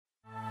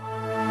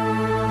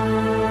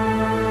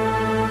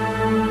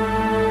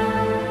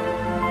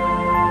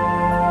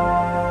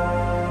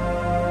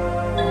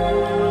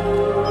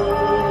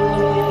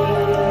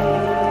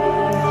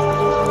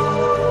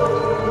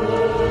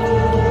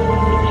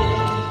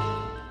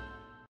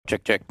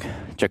Check, check.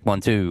 Check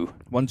 1, 2.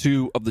 1,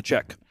 2 of the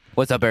check.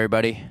 What's up,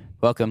 everybody?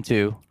 Welcome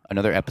to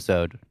another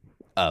episode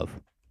of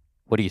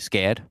What Are You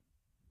Scared?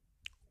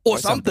 Or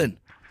something.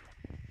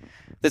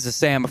 This is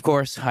Sam, of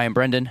course. I am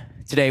Brendan.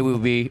 Today we will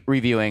be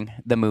reviewing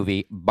the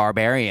movie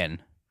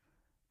Barbarian.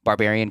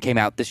 Barbarian came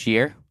out this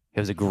year. It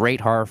was a great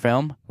horror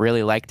film.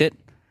 Really liked it.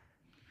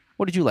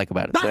 What did you like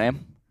about it,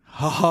 Sam?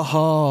 Ho, ho,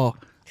 ho.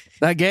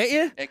 Did I get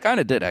you? It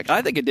kind of did, actually.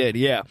 I think it did,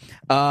 yeah.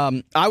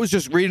 I was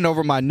just reading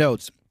over my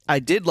notes. I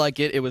did like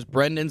it. It was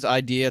Brendan's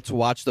idea to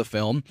watch the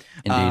film.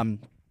 Indeed.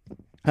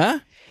 Huh?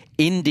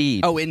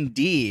 Indeed. Oh,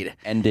 indeed.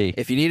 Indeed.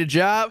 If you need a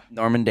job,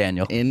 Norman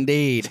Daniel.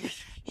 indeed.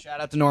 Shout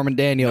out to Norman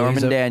Daniel.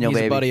 Norman Daniel, he's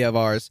baby. a buddy of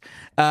ours.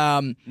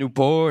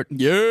 Newport.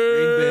 Yeah.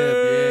 Green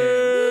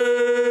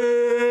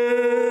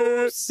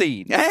yeah.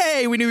 Scene.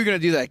 Hey, we knew we were going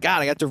to do that.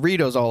 God, I got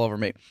Doritos all over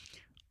me.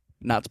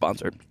 Not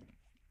sponsored.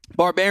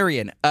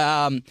 Barbarian.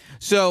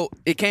 So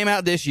it came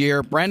out this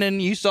year. Brendan,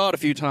 you saw it a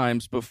few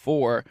times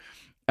before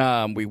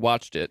we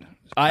watched it.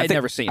 I had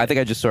never seen it. I think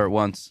I just saw it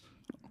once.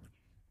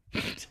 I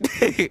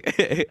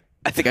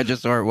think I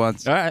just saw it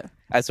once. All right.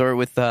 I saw it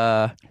with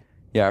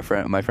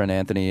my friend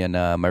Anthony and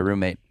my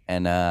roommate,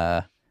 and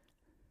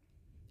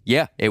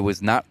it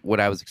was not what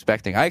I was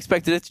expecting. I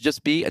expected it to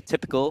just be a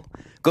typical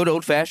good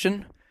old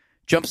fashioned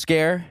jump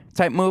scare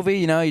type movie.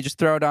 You know, you just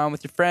throw it on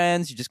with your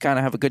friends, you just kind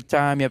of have a good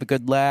time, you have a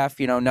good laugh.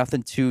 You know,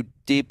 nothing too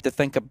deep to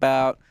think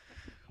about.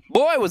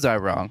 Boy, was I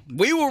wrong.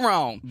 We were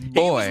wrong. Boy. He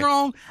was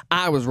wrong.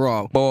 I was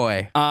wrong.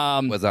 Boy,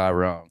 was I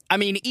wrong. I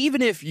mean,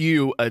 even if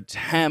you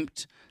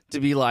attempt to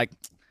be like,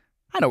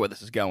 I know where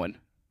this is going.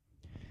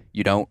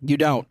 You don't. You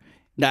don't.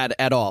 Not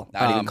at all.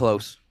 Not even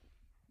close.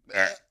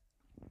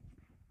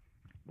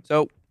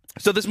 So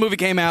this movie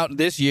came out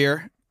this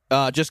year.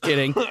 Just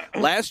kidding.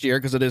 Last year,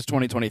 because it is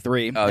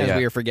 2023. Oh, as yeah.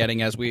 we are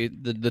forgetting, as we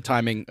the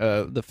timing,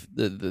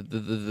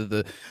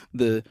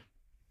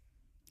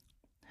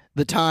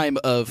 the time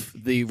of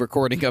the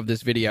recording of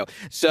this video.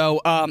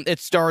 So it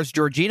stars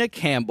Georgina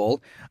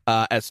Campbell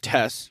as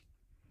Tess.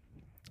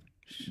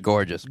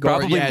 Gorgeous.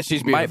 Probably, yeah,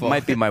 she's beautiful.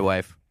 Might be my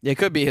wife. It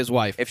could be his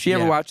wife. If she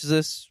ever watches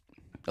this,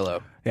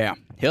 hello. Yeah.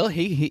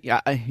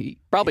 He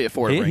probably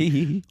afford a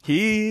ring.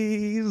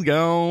 He's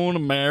gonna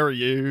marry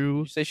you.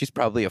 You say she's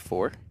probably a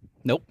 4?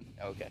 Nope.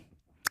 Okay.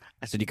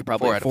 I said you could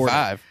probably 4 out of afford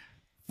 5.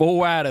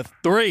 4 out of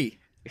 3.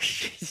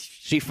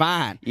 She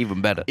fine. Even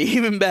better.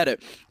 Even better.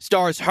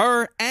 Stars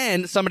her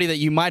and somebody that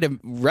you might have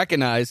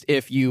recognized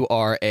if you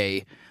are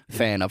a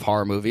fan of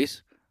horror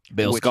movies.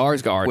 Bill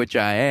Skarsgård. Which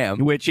I am.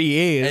 Which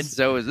he is. And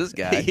so is this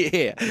guy.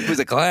 Yeah. Who's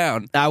a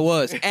clown. I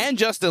was. And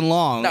Justin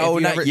Long. No,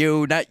 if not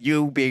you. Not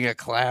you being a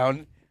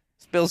clown.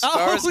 It's Bill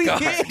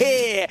Skarsgård. Oh,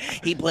 yeah.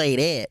 He played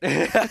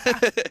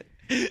it.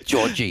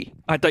 Georgie.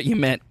 I thought you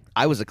meant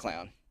I was a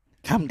clown.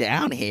 Come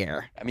down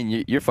here. I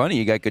mean, you're funny.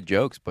 You got good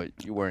jokes, but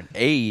you weren't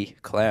a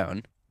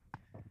clown.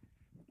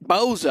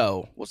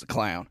 Bozo was a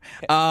clown.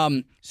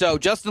 So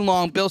Justin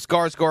Long, Bill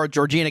Skarsgård,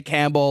 Georgina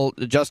Campbell,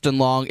 Justin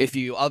Long. If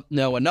you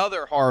know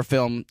another horror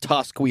film,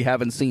 Tusk, we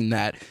haven't seen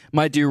that.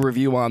 Might do a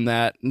review on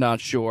that. Not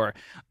sure.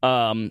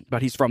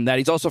 But he's from that.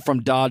 He's also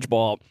from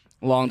Dodgeball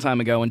a long time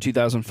ago in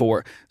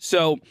 2004.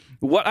 So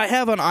what I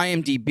have on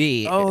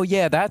IMDb. Oh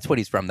yeah, that's what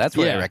he's from. That's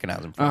where I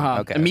recognize him from.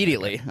 Okay.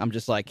 Immediately, okay. I'm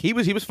just like he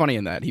was funny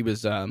in that. He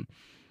was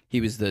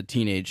the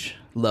teenage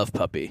love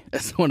puppy,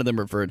 as one of them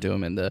referred to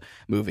him in the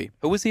movie.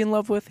 Who was he in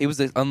love with? He was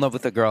in love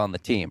with a girl on the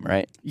team,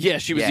 right? Yeah,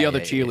 she was the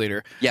other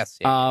cheerleader. Yes.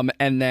 Yeah.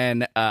 And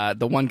then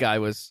the one guy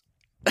was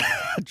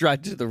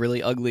dragged to the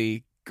really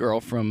ugly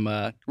girl from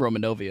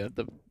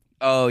Romanovia.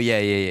 Oh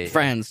yeah.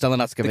 Friends,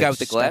 Stelinovsky. The guy with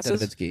the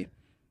glasses?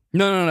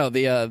 No.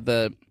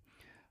 The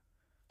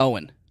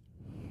Owen.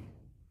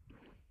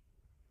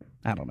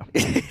 I don't know.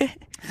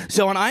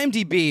 So on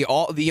IMDb,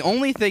 the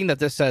only thing that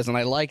this says, and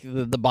I like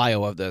the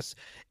bio of this,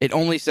 it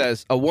only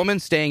says a woman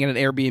staying in an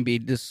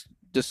Airbnb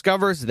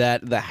discovers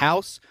that the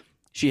house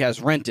she has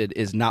rented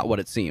is not what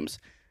it seems.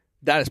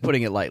 That is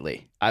putting it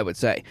lightly, I would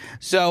say.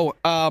 So,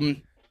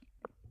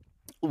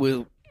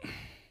 we'll...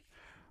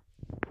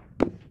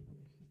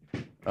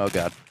 Oh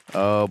God.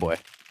 Oh boy.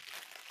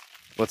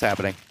 What's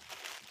happening?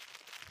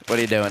 What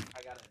are you doing?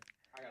 I gotta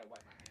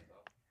wipe my hands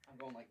off. I'm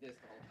going like this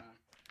the whole time.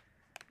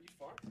 You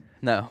fart?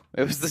 No,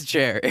 it was the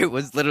chair. It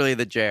was literally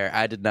the chair.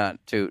 I did not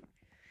toot.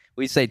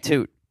 We say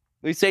toot.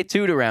 We say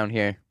toot around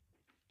here.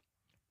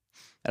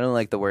 I don't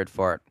like the word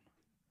fart.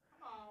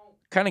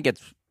 Kind of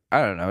gets,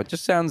 I don't know, it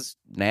just sounds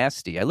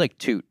nasty. I like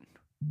toot.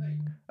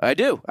 I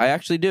do. I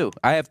actually do.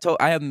 I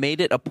have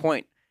made it a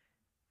point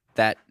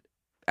that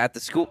at the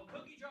school.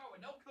 Cookie jar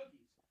with no cookies.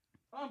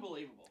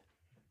 Unbelievable.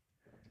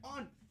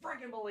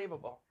 Unfreaking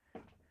believable.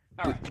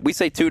 All right. We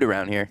say toot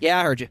around here. Yeah,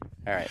 I heard you.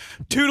 All right.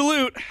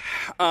 Toodaloot.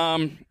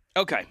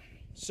 Okay.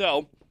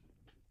 So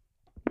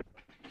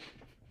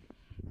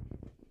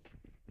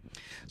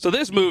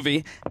this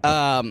movie,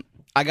 I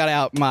got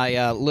out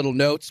my little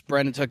notes.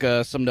 Brendan took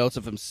some notes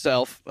of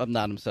himself.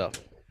 Not himself.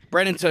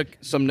 Brendan took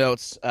some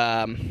notes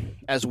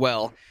as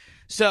well.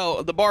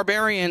 So the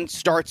Barbarian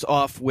starts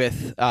off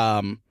with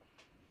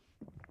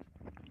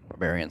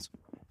Barbarians.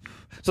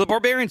 So the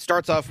Barbarian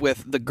starts off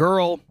with the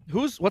girl.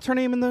 What's her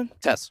name in the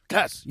Tess.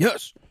 Tess?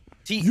 Yes,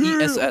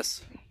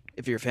 Tess.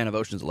 if you're a fan of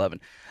Ocean's 11.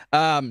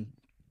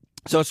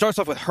 So it starts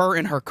off with her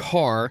in her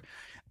car,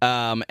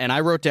 and I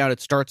wrote down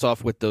it starts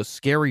off with those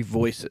scary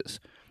voices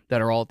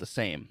that are all the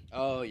same.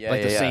 Oh yeah, like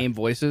yeah, the yeah. same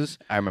voices.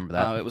 I remember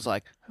that. It was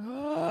like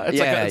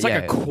It's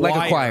like a choir.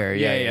 like a choir.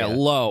 Yeah.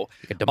 Low,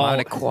 Like a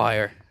demonic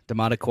choir.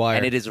 demonic choir,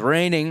 And it is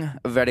raining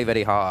very,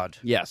 very hard.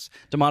 yes,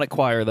 demonic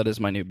choir. That is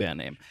my new band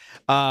name.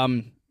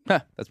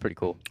 That's pretty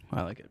cool.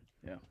 I like it.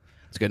 Yeah,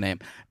 it's a good name.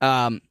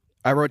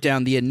 I wrote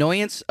down the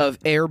annoyance of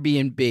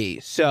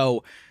Airbnb.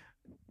 So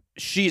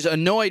she's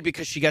annoyed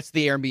because she gets to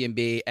the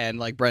Airbnb and,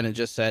 like Brendan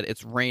just said,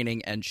 it's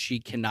raining and she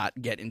cannot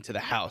get into the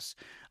house.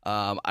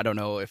 I don't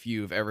know if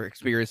you've ever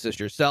experienced this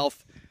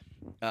yourself.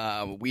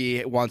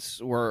 We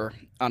once were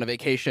on a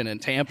vacation in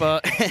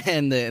Tampa,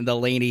 and the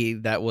lady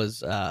that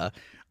was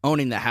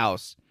owning the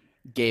house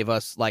gave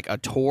us like a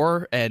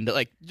tour, and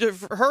like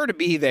for her to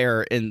be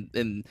there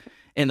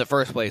in the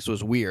first place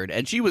was weird,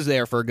 and she was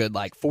there for a good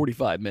like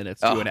 45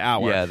 minutes to an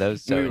hour. Yeah, that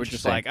was so we were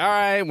just like, all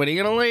right, when are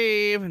you gonna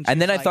leave?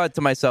 And then I thought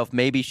to myself,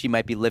 maybe she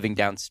might be living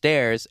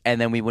downstairs,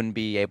 and then we wouldn't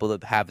be able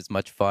to have as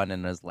much fun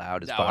and as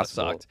loud as that would've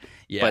possible. sucked.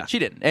 Yeah, But she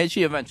didn't, and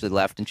she eventually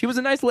left, and she was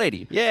a nice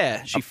lady.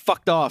 yeah, she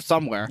fucked off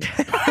somewhere.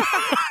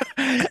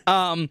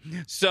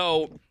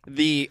 So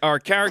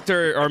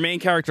our main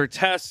character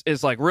Tess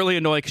is like really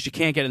annoyed because she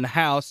can't get in the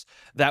house.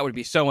 That would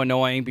be so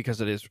annoying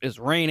because it is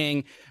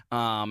raining.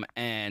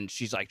 And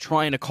she's like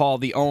trying to call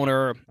the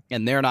owner,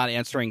 and they're not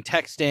answering,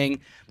 texting.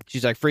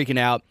 She's like freaking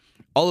out.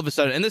 All of a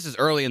sudden, and this is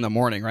early in the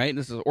morning, right?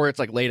 Or it's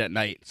like late at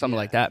night, something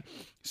like that.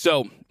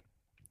 So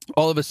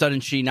all of a sudden,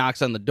 she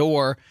knocks on the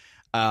door.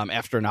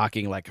 After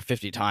knocking like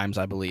 50 times,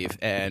 I believe,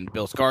 and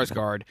Bill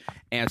Skarsgård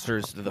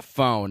answers the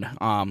phone.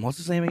 What's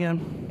his name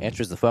again?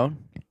 Answers the phone.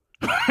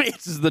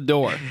 Answers the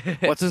door.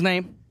 What's his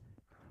name?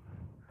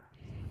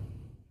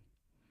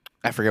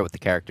 I forget what the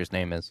character's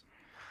name is.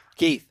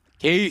 Keith.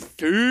 Keith.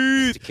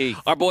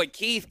 Our boy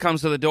Keith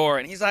comes to the door,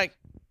 and he's like,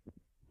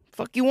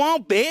 "Fuck you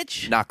want,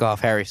 bitch?" Knock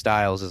off Harry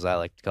Styles, as I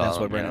like to call him. That's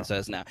what Brandon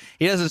says now.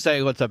 He doesn't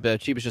say, "What's up,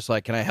 bitch?" He was just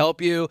like, "Can I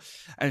help you?"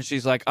 And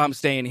she's like, "I'm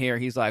staying here."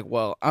 He's like,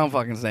 "Well, I'm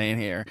fucking staying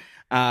here."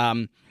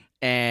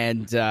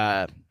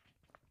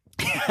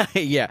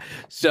 Yeah.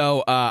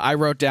 So I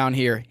wrote down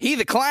here, "He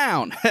the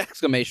clown!"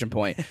 Exclamation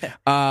point.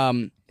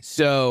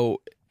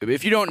 So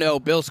if you don't know,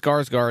 Bill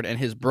Skarsgård and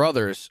his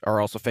brothers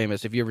are also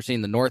famous. If you ever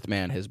seen The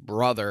Northman, his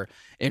brother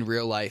in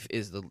real life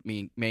is the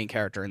main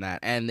character in that,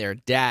 and their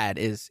dad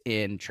is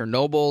in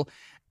Chernobyl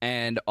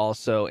and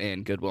also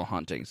in Good Will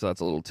Hunting. So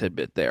that's a little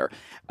tidbit there.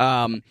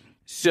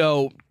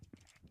 So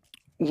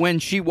when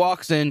she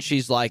walks in,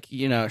 she's like,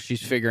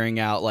 she's figuring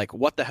out like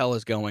what the hell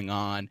is going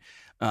on.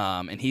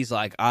 And he's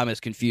like, "I'm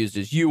as confused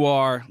as you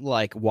are.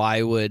 Like,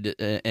 why would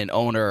an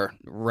owner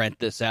rent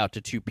this out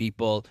to two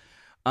people?"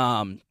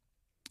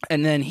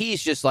 And then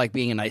he's just like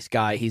being a nice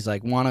guy. He's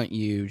like, "Why don't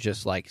you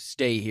just like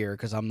stay here?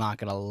 Because I'm not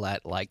gonna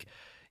let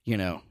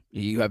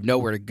you have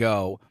nowhere to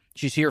go."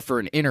 She's here for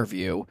an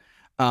interview.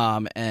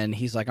 And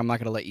he's like, "I'm not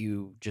gonna let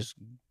you just,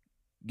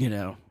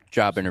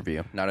 Job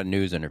interview, not a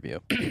news interview.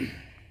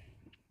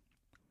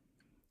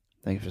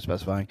 Thanks for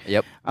specifying.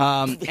 Yep.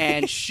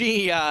 And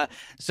she,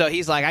 so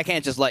he's like, "I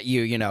can't just let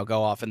you,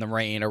 go off in the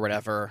rain or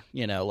whatever,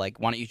 like,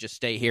 why don't you just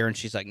stay here?" And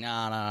she's like,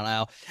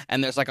 No.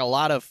 And there's like a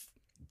lot of,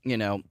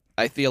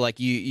 I feel like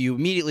you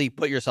immediately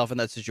put yourself in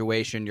that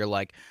situation. You're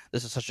like,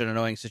 this is such an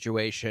annoying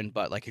situation.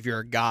 But like, if you're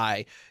a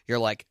guy, you're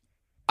like,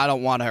 I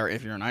don't want her,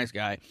 if you're a nice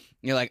guy,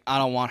 you're like, I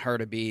don't want her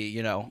to be,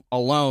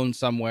 alone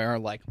somewhere.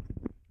 Like,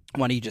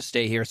 why don't you just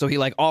stay here? So he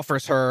like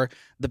offers her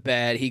the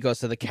bed. He goes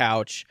to the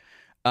couch.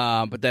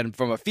 But then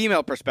from a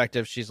female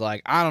perspective, she's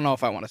like, I don't know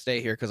if I want to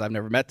stay here because I've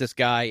never met this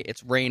guy.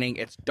 It's raining.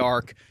 It's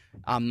dark.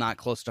 I'm not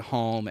close to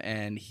home,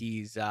 and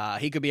he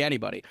could be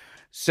anybody.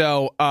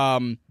 So,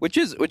 which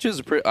is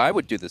I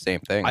would do the same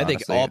thing. I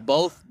think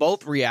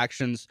both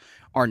reactions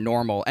are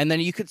normal. And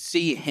then you could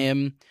see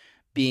him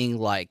being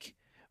like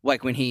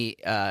when he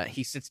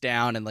sits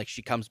down and like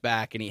she comes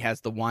back and he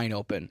has the wine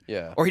open.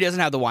 Yeah. Or he doesn't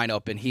have the wine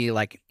open. He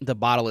like the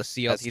bottle is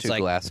sealed. That's He's two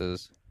like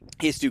glasses.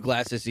 He has two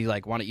glasses. He's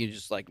like, why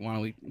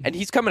don't we? And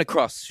he's coming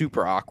across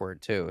super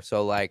awkward too.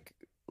 So like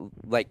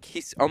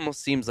he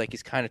almost seems like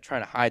he's kind of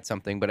trying to hide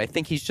something, but I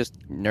think he's just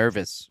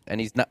nervous,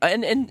 and he's not.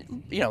 And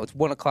it's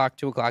 1 o'clock,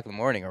 2 o'clock in the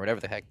morning, or whatever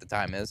the heck the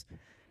time is,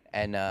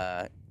 and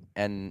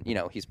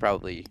he's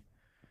probably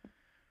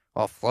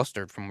all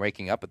flustered from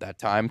waking up at that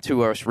time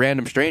to a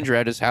random stranger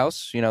at his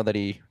house, that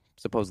he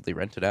supposedly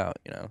rented out,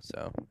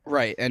 so.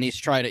 Right, and he's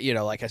trying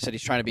to, like I said,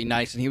 he's trying to be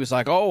nice, and he was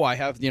like, "Oh, I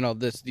have,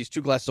 these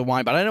two glasses of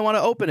wine, but I didn't want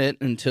to open it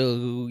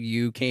until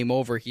you came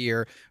over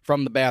here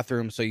from the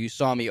bathroom, so you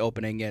saw me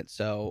opening it,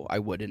 so I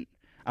wouldn't."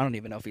 I don't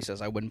even know if he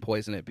says I wouldn't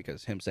poison it,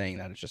 because him saying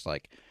that is just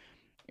like,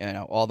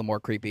 all the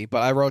more creepy.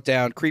 But I wrote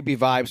down creepy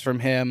vibes from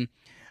him.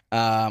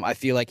 I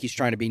feel like he's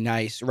trying to be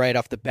nice right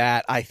off the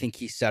bat. I think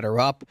he set her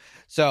up.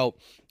 So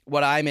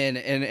what I'm in,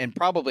 and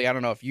probably, I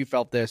don't know if you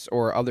felt this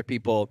or other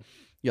people,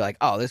 you're like,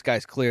 "Oh, this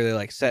guy's clearly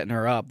like setting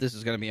her up. This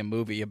is going to be a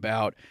movie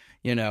about,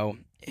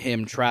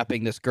 him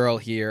trapping this girl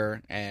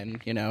here and,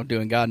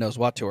 doing God knows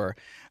what to her.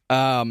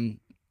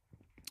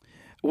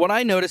 What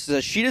I noticed is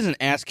that she doesn't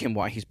ask him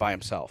why he's by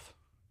himself,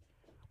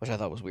 which I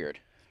thought was weird.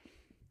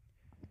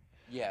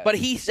 Yeah. But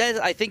he says,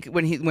 I think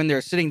when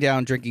they're sitting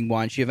down drinking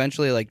wine, she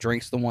eventually like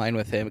drinks the wine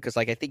with him because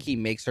like I think he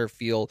makes her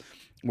feel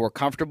more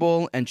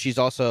comfortable, and she's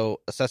also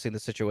assessing the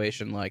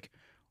situation like,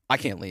 I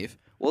can't leave.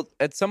 Well,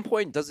 at some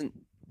point, doesn't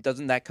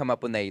that come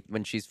up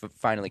when she's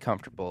finally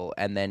comfortable?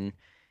 And then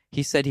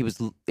he said he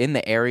was in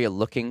the area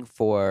looking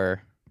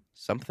for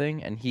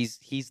something, and he's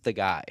the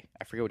guy.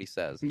 I forget what he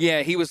says.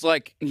 Yeah, he was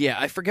like,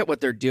 I forget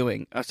what they're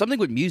doing. Something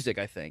with music,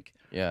 I think.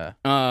 Yeah.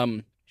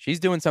 She's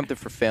doing something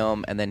for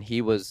film, and then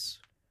he was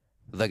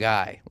the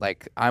guy.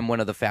 Like, I'm one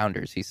of the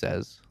founders, he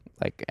says.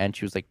 Like, and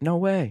she was like, no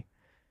way.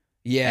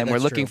 Yeah, and we're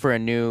looking for a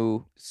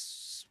new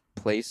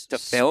place to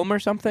film or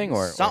something,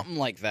 or something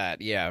like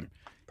that. Yeah, perhaps.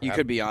 You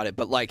could be on it,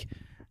 but like,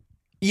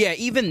 yeah,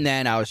 even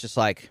then I was just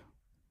like,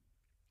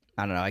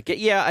 I don't know.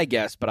 I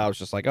guess, but I was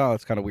just like, oh,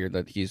 it's kind of weird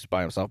that he's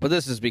by himself. But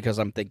this is because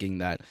I'm thinking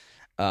that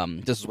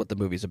this is what the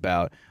movie's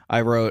about.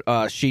 I wrote,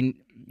 I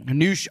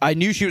knew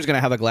she was going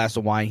to have a glass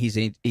of wine. He's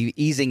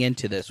easing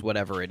into this,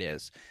 whatever it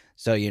is.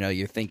 So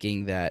you're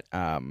thinking that.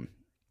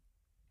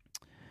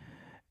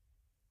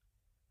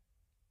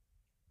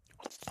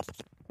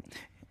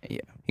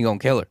 Yeah, he gonna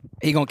kill her.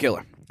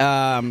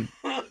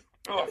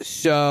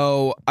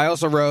 So I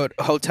also wrote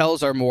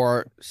hotels are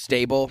more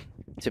stable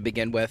to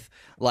begin with.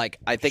 Like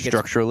I think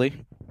structurally,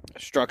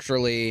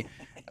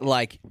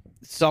 like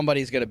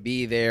somebody's gonna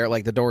be there.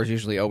 Like the door's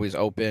usually always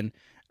open.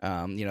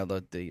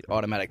 The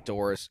automatic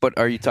doors. But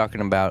are you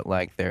talking about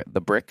like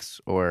the bricks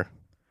or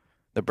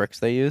the bricks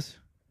they use?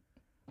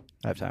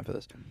 I have time for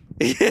this.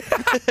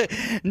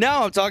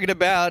 No, I'm talking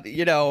about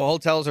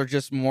hotels are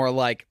just more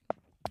like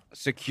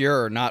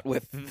secure, not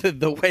with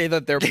the way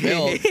that they're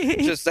built.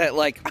 Just that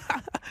like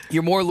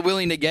you're more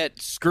willing to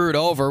get screwed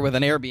over with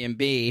an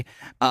Airbnb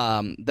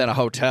than a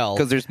hotel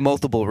because there's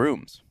multiple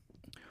rooms.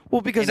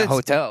 Well, because it's a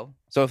hotel.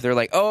 So if they're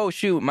like, oh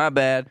shoot, my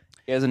bad,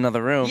 here's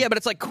another room. Yeah, but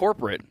it's like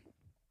corporate.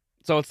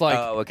 So it's like,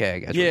 oh, okay, I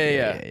got you.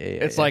 Yeah.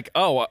 It's like,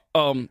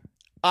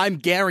 I'm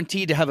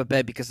guaranteed to have a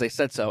bed because they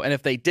said so. And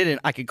if they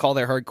didn't, I could call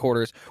their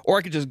headquarters, or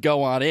I could just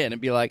go on in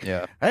and be like,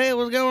 hey,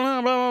 what's going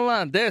on? Blah, blah,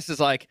 blah. This is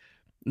like,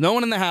 no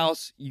one in the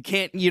house.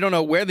 You don't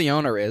know where the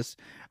owner is.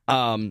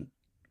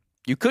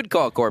 You could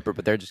call corporate,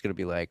 but they're just going to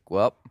be like,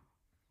 well,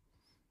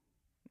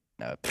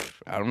 I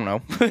don't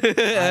know. I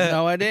have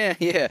no idea.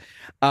 Yeah.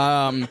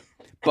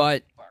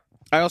 But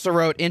I also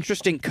wrote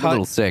interesting cut. A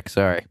little sick,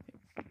 sorry.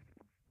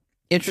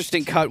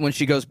 Interesting cut when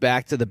she goes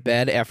back to the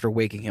bed after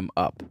waking him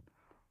up.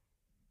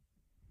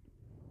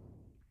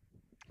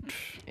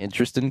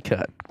 Interesting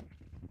cut.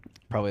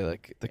 Probably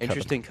like the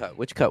interesting cut.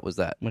 Which cut was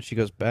that? When she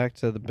goes back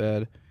to the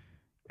bed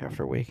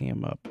after waking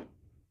him up.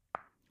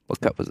 What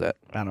cut was that?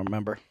 I don't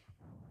remember.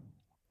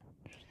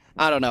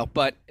 I don't know,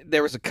 but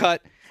there was a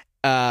cut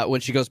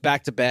when she goes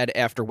back to bed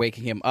after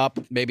waking him up.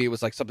 Maybe it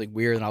was like something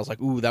weird, and I was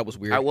like, ooh, that was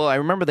weird. I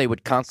remember they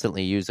would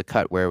constantly use a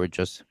cut where it would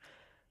just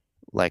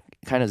like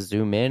kind of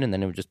zoom in, and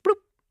then it would just bloop,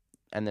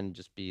 and then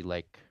just be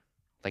like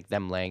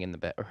them laying in the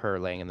bed, or her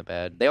laying in the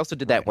bed. They also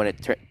did that when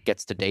it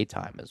gets to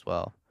daytime as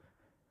well.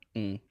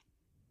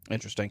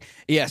 Interesting.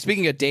 Yeah,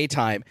 speaking of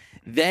daytime,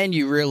 then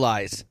you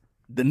realize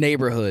the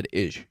neighborhood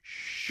is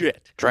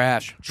shit.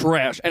 Trash.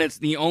 And it's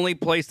the only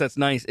place that's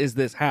nice is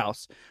this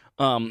house.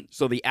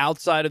 So the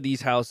outside of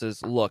these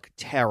houses look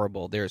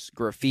terrible. There's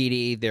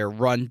graffiti, they're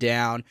run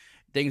down,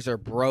 things are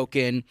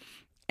broken.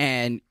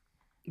 And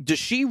does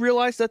she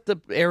realize that the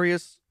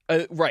area's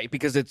right,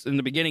 because it's in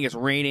the beginning it's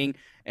raining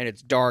and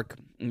it's dark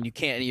and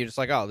you're just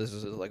like, oh, this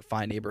is like a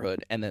fine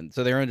neighborhood. And then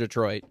so they're in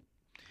Detroit.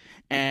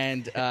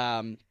 And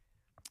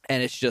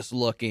it's just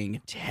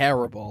looking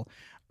terrible.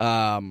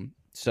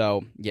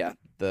 So yeah,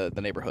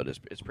 the neighborhood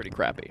is pretty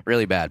crappy.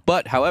 Really bad.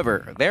 But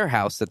however, their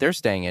house that they're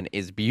staying in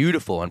is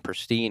beautiful and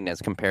pristine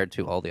as compared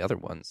to all the other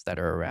ones that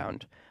are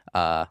around,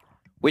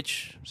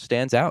 which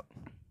stands out.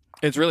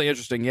 It's really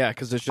interesting, yeah,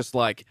 because it's just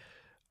like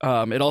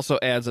it also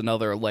adds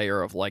another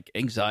layer of like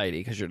anxiety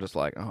because you're just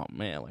like, oh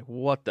man, like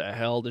what the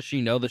hell? Does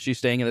she know that she's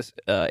staying in this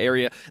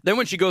area? Then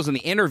when she goes in the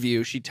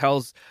interview, she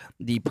tells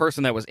the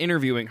person that was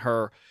interviewing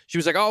her, she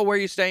was like, oh, where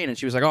are you staying? And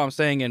she was like, oh, I'm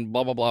staying in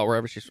blah blah blah,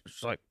 wherever. She's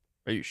like,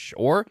 are you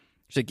sure?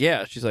 She's like,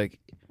 yeah. She's like,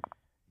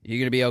 you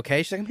gonna be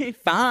okay? She's like, I'm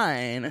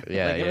fine.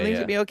 Yeah, like, everything's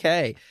gonna be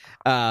okay.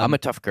 I'm a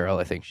tough girl,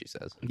 I think she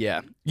says.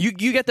 Yeah, you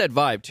get that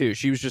vibe too.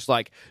 She was just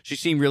like, she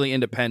seemed really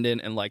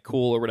independent and like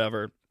cool or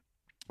whatever.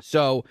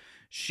 So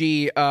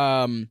she,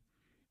 I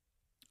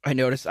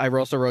noticed. I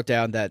also wrote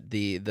down that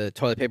the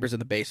toilet paper's in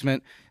the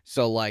basement.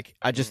 So like,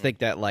 I just think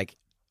that like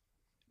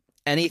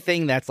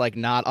anything that's like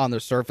not on the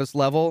surface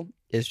level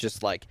is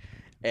just like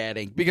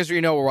adding, because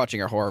we're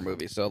watching a horror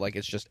movie, so like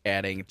it's just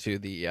adding to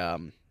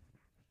the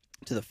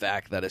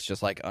fact that it's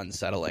just like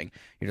unsettling.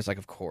 You're just like,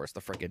 of course,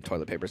 the freaking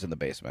toilet paper's in the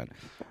basement.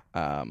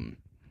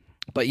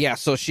 But yeah,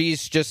 so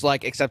she's just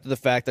like accepted the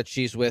fact that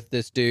she's with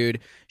this dude.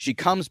 She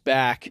comes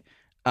back,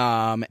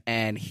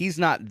 and he's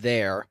not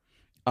there.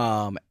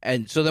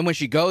 And so then when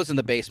she goes in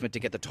the basement to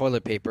get the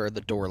toilet paper,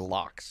 the door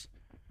locks.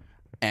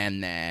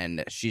 And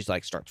then she's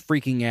like starts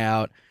freaking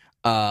out.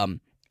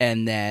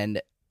 And then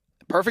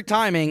perfect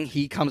timing,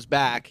 he comes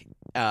back.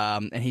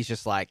 And he's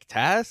just like,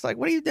 Tess, like,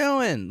 what are you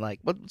doing? Like,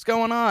 what's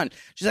going on?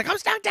 She's like, I'm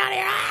stuck down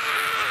here.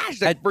 Ah!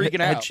 She's like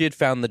freaking out. Had she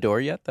found the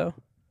door yet, though?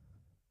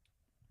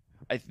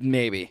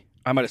 Maybe.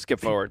 I might have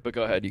skipped forward, but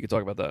go ahead. You can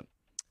talk about that.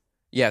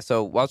 Yeah,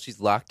 so while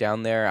she's locked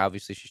down there,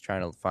 obviously she's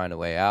trying to find a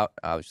way out.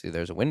 Obviously,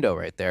 there's a window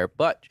right there,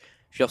 but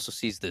she also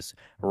sees this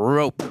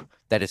rope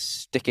that is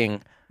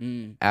sticking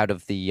out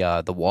of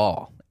the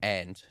wall.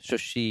 And so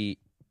she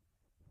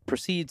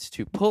proceeds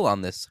to pull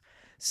on this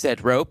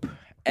said rope,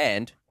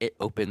 and it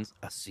opens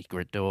a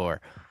secret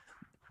door.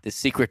 This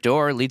secret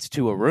door leads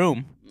to a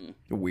room.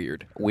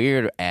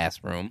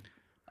 Weird-ass room.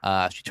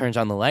 She turns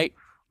on the light,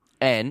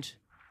 and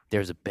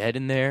there's a bed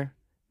in there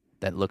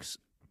that looks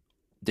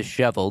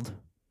disheveled,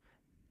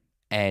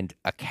 and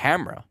a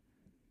camera.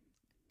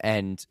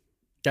 And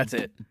that's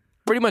it.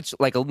 Pretty much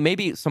like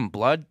maybe some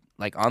blood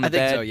like on the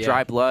bed, so, yeah.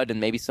 Dry blood, and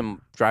maybe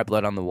some dry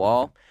blood on the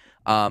wall.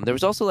 There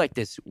was also like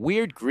this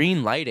weird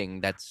green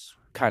lighting that's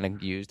kind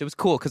of used. It was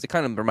cool because it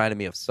kind of reminded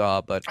me of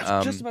Saw, but I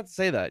was just about to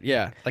say that.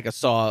 Yeah, like a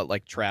Saw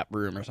like trap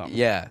room or something.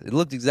 Yeah, it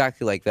looked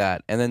exactly like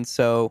that. And then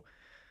so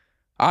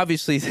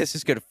obviously this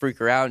is gonna freak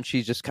her out, and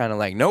she's just kind of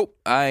like, nope,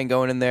 I ain't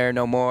going in there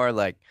no more.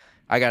 Like,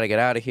 I gotta get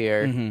out of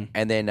here. Mm-hmm.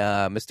 And then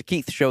Mr.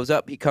 Keith shows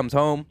up. He comes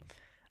home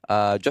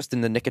just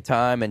in the nick of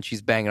time, and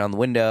she's banging on the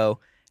window.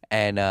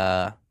 And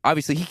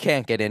obviously he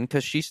can't get in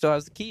because she still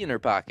has the key in her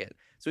pocket,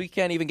 so he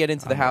can't even get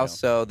into the house.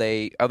 So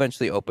they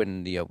eventually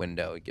open the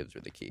window and gives her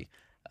the key.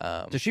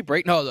 Does she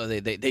break? No,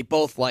 they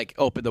both like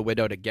open the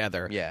window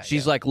together. Yeah,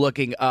 she's like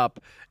looking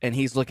up and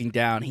he's looking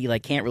down. He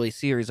like can't really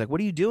see her. He's like, "What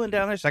are you doing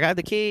down there?" She's like, "I have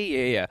the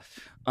key." Yeah.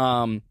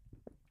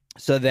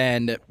 So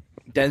then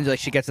like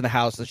she gets in the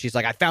house and she's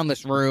like, "I found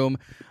this room,"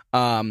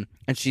 and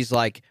she's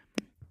like,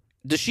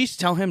 does she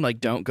tell him like,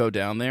 "Don't go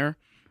down there"?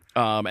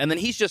 And then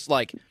he's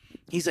like,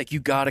 "You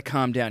gotta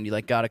calm down. You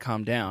like gotta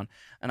calm down."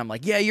 And I'm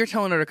like, "Yeah, you're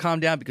telling her to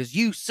calm down because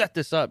you set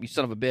this up, you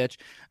son of a bitch."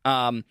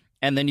 And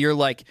then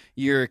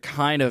you're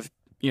kind of,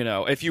 you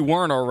know, if you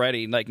weren't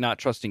already like not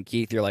trusting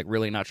Keith, you're like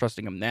really not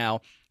trusting him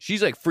now.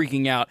 She's like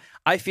freaking out.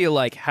 I feel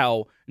like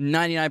how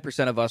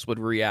 99% of us would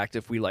react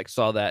if we like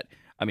saw that.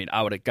 I mean,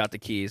 I would have got the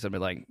keys. I'd be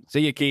like,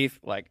 "See you, Keith.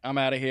 Like, I'm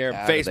out of here.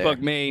 Facebook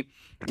me.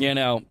 You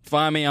know,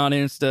 find me on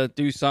Insta.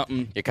 Do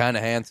something. You're kind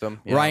of handsome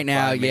right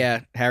now."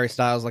 Yeah, Harry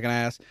Styles looking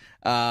ass.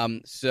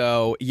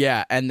 So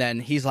yeah, and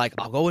then he's like,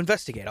 "I'll go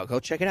investigate. I'll go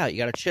check it out. You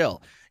gotta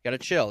chill.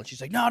 And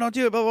she's like, "No, don't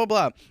do it, blah, blah,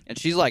 blah." And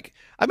she's like,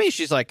 I mean,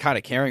 she's like kind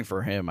of caring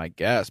for him, I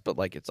guess, but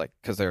like, it's like,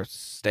 because they're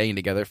staying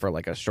together for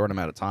like a short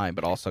amount of time,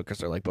 but also because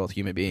they're like both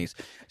human beings.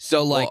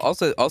 So like, well,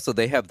 also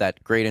they have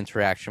that great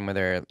interaction where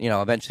they're, you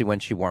know, eventually when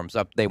she warms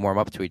up, they warm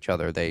up to each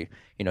other. They,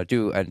 you know,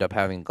 do end up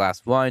having a glass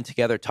of wine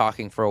together,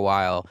 talking for a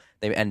while.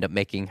 They end up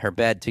making her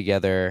bed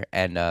together,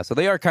 and so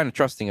they are kind of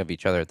trusting of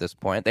each other at this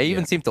point. They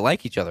even seem to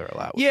like each other a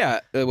lot. Yeah,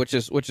 which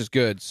is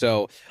good.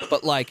 So,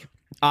 but like,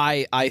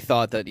 I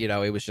thought that, you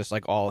know, it was just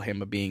like all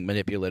him being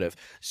manipulative.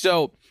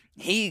 So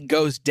he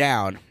goes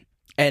down,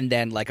 and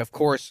then like, of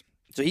course,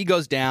 so he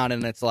goes down,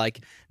 and it's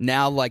like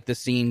now like the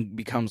scene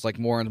becomes like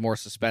more and more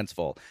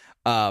suspenseful.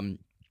 And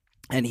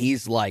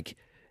he's like,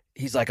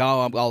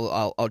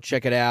 "Oh, I'll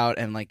check it out,"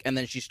 and like, and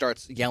then she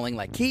starts yelling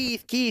like,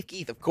 "Keith, Keith,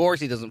 Keith!" Of course,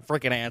 he doesn't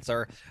freaking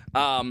answer.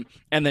 And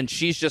then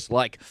she's just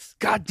like,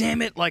 "God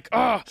damn it!" Like,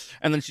 oh,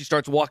 and then she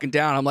starts walking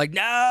down. I'm like,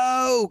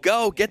 "No,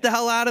 go get the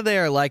hell out of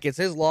there!" Like, it's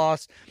his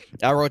loss.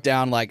 I wrote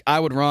down like, I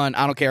would run.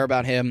 I don't care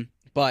about him,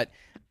 but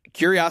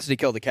curiosity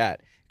killed the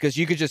cat, because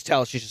you could just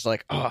tell she's just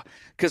like, oh,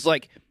 because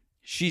like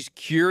she's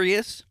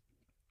curious.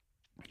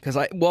 Because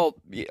a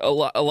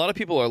lot of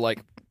people are like,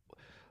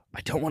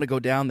 "I don't want to go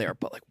down there,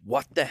 but like,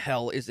 what the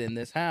hell is in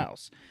this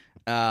house?"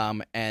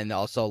 And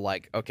also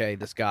like, okay,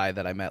 this guy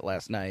that I met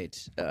last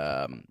night,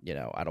 you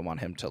know, I don't want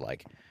him to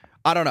like,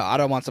 I don't know, I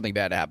don't want something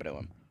bad to happen to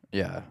him.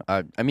 Yeah,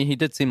 I mean, he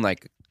did seem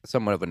like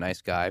somewhat of a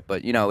nice guy,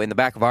 but you know, in the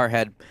back of our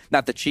head,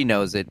 not that she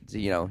knows it,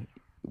 you know,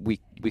 we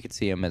could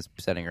see him as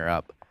setting her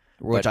up,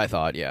 which I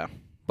thought, yeah.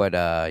 But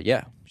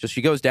yeah, so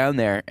she goes down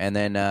there, and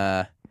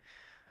then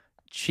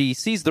she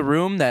sees the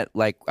room that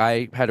like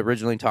I had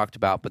originally talked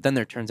about, but then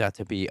there turns out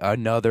to be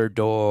another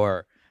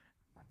door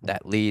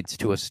that leads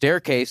to a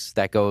staircase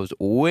that goes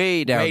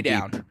way down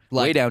deep.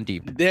 Like, way down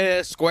deep.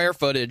 The square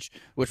footage,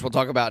 which we'll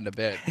talk about in a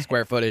bit, the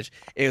square footage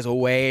is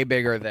way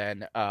bigger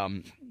than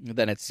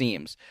it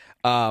seems.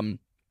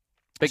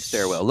 Big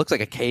stairwell. Looks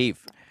like a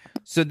cave.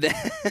 So then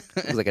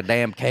it's like a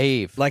damn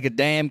cave. Like a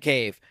damn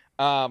cave.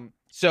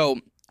 So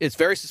it's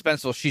very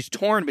suspenseful. She's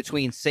torn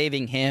between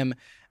saving him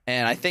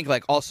and I think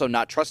like also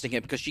not trusting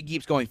him, because she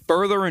keeps going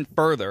further and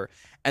further,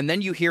 and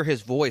then you hear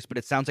his voice, but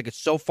it sounds like it's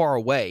so far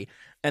away.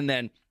 And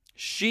then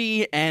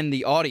she and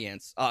the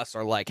audience, us,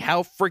 are like,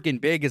 "How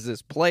freaking big is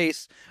this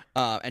place?"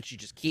 And she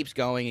just keeps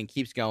going and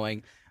keeps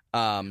going.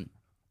 And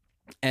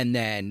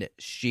then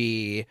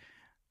she,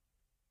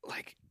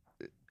 like,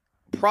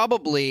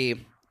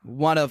 probably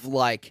one of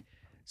like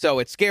So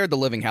it scared the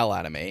living hell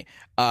out of me.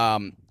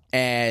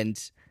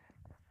 And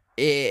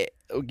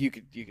you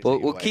could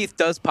Well, Keith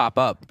does pop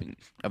up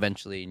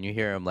eventually, and you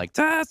hear him like,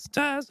 Tess,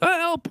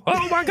 help!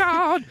 Oh my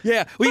God!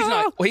 Yeah, well, he's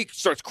not. Well, he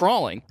starts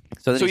crawling.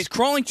 So he's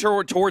crawling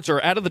towards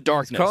her out of the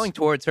darkness. He's crawling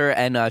towards her,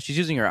 and she's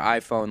using her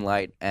iPhone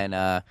light,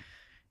 and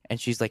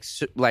she's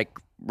like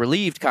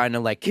relieved, kind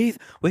of like, Keith,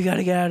 we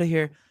gotta get out of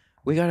here.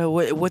 We gotta.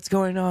 What's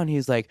going on?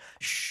 He's like,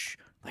 shh,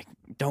 like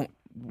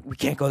we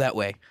can't go that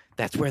way.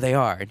 That's where they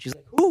are. And she's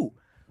like, who?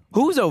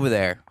 Who's over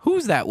there?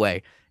 Who's that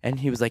way? And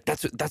he was like,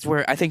 that's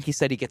where I think he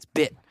said he gets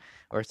bit.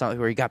 Or something,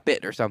 where he got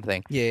bit or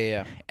something.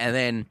 Yeah. And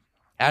then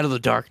out of the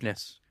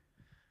darkness,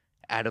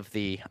 out of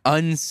the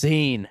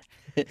unseen,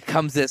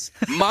 comes this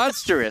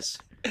monstrous,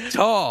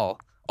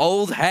 tall,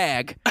 old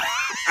hag.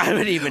 I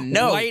don't even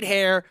know. White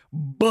hair,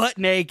 butt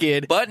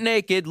naked,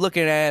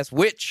 looking ass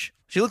witch.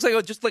 She looks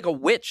just like a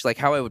witch, like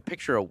how I would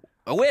picture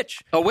a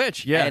witch. A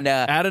witch, yeah. And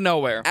out of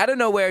nowhere,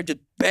 just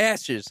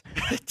bashes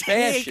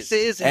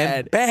his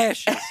head, and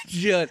bashes,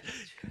 just.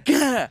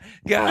 Right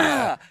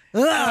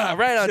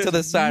onto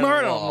the side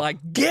murder of the wall. him,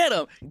 like, get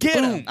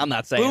him. I'm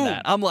not saying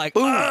that. I'm like,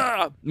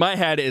 my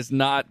head is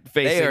not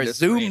facing They are the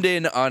zoomed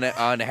screen. in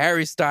on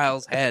Harry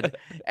Styles' head,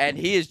 and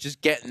he is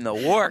just getting the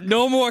work.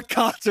 No more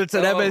concerts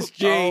at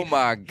MSG. Oh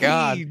my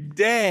God. He's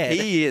dead.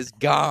 He is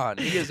gone.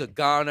 He is a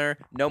goner.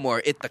 No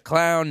more It the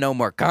Clown. No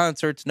more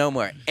concerts. No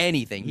more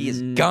anything. He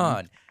is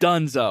gone.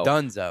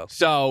 Dunzo.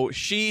 So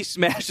she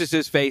smashes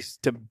his face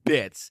to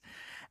bits,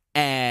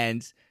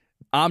 and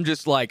I'm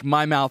just like,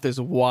 my mouth is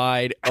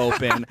wide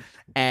open,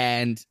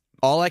 and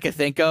all I could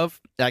think of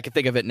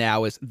it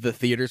now, is the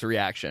theater's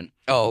reaction.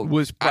 Oh,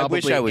 was probably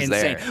I wish I was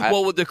insane. there.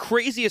 Well, the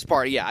craziest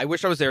part, I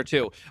wish I was there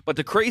too. But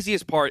the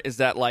craziest part is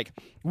that, like,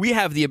 we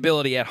have the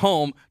ability at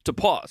home to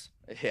pause.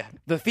 Yeah.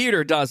 The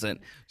theater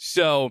doesn't.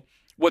 So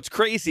what's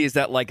crazy is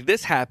that, like,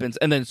 this happens,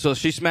 and then so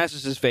she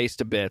smashes his face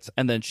to bits,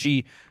 and then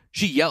she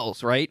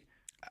yells, right?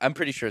 I'm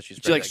pretty sure she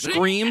like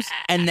screams,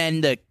 and then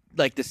the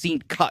scene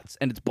cuts,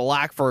 and it's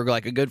black for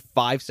like a good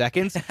 5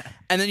 seconds,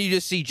 and then you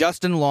just see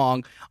Justin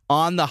Long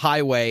on the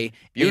highway,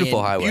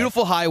 beautiful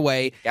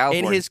highway,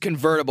 California. in his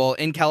convertible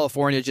in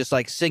California, just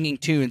like singing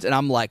tunes, and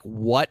I'm like,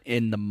 what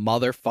in the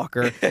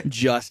motherfucker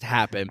just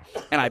happened?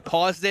 And I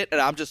paused it, and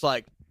I'm just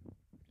like,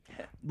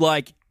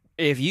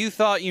 if you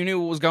thought you knew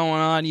what was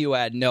going on, you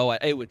had no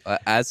idea. It would.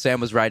 As Sam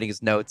was writing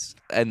his notes,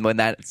 and when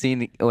that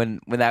scene, when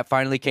that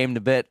finally came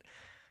to bit.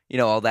 You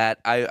know, all that.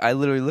 I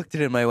literally looked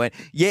at him and I went,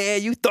 yeah,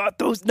 you thought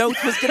those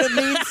notes was going to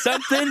mean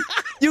something?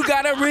 You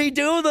got to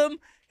redo them.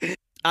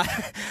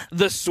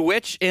 The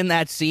switch in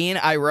that scene,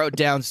 I wrote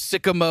down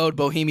sicko mode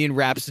Bohemian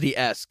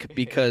Rhapsody-esque,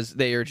 because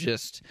they are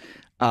just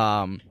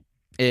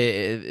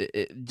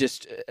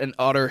just an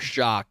utter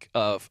shock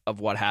of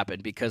what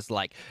happened. Because,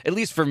 like, at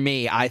least for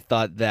me, I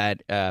thought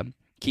that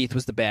Keith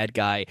was the bad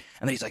guy.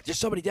 And then he's like, there's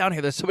somebody down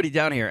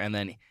here. And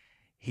then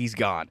he's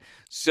gone.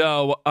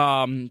 So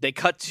they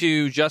cut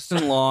to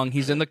Justin Long.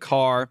 He's in the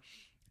car.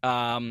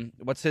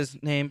 What's his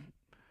name?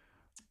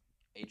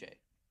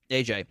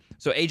 AJ.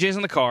 So AJ's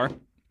in the car.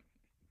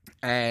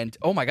 And,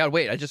 oh my God,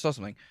 wait, I just saw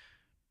something.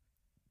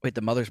 Wait,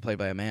 the mother's played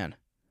by a man.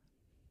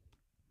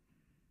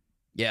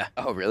 Yeah.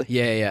 Oh, really?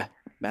 Yeah.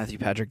 Matthew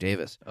Patrick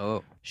Davis.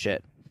 Oh.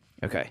 Shit.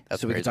 Okay.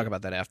 That's so we crazy. can talk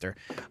about that after.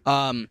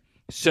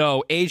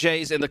 So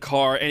AJ's in the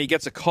car, and he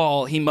gets a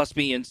call. He must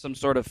be in some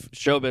sort of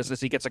show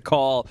business. He gets a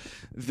call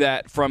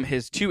from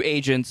his 2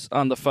 agents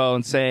on the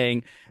phone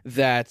saying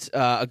that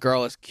a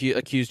girl has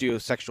accused you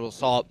of sexual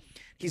assault.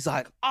 He's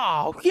like,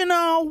 oh,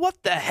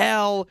 what the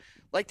hell?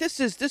 Like, this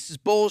is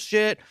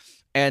bullshit.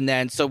 And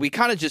then so we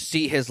kind of just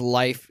see his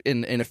life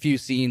in a few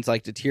scenes,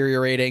 like,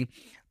 deteriorating.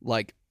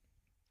 Like,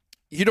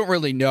 you don't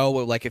really know,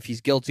 like, if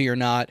he's guilty or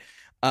not.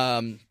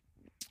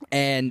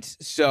 And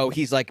so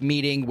he's, like,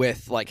 meeting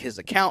with, like, his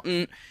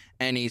accountant,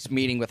 and he's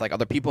meeting with, like,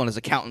 other people, and his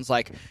accountant's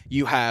like,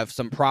 you have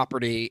some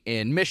property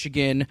in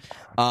Michigan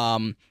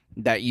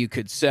that you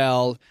could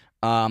sell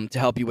to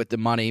help you with the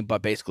money,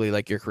 but basically,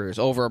 like, your career's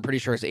over. I'm pretty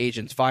sure his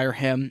agents fire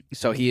him,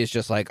 so he is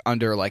just, like,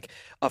 under, like,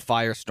 a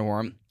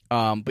firestorm.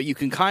 But you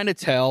can kind of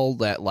tell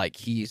that, like,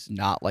 he's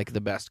not, like, the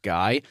best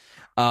guy.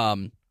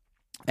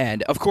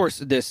 And of course,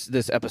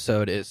 this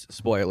episode is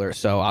spoiler.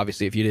 So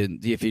obviously, if you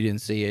didn't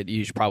see it,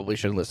 you probably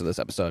shouldn't listen to this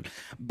episode.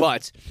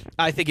 But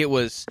I think it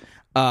was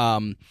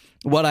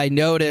what I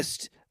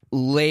noticed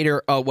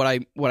later.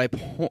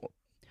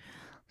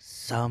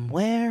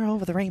 Somewhere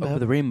over the rainbow. Over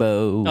the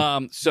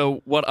rainbow.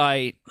 So what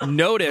I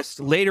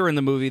noticed later in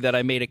the movie that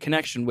I made a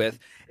connection with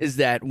is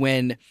that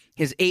when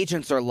his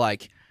agents are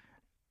like,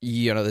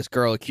 this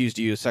girl accused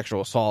you of sexual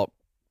assault,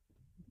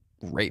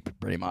 rape,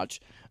 pretty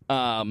much.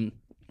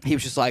 He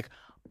was just like,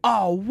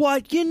 oh,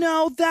 what?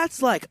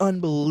 That's, like,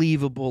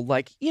 unbelievable.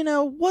 Like,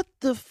 what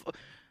the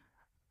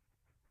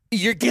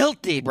You're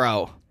guilty,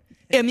 bro.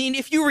 I mean,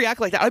 if you react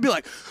like that, I'd be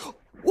like,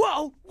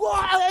 whoa,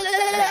 what?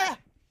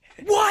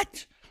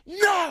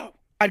 No!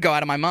 I'd go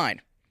out of my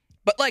mind.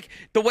 But, like,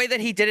 the way that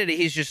he did it,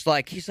 he's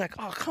like,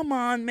 oh, come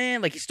on,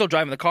 man. Like, he's still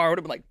driving the car. I would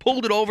have been, like,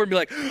 pulled it over and be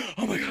like,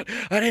 oh, my God,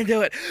 I didn't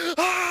do it.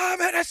 Oh,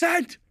 I'm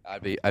innocent.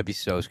 I'd be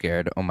so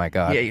scared. Oh, my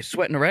God. Yeah, you're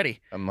sweating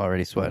already. I'm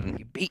already sweating.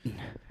 You're beaten.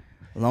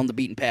 Along the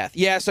beaten path.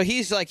 Yeah, so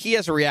he's, like, he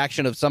has a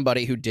reaction of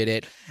somebody who did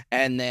it.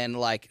 And then,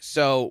 like,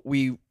 so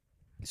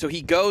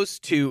he goes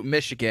to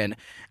Michigan,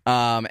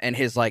 and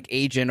his, like,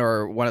 agent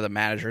or one of the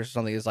managers or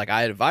something is like,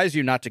 I advise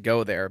you not to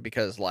go there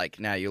because, like,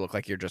 now you look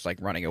like you're just, like,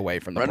 running away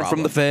from the problem.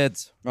 From the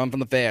feds. Run from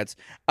the feds.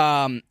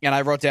 And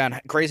I wrote down,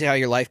 crazy how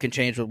your life can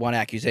change with one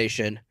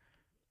accusation.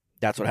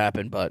 That's what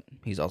happened, but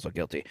he's also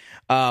guilty.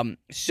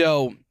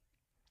 So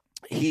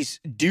he's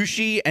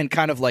douchey and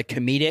kind of, like,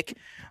 comedic.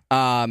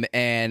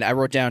 And I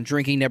wrote down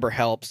drinking never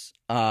helps.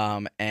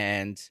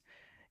 And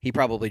he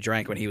probably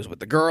drank when he was with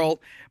the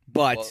girl,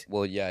 but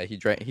well yeah, he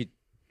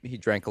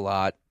drank a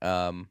lot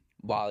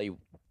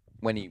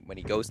when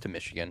he goes to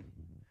Michigan.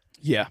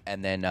 Yeah.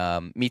 And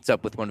then meets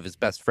up with one of his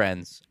best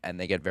friends and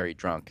they get very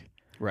drunk.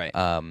 Right.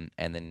 And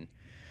then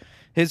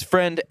his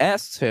friend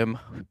asks him,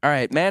 "All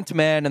right, man to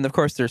man," and of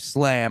course they're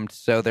slammed.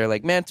 So they're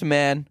like, "Man to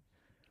man,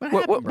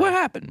 what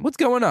happened? What's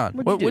going on?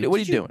 What are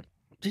you doing?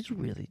 Did you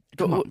really?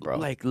 Come on, bro.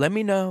 Like, let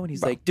me know." And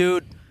he's like,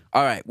 "Dude,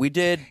 all right, we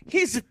did.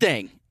 Here's the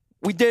thing.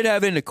 We did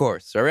have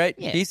intercourse, all right?"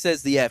 Yeah. He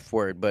says the F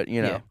word, but,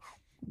 you know. Yeah.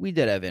 We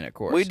did have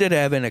intercourse. We did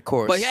have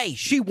intercourse. But, hey,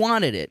 she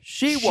wanted it.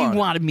 She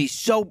wanted me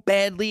so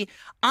badly.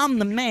 I'm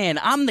the man.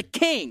 I'm the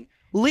king.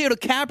 Leo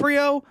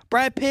DiCaprio,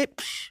 Brad Pitt.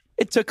 Psh.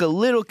 It took a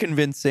little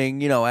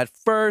convincing, at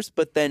first,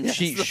 but then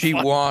she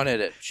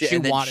wanted it. She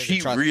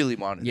really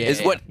wanted it,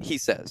 is what he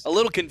says. A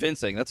little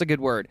convincing. That's a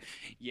good word.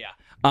 Yeah.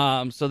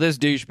 So this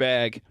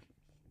douchebag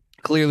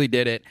clearly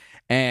did it.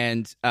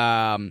 And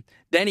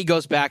then he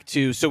goes back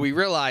to, so we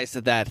realize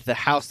that the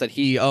house that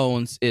he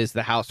owns is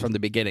the house from the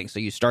beginning. So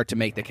you start to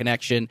make the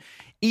connection,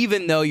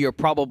 even though you're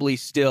probably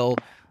still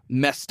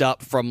messed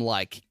up from,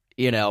 like,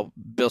 Bill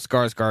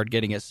Skarsgård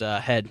getting his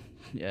head,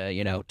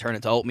 turn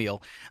into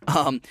oatmeal.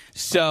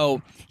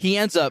 So he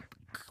ends up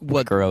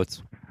Quaker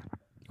Oats.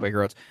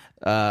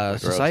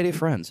 Society of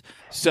Friends.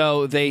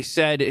 So they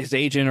said his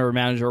agent or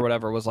manager or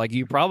whatever was like,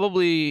 you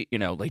probably,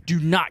 like, do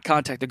not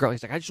contact the girl.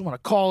 He's like, I just want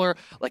to call her,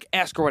 like,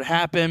 ask her what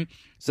happened.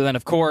 So then,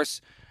 of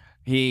course,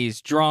 he's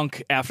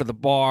drunk after the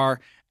bar,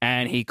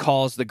 and he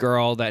calls the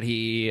girl that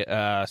he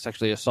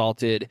sexually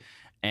assaulted,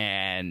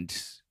 and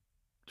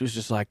was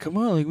just like, come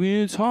on, like, we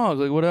need to talk,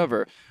 like,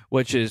 whatever.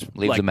 Which is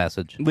leaves a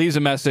message,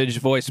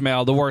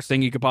 voicemail, the worst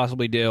thing you could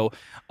possibly do,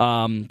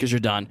 because you're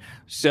done.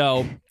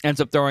 So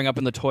ends up throwing up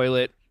in the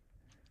toilet.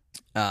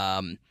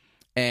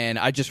 And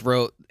I just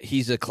wrote,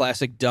 he's a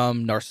classic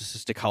dumb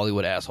narcissistic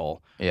Hollywood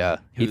asshole. Yeah,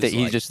 he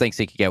just thinks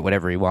he can get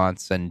whatever he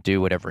wants and do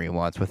whatever he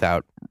wants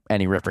without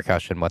any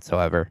repercussion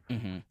whatsoever.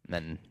 Mm-hmm.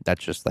 And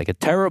that's just like a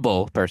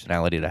terrible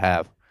personality to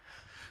have.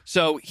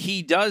 So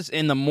he does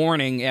in the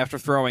morning after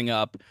throwing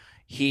up.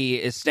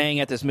 He is staying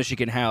at this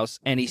Michigan house,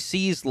 and he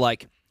sees,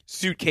 like,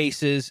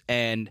 suitcases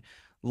and,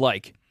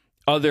 like,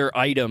 other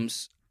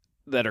items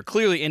that are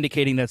clearly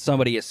indicating that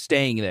somebody is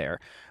staying there.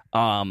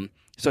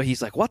 So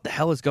he's like, what the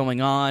hell is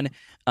going on?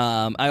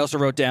 I also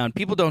wrote down,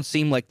 people don't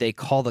seem like they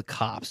call the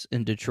cops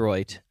in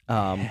Detroit.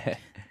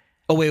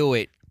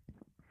 Wait.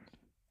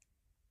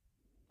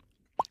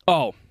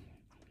 Oh.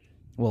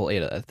 Well,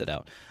 Ada edited that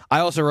out. I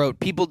also wrote,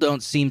 people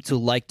don't seem to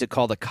like to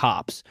call the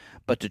cops,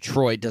 but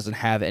Detroit doesn't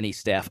have any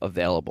staff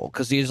available.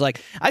 Because he's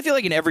like, I feel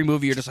like in every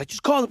movie you're just like,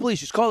 just call the police,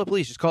 just call the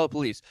police, just call the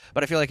police.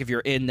 But I feel like if you're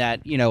in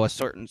that, a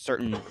certain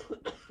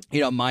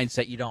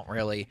mindset, you don't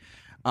really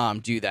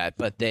do that.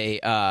 But they...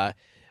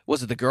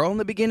 was it the girl in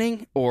the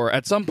beginning? Or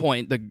at some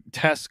point, the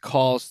Tess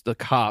calls the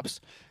cops,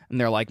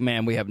 and they're like,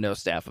 man, we have no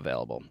staff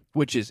available,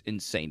 which is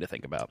insane to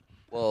think about.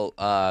 Well,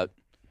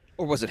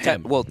 or was it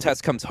him? Well,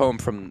 Tess comes home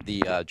from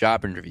the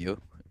job interview,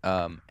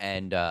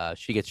 and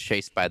she gets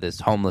chased by this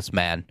homeless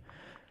man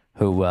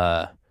who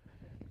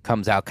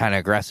comes out kind of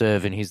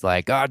aggressive, and he's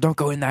like, oh, don't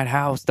go in that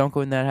house. Don't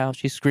go in that house.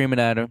 She's screaming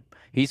at him.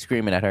 He's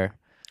screaming at her.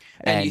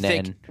 And you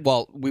think,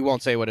 well, we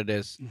won't say what it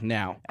is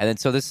now. And then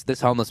so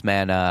this homeless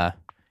man...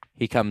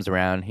 he comes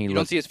around. You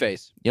don't see his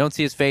face. You don't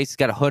see his face. He's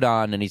got a hood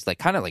on, and he's like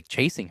kind of like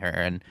chasing her.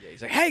 And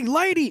he's like, "Hey,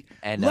 lady,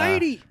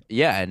 lady!"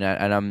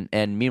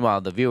 And meanwhile,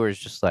 the viewer's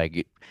just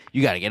like,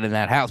 "You got to get in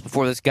that house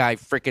before this guy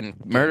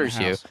freaking murders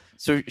you."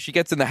 So she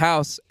gets in the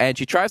house, and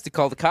she tries to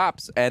call the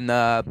cops. And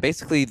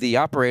basically, the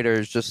operator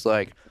is just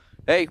like,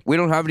 "Hey, we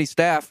don't have any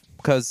staff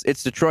because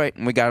it's Detroit,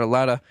 and we got a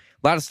lot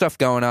of stuff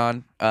going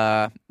on.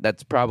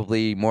 That's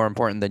probably more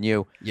important than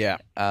you." Yeah.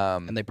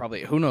 And they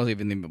probably, who knows,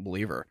 even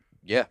believe her.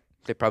 Yeah.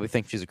 They probably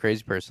think she's a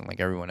crazy person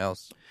like everyone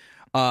else.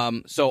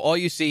 So all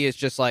you see is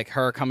just like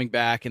her coming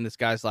back, and this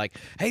guy's like,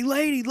 "Hey,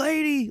 lady,"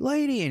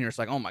 and you're just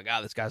like, "Oh my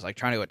god, this guy's like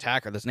trying to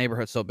attack her. This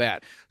neighborhood's so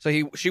bad." So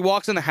she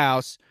walks in the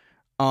house.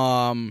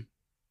 Well,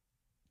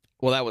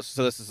 this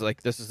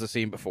is the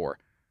scene before.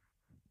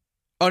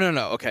 Oh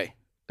no, okay.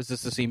 Is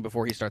this the scene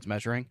before he starts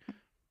measuring?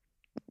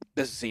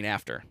 This is the scene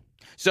after.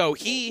 So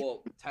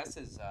Tess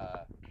is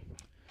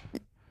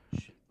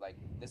like,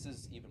 this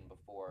is even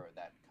before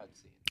that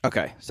cutscene.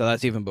 Okay, so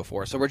that's even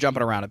before. So we're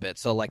jumping around a bit.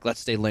 So like,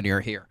 let's stay linear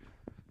here.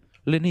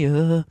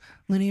 Linear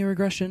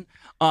regression.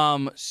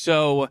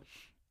 So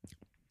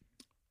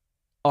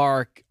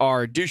our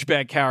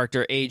douchebag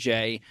character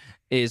AJ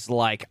is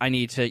like, I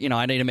need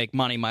to make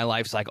money. My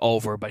life's like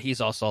over, but he's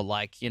also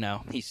like,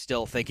 he's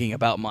still thinking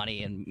about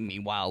money. And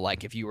meanwhile,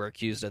 like, if you were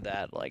accused of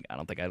that, like, I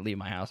don't think I'd leave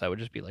my house. I would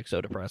just be like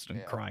so depressed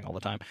and crying all the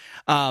time.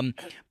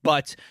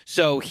 But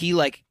so he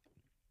like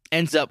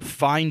ends up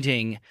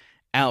finding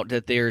out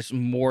that there's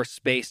more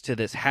space to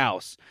this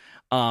house.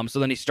 So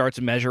then he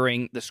starts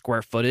measuring the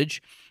square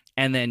footage,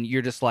 and then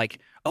you're just like,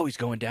 oh, he's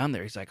going down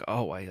there. He's like,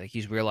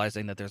 he's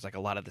realizing that there's like a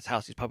lot of this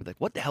house. He's probably like,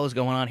 what the hell is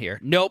going on here?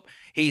 Nope.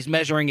 He's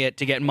measuring it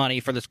to get money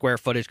for the square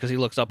footage because he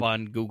looks up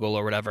on Google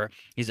or whatever.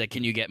 He's like,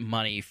 can you get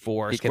money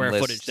for square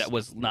footage that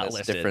was not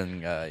listed?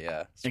 Different,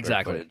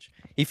 exactly. Footage.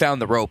 He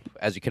found the rope,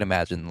 as you can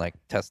imagine, like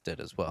tested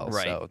as well.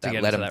 Right. So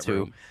that led him to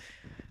room.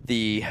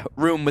 The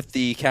room with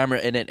the camera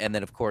in it, and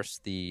then of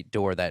course the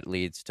door that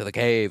leads to the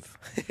cave.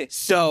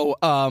 So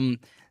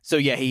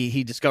yeah,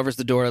 he discovers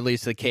the door that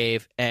leads to the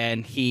cave,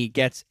 and he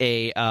gets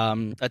a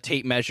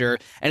tape measure,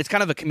 and it's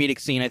kind of a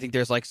comedic scene. I think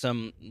there's like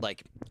some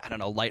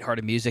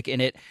lighthearted music in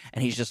it,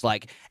 and he's just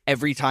like,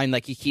 every time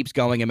like he keeps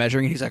going and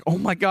measuring, and he's like, oh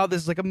my god,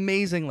 this is like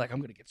amazing, like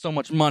I'm gonna get so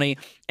much money,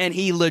 and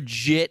he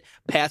legit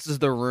passes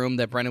the room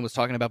that Brendan was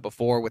talking about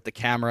before with the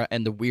camera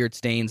and the weird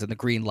stains and the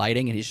green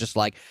lighting, and he's just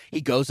like,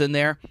 he goes in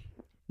there,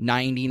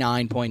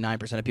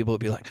 99.9% of people would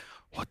be like,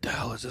 what the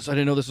hell is this? I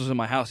didn't know this was in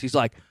my house. He's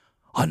like,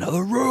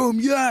 another room,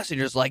 yes. And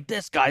you're just like,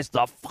 this guy's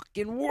the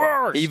fucking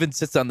worst. He even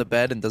sits on the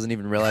bed and doesn't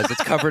even realize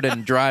it's covered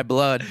in dry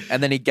blood.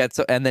 And then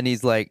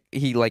he's like,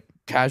 he like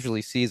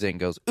casually sees it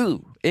and goes,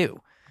 ooh, ew.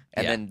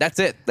 And then that's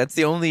it. That's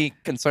the only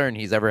concern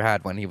he's ever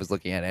had when he was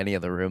looking at any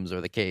of the rooms or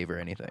the cave or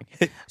anything.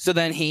 So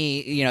then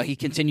he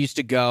continues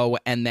to go,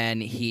 and then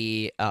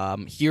he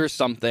hears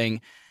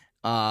something.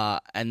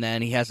 And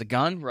then he has a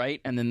gun,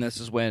 right? And then this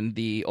is when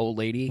the old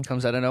lady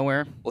comes out of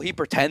nowhere. Well, he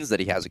pretends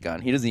that he has a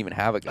gun. He doesn't even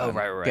have a gun. Oh,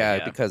 right.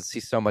 Yeah, because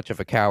he's so much of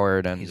a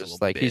coward and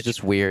he's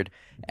just weird.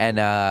 And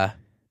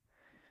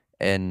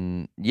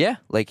yeah,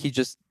 like he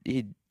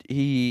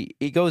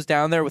goes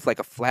down there with like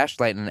a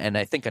flashlight and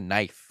I think a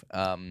knife.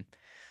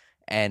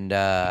 And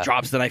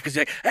drops the knife because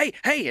he's like,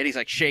 hey, and he's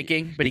like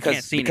shaking, but he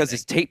can't see because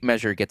anything. his tape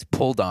measure gets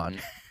pulled on.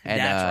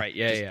 And that's right.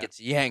 Yeah. Gets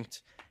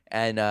yanked.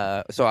 And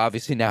so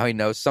obviously now he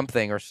knows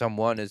something or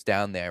someone is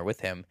down there with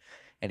him,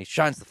 and he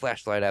shines the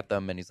flashlight at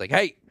them, and he's like,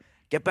 "Hey,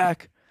 get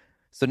back!"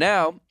 So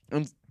now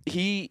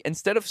he,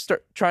 instead of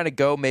trying to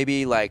go,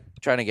 maybe like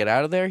trying to get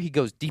out of there, he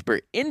goes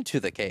deeper into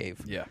the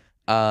cave. Yeah.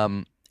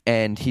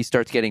 And he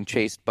starts getting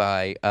chased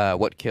by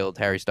what killed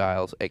Harry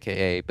Styles,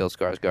 aka Bill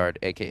Skarsgård,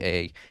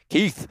 aka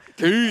Keith.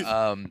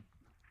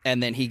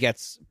 And then he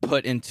gets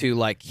put into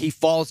like, he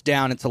falls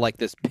down into like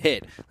this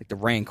pit, like the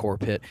Rancor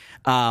pit.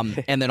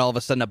 And then all of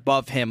a sudden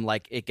above him,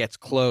 like it gets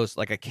closed,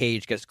 like a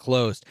cage gets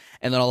closed.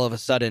 And then all of a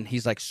sudden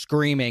he's like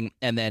screaming,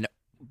 and then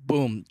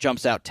boom,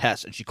 jumps out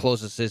Tess, and she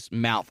closes his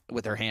mouth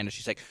with her hand, and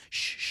she's like,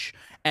 shh, shh.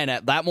 And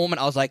at that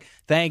moment I was like,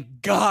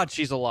 thank God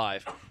she's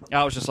alive.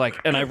 I was just like,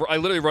 and I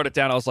literally wrote it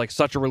down. I was like,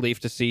 such a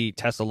relief to see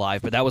Tess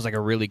alive, but that was like a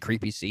really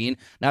creepy scene.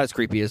 Not as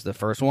creepy as the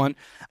first one.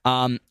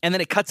 And then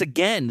it cuts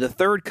again, the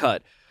third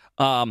cut.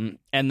 And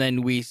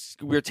then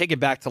we're taken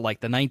back to like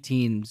the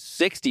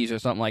 1960s or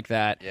something like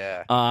that.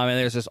 Yeah. And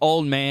there's this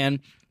old man.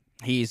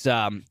 He's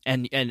and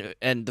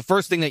the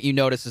first thing that you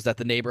notice is that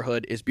the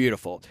neighborhood is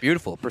beautiful. It's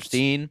beautiful,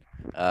 pristine.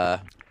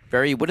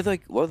 Very. What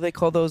do they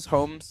call those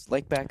homes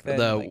like back then?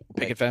 The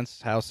picket fence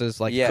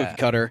houses, like cookie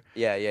cutter.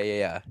 Yeah.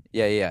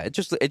 It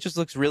just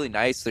looks really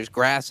nice. There's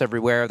grass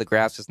everywhere. The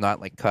grass is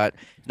not like cut.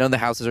 None of the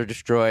houses are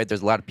destroyed.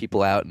 There's a lot of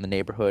people out in the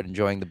neighborhood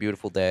enjoying the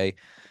beautiful day.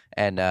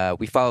 And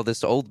we follow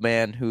this old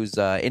man who's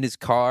in his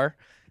car.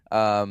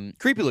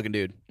 Creepy looking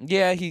dude.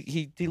 Yeah,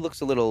 he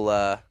looks a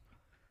little.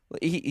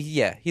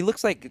 He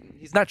looks like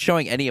he's not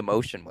showing any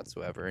emotion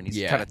whatsoever, and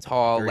he's kind of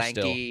tall,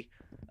 lanky.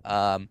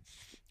 And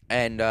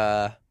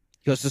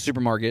he goes to the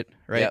supermarket,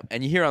 right? Yeah,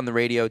 and you hear on the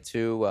radio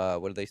too.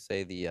 What do they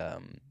say?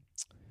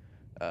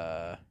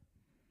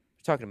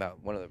 Talking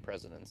about one of the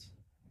presidents.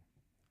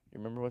 You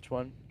remember which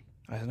one?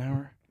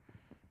 Eisenhower.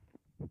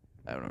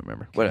 I don't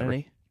remember. Kennedy?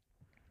 Whatever.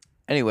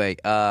 Anyway,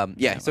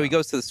 so he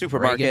goes to the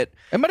supermarket. Reagan.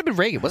 It might have been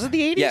Reagan. Was it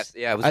the 80s? Yes,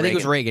 yeah, it was I Reagan. think it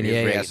was Reagan.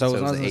 Yeah. So it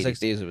was not in the 80s.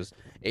 60s. It was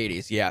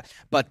 80s. Yeah.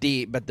 But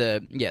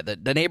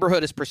the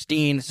neighborhood is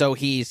pristine. So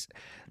he's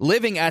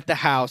living at the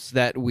house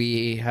that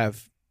we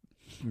have,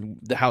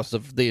 the house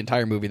of the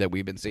entire movie that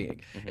we've been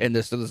seeing. Mm-hmm. And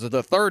this is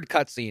the third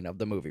cutscene of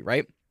the movie,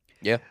 right?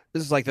 Yeah.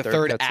 This is like the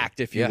third act,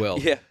 if you will.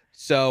 Yeah.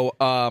 So,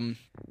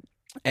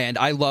 and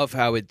I love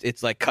how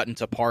it's like cut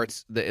into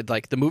parts.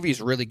 The movie is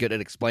really good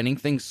at explaining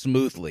things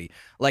smoothly.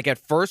 Like at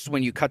first,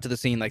 when you cut to the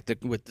scene, like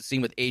with the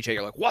scene with AJ,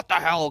 you're like, "What the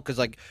hell?" Because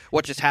like,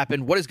 what just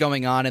happened? What is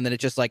going on? And then it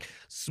just like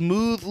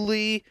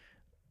smoothly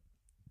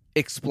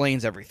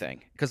explains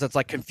everything, because it's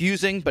like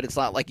confusing, but it's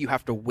not like you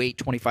have to wait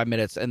 25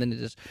 minutes. And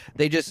then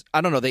they just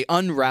I don't know, they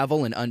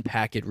unravel and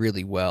unpack it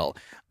really well.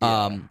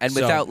 Yeah. And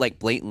without like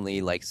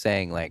blatantly like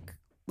saying like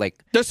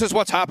like this is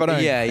what's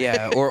happening.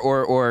 yeah.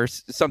 Or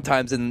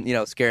sometimes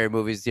in scary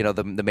movies,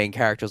 the main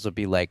characters will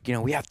be like,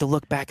 we have to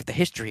look back at the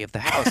history of the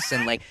house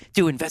and like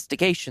do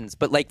investigations.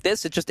 But like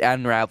this, it just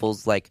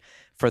unravels like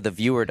for the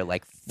viewer to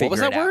like figure What was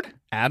that it out. word?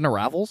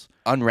 Admirals?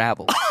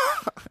 Unravel.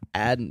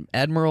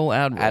 Admirals.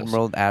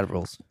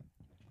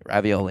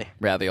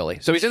 Ravioli.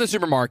 So he's in the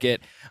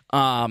supermarket,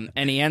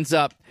 and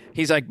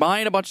he's like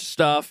buying a bunch of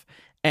stuff.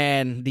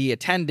 And the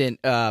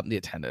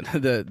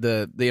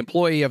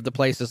employee of the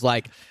place is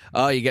like,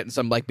 "Oh, you getting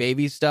some like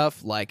baby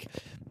stuff? Like,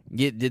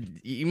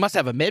 you must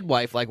have a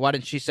midwife. Like, why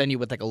didn't she send you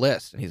with like a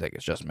list?" And he's like,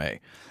 "It's just me."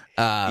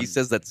 He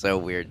says that's so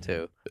weird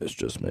too. It's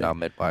just me. No,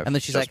 midwife. And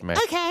then she's like, me.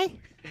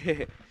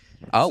 "Okay."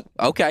 Oh,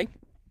 okay.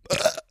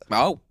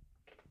 Oh,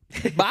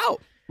 Wow.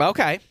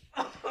 Okay.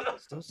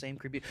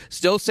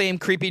 Still same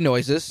creepy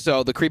noises.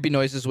 So the creepy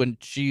noises when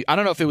I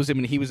don't know if it was him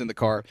when he was in the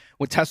car.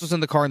 When Tess was in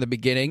the car in the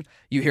beginning,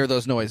 you hear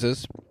those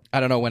noises. I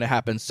don't know when it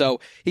happens. So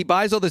he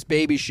buys all this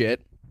baby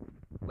shit.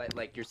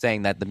 Like you're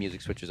saying that the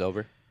music switches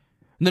over?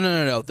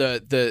 No.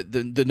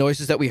 The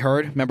noises that we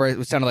heard. Remember,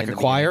 it sounded like a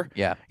choir.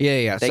 Yeah.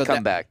 Yeah. They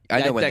come back.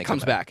 I know when that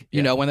comes back. Yeah.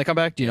 You know when they come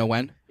back? Do you know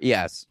when?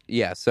 Yes.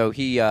 Yeah. So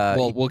he.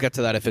 We'll get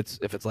to that if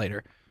it's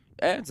later.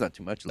 It's not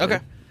too much later.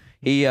 Okay.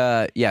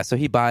 So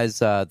he buys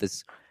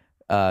this.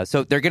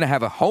 So they're gonna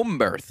have a home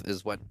birth,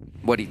 is what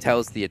he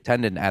tells the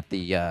attendant at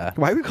the.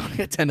 Why are we calling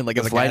attendant like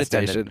a flight gas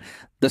attendant. station?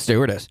 The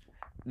stewardess.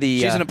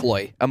 She's an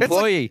employee.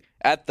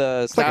 At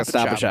the It's like a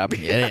Stop and Shop.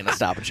 Yeah, it ain't a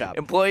Stop and Shop.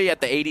 Employee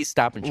at the 80s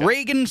Stop and Shop.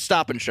 Reagan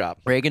Stop and Shop.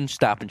 Reagan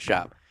Stop and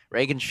Shop.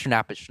 Reagan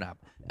Schnapp and Schnapp.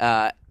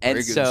 And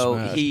Reagan so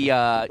Smash. he,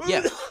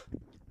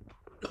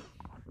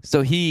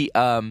 So he,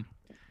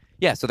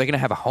 so they're gonna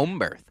have a home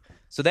birth.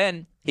 So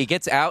then he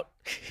gets out.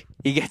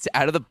 He gets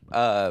out of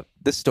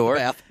the store.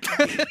 Bath.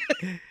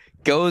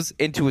 Goes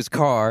into his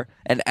car,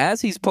 and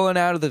as he's pulling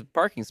out of the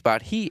parking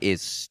spot, he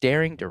is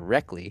staring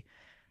directly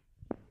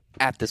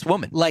at this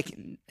woman. Like,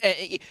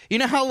 you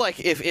know how like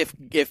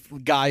if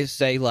guys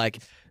say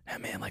like, "Oh,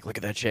 man, like look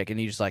at that chick," and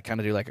you just like kind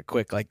of do like a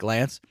quick like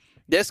glance.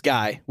 This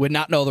guy would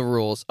not know the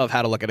rules of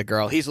how to look at a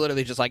girl. He's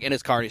literally just like in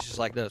his car, and he's just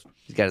like this.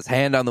 He's got his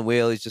hand on the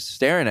wheel. He's just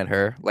staring at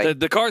her. Like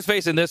The car's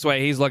facing this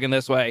way. He's looking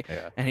this way,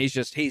 and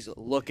he's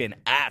looking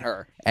at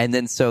her. And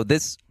then so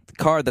this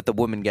car that the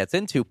woman gets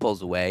into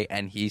pulls away,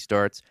 and he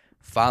starts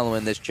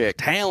following this chick,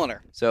 tailing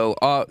her. So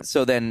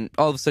then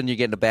all of a sudden you're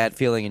getting a bad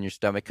feeling in your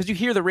stomach because you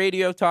hear the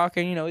radio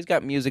talking. He's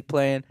got music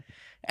playing,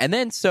 and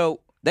then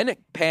it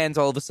pans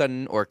all of a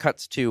sudden or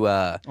cuts to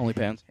Only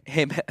pans.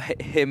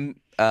 him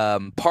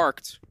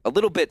parked a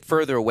little bit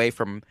further away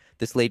from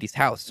this lady's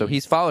house. So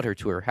he's followed her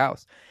to her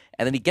house,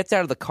 and then he gets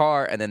out of the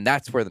car, and then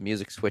that's where the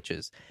music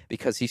switches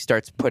because he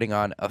starts putting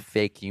on a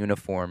fake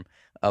uniform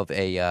of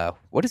a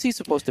what is he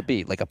supposed to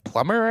be, like a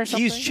plumber or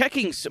something? He's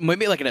checking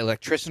maybe like an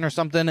electrician or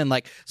something, and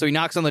like so he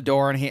knocks on the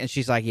door and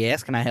she's like,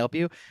 "Yes, can I help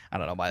you?" I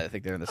don't know why they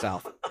think they're in the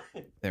South.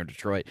 They're in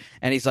Detroit,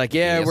 and he's like,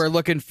 "Yeah, Yes. we're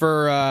looking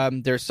for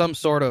there's some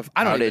sort of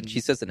outage."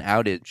 He says an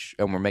outage,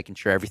 and we're making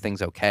sure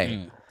everything's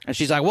okay. And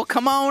she's like, "Well,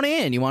 come on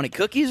in. You want any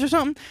cookies or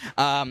something?"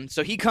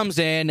 So he comes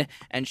in,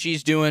 and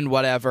she's doing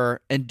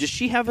whatever. And does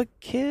she have a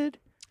kid?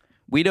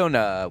 We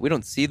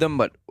don't see them,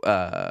 but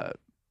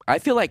I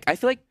feel like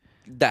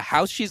the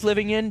house she's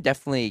living in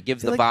definitely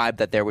gives the vibe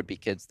that there would be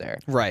kids there.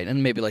 Right,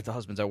 and maybe like the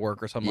husband's at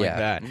work or something like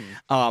that.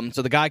 Mm-hmm.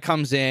 So the guy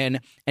comes in,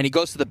 and he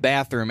goes to the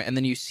bathroom, and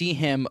then you see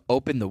him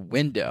open the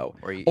window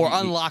or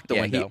unlock the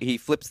window. He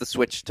flips the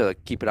switch to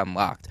keep it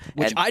unlocked.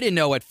 Which I didn't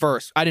know at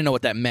first. I didn't know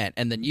what that meant,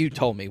 and then you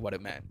told me what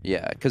it meant.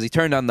 Yeah, because he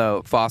turned on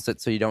the faucet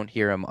so you don't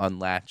hear him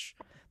unlatch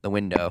the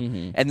window.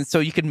 Mm-hmm. And so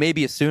you could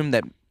maybe assume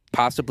that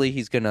possibly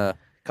he's going to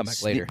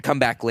come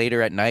back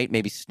later at night,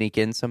 maybe sneak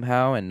in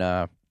somehow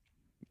and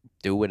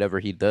do whatever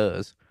he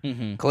does.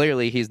 Mm-hmm.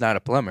 Clearly, he's not a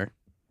plumber.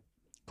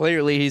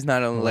 Clearly, he's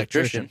not an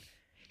electrician.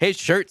 His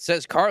shirt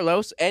says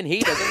Carlos, and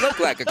he doesn't look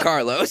like a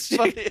Carlos.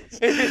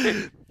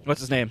 What's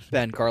his name?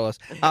 Ben Carlos.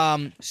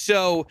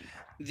 So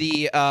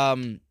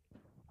I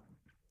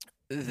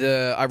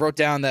wrote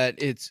down that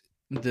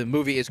the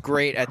movie is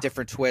great at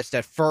different twists.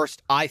 At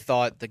first, I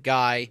thought the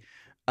guy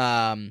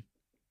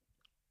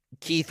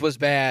Keith was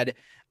bad,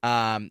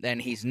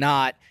 and he's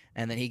not,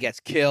 and then he gets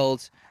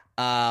killed.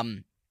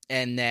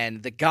 And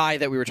then the guy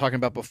that we were talking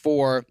about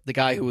before, the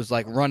guy who was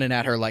like running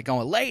at her, like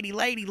going, "Lady,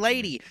 lady,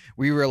 lady,"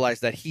 we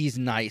realized that he's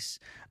nice,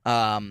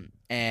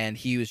 and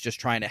he was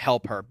just trying to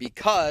help her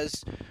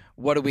because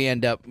what do we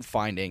end up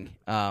finding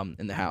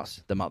in the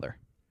house? The mother.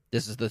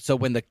 This is so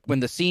when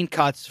the scene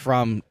cuts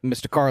from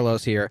Mr.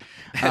 Carlos here,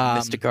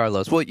 Mr.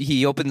 Carlos. Well,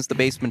 he opens the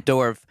basement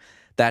door of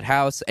that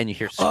house, and you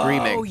hear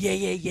screaming. Oh yeah.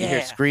 You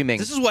hear screaming.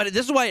 This is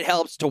why it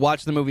helps to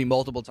watch the movie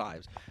multiple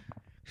times.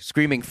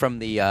 Screaming from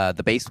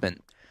the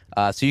basement.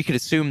 So you could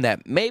assume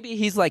that maybe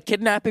he's like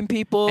kidnapping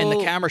people. And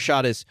the camera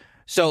shot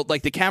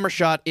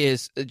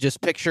is just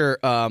picture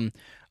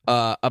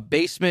a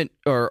basement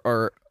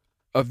or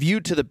a view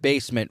to the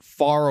basement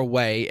far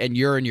away, and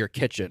you're in your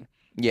kitchen.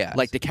 Yeah.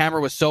 Like the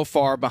camera was so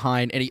far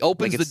behind, and he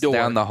opens like the it's door.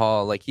 down the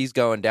hall. Like he's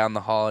going down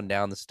the hall and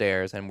down the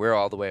stairs, and we're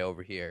all the way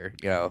over here,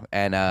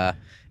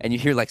 and you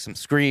hear like some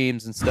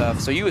screams and stuff.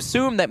 So you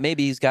assume that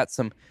maybe he's got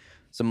some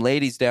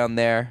ladies down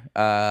there,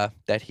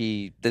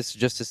 this is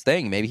just his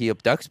thing. Maybe he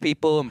abducts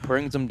people and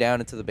brings them down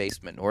into the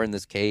basement or in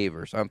this cave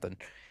or something.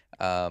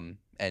 And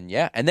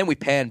then we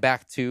pan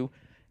back to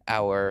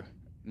our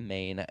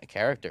main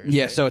characters.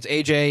 Yeah, right? so it's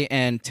AJ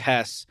and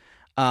Tess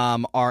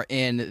are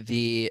in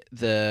the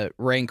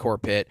Rancor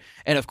pit,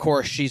 and of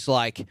course she's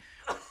like,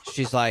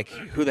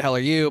 who the hell are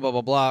you, blah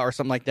blah blah, or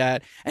something like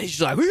that, and he's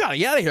just like, we gotta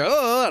get out of here.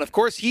 And of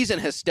course he's in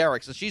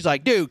hysterics, and she's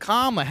like, dude,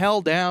 calm the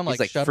hell down. He's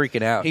like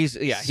freaking out. He's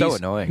so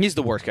annoying. He's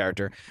the worst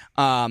character.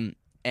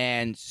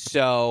 And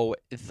so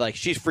it's like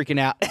she's freaking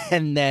out,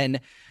 and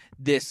then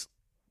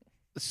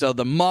so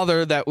the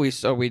mother that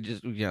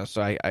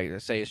I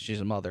say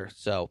she's a mother,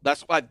 so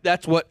that's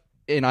what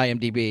in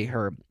IMDb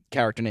her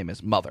character name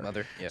is,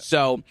 Mother. Yeah.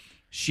 So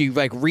she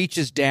like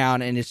reaches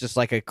down, and it's just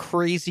like a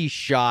crazy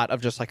shot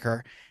of just like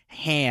her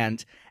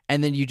hand,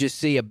 and then you just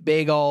see a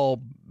big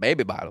old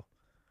baby bottle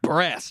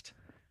breast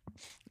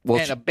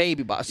and a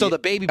baby bottle. So the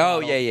baby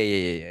bottle. bottle. Oh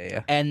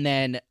yeah. And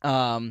then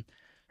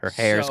her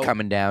hair's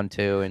coming down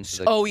too, and she's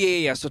like,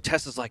 yeah. So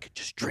Tessa's like,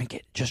 just drink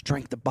it, just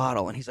drink the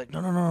bottle, and he's like,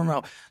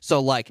 no.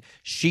 So like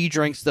Tess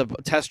drinks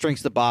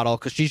the bottle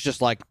because she's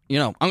just like,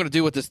 I'm gonna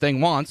do what this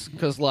thing wants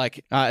because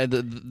like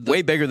the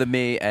way bigger than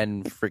me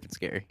and freaking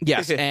scary.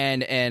 Yes,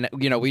 and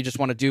we just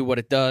want to do what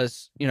it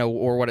does,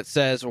 or what it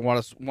says, or what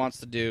it wants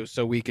to do,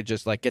 so we could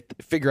just like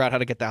figure out how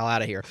to get the hell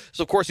out of here.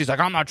 So of course he's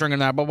like, I'm not drinking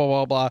that, blah blah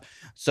blah blah.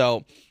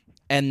 So,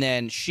 and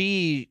then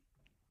she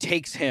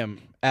takes him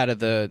out of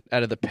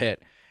the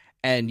pit.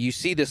 And you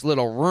see this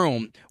little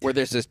room where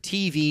there's this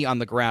TV on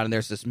the ground and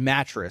there's this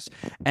mattress,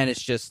 and it's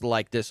just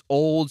like this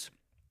old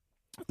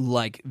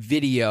like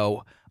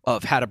video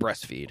of how to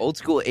breastfeed. Old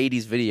school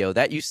 80s video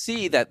that you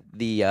see that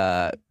the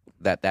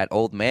that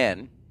old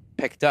man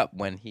picked up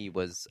when he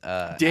was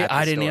I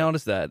didn't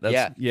notice that.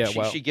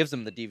 She gives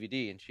him the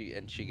DVD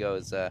and she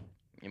goes,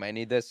 you might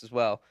need this as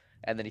well.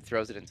 And then he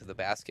throws it into the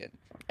basket,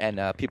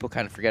 and people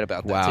kind of forget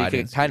about that. Wow, so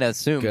you can kind of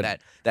assume that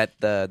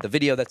the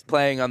video that's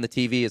playing on the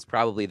TV is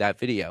probably that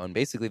video, and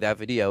basically that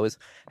video is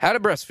how to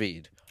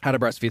breastfeed.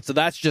 So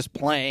that's just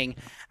playing,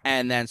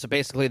 and then so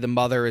basically the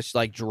mother is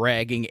like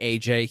dragging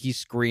AJ. He's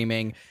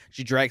screaming.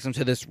 She drags him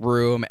to this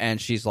room,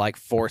 and she's like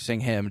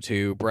forcing him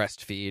to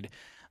breastfeed.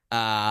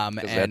 And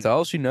that's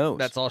all she knows.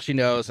 That's all she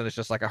knows, and it's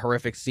just like a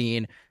horrific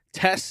scene.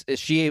 Tess, is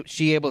she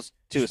able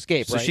to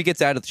escape? So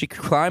right? she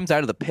climbs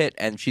out of the pit,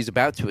 and she's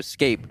about to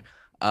escape.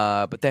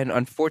 But then,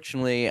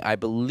 unfortunately, I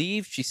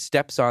believe she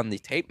steps on the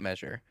tape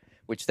measure,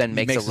 which then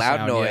makes a loud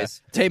sound,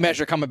 noise. Yeah. Tape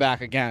measure coming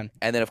back again.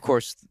 And then, of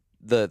course,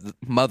 the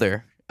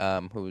mother,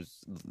 who's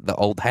the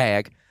old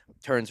hag,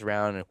 turns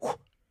around and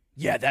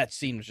that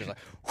scene was just like.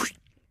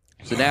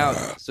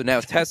 So now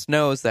Tess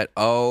knows that,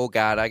 oh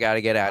God, I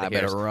gotta get out of here.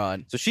 I better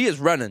run. So she is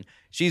running.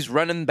 She's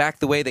running back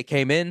the way they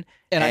came in.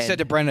 And I said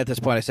to Brendan at this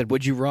point, I said,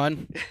 would you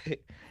run?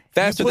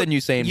 Faster than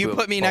Usain Bolt. You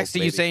put me next to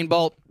Usain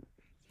Bolt,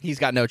 he's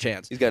got no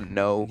chance. He's got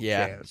no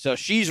chance. So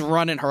she's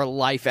running her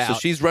life out. So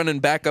she's running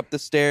back up the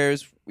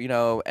stairs,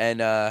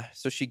 and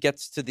so she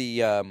gets to the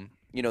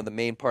the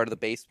main part of the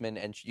basement,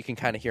 and you can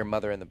kind of hear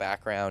Mother in the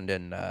background,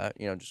 and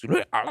just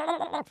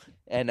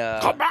and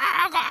come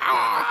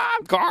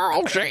back,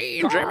 Carl,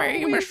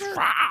 Jimmy, Miss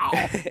Fowl.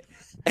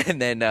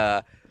 and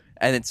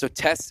then so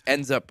Tess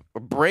ends up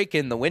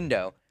breaking the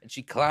window, and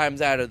she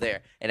climbs out of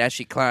there. And as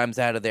she climbs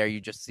out of there,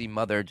 you just see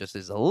Mother just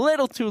is a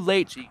little too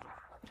late.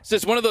 So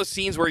it's one of those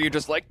scenes where you're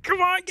just like, come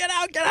on, get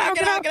out.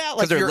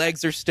 Because her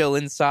legs are still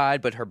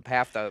inside, but her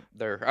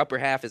their upper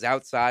half is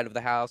outside of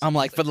the house. I'm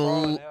like,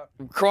 crawling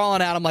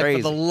out. I'm like,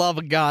 Crazy. for the love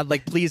of God,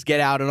 like, please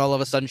get out. And all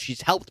of a sudden,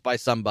 she's helped by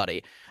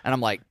somebody. And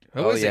I'm like,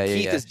 who is it?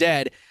 Keith is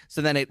dead.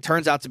 So then it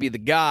turns out to be the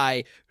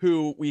guy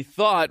who we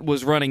thought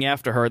was running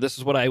after her. This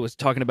is what I was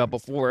talking about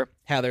before,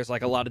 how there's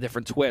like a lot of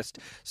different twists.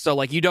 So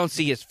like you don't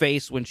see his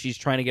face when she's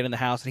trying to get in the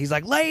house, and he's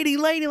like, lady.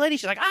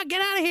 She's like,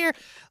 get out of here.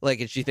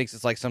 Like, and she thinks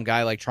it's like some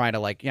guy like trying to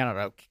like, I don't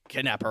know,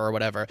 kidnap her or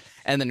whatever.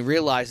 And then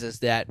realizes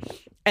that,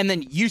 and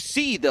then you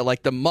see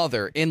the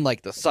mother in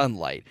like the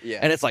sunlight. Yeah.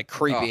 And it's like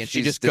creepy, and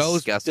she just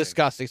goes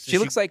disgusting. So she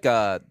looks like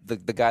the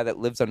guy that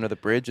lives under the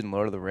bridge in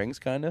Lord of the Rings,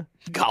 kind of.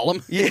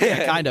 Gollum?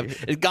 Yeah. Kind of.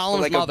 It's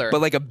Gollum's mother.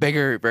 But like a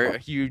bigger,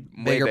 huge,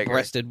 bigger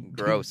breasted,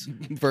 gross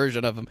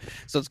version of him.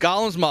 So it's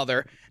Gollum's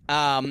mother,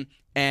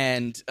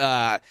 and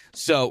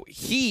so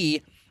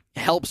he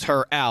helps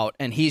her out,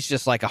 and he's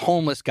just like a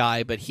homeless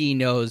guy, but he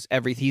knows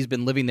everything. He's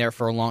been living there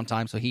for a long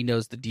time, so he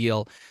knows the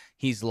deal.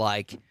 He's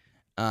like, you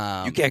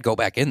can't go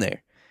back in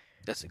there.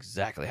 That's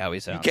exactly how he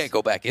sounds. You can't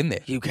go back in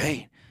there. You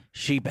can't.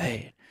 She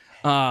bad.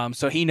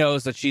 So he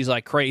knows that she's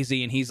like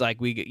crazy, and he's like,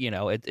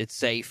 it's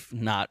safe,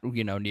 not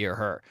near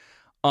her.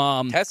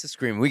 Tess is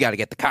screaming, we got to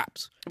get the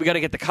cops.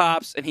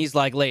 And he's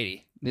like,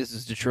 lady, this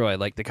is Detroit.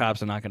 Like, the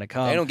cops are not going to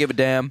come. They don't give a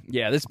damn.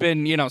 Yeah, this has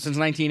been, since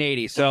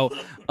 1980. So,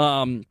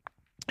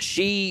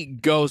 she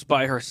goes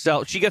by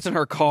herself. She gets in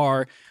her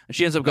car, and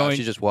she ends up going...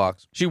 she just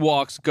walks. She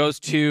walks, goes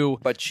to...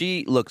 But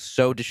she looks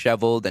so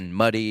disheveled and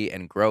muddy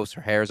and gross.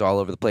 Her hair's all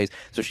over the place.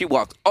 So she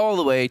walks all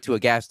the way to a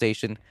gas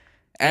station,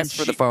 asks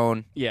for the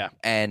phone,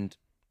 and...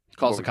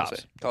 calls the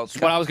cops.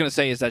 What I was going to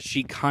say is that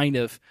she kind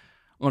of,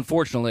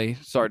 unfortunately,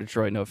 sorry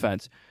Detroit, no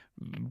offense,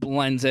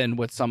 blends in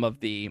with some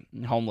of the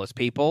homeless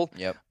people.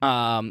 Yep.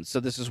 So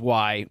this is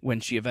why when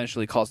she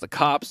eventually calls the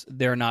cops,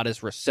 they're not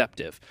as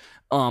receptive.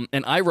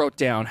 And I wrote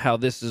down how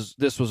this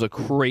was a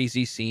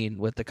crazy scene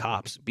with the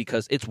cops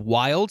because it's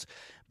wild,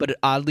 but it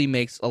oddly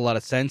makes a lot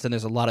of sense, and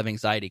there's a lot of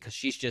anxiety because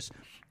she's just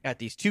at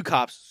these two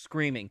cops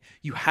screaming,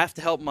 "You have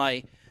to help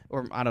my..."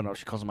 Or I don't know,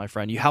 she calls him my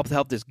friend. You have to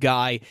help this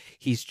guy.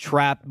 He's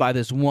trapped by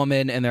this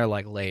woman, and they're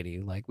like,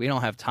 "Lady, like we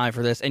don't have time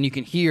for this." And you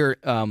can hear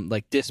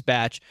like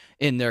dispatch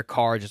in their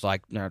car, just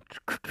like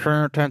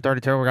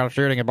 10:32, we got a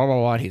shooting and blah blah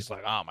blah. And he's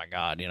like, "Oh my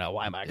god,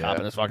 why am I a cop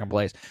in this fucking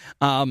place?"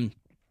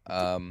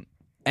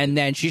 And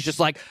then she's just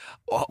like,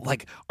 "Oh,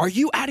 like, are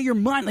you out of your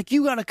mind? Like,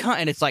 you gotta come."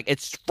 And it's like,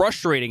 it's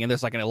frustrating, and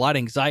there's like a lot of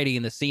anxiety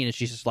in the scene. And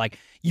she's just like,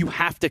 "You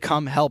have to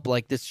come help."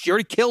 Like this, she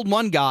already killed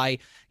one guy,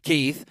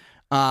 Keith.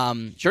 She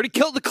already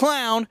killed the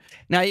clown.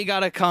 Now you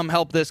gotta come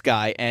help this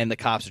guy, and the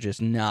cops are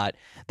just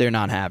they're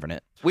not having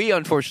it. We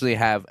unfortunately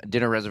have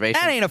dinner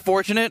reservations. That ain't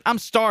unfortunate. I'm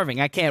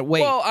starving. I can't wait.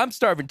 Well, I'm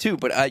starving too,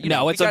 but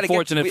it's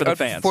unfortunate for the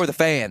fans. For the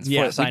fans.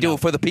 Yes, we do it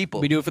for the people.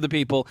 We do it for the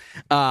people.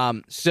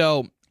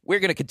 So we're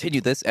gonna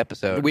continue this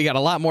episode. We got a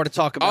lot more to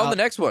talk about on the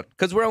next one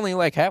because we're only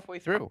like halfway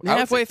through.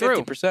 Halfway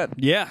through, 50%.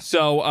 Yeah.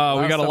 So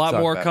we got a lot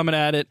more coming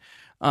at it.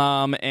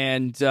 We'll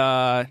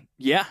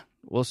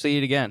see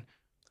you again.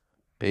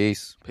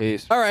 Peace.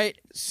 All right.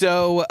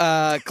 So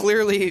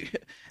clearly,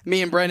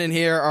 me and Brendan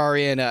here are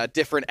in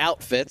different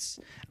outfits.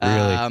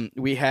 Really?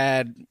 We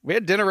had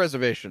dinner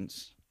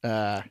reservations.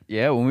 Yeah,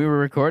 when we were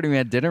recording, we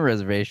had dinner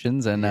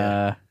reservations, and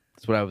that's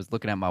what I was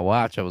looking at my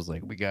watch. I was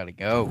like, we gotta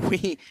go.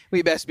 We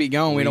best be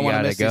going. We don't want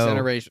to miss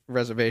go. these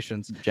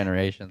reservations.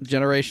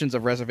 Generations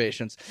of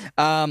reservations.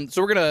 So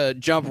we're gonna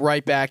jump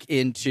right back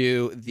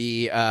into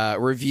the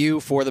review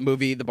for the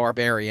movie The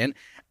Barbarian.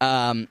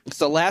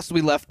 So last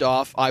we left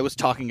off, I was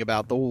talking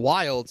about the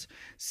wild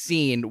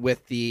scene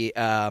with the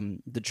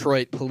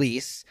Detroit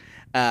police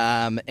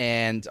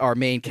and our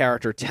main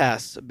character,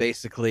 Tess,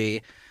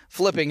 basically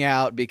flipping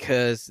out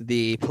because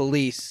the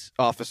police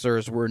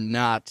officers were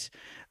not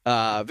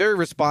very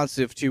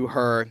responsive to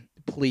her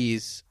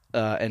pleas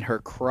and her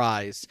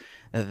cries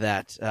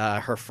that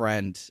her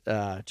friend,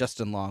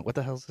 Justin Long, what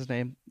the hell's his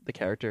name? The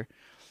character?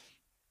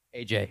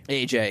 AJ.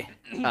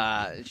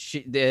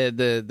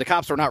 The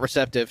cops were not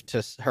receptive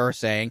to her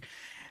saying,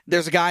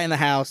 "There's a guy in the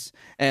house,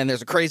 and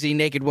there's a crazy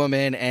naked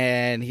woman,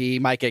 and he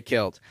might get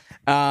killed."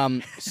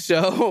 That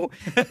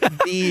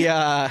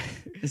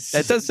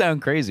does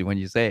sound crazy when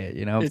you say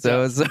it,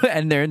 So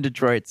and they're in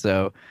Detroit,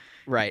 so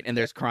right, and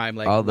there's crime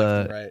like all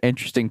the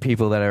interesting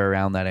people that are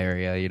around that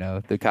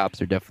area. The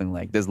cops are definitely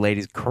like, "This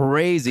lady's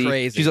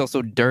crazy. She's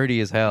also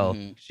dirty as hell.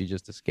 Mm-hmm. She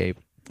just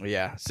escaped."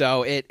 Yeah,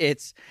 so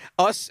it's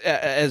us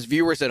as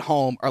viewers at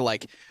home are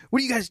like,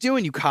 "What are you guys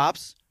doing, you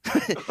cops?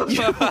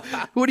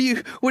 What are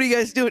you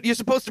guys doing? You're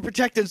supposed to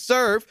protect and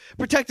serve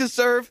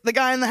the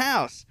guy in the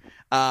house."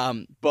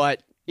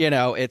 But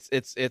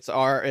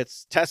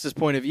it's Tessa's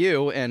point of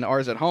view and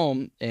ours at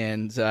home,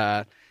 and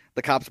the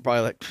cops are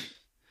probably like,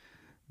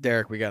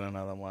 "Derek, we got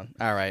another one.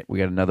 All right, we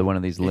got another one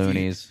of these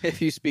loonies.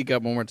 If you speak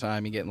up one more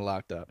time, you're getting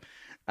locked up."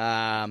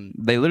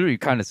 They literally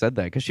kind of said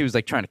that because she was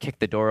like trying to kick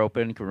the door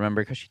open,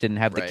 remember, because she didn't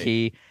have the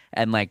key,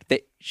 and like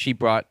she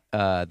brought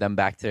them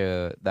back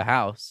to the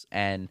house,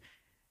 and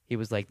he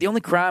was like, "The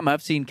only crime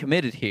I've seen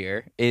committed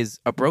here is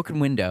a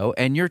broken window,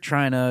 and you're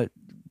trying to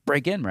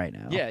break in right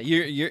now." Yeah,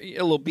 you're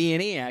a little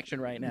B&E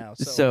action right now.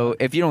 So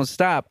if you don't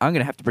stop, I'm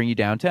gonna have to bring you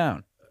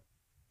downtown.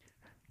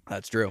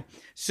 That's true.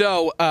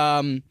 So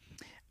then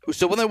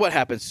what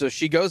happens? So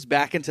she goes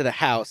back into the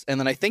house,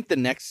 and then I think the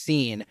next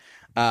scene,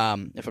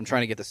 if I'm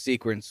trying to get the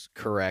sequence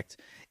correct,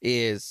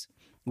 is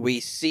we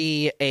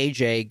see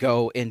AJ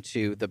go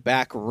into the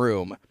back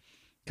room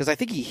because I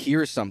think he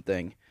hears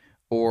something,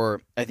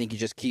 or I think he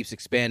just keeps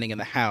expanding in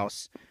the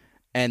house,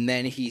 and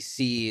then he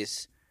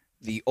sees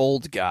the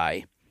old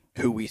guy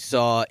who we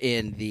saw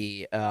in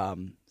the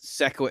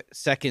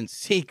second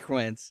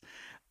sequence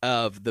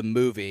of the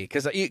movie,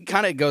 because it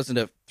kind of goes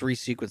into three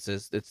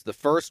sequences. It's the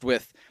first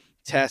with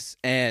Tess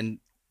and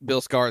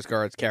Bill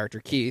Skarsgård's character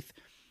Keith.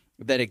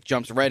 Then it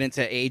jumps right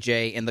into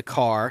AJ in the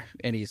car,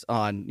 and he's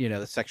on,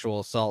 the sexual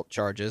assault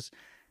charges.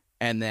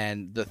 And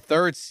then the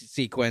third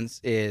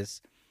sequence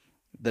is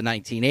the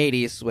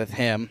 1980s with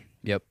him.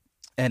 Yep.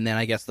 And then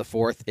I guess the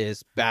fourth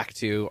is back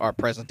to our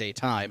present day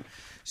time.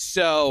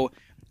 So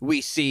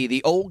we see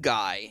the old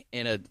guy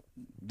in a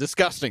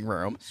disgusting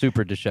room.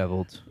 Super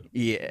disheveled.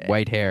 Yeah.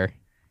 White hair.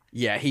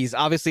 Yeah, he's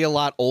obviously a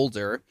lot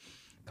older.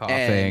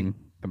 Coughing.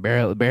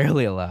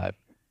 Barely alive.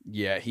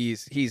 Yeah,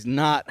 he's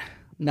not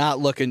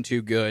looking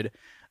too good.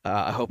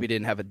 I hope he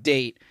didn't have a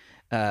date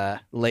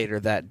later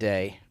that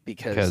day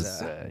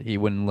because he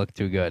wouldn't look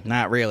too good.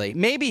 Not really.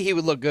 Maybe he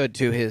would look good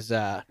to his.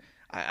 I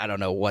I don't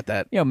know what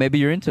that maybe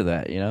you're into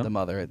that. the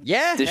mother.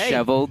 Yeah,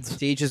 Disheveled, hey,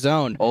 to each his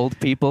own. old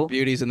people.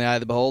 Beauty's in the eye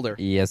of the beholder.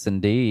 Yes,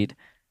 indeed.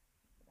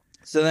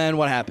 So then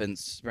what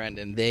happens,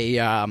 Brendan?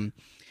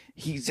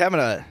 He's having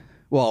they're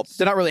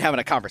not really having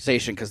a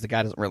conversation because the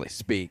guy doesn't really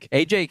speak.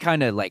 AJ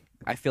kind of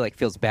I feel like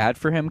feels bad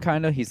for him.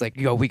 Kind of, he's like,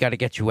 "Yo, we got to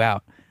get you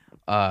out.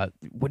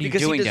 What are you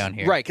doing down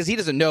here?" Right, because he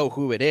doesn't know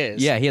who it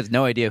is. Yeah, he has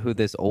no idea who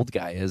this old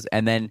guy is.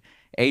 And then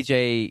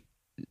AJ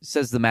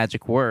says the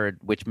magic word,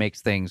 which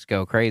makes things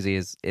go crazy.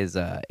 Is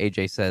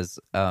AJ says,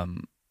 "I'll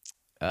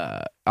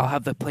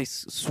have the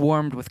place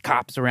swarmed with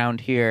cops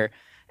around here,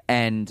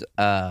 and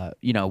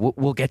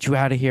we'll get you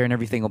out of here, and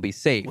everything will be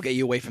safe. We'll get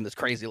you away from this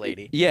crazy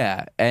lady."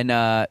 Yeah,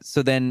 and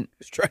so then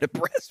who's trying to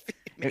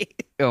breastfeed me.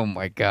 Oh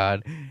my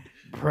God,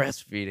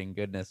 breastfeeding,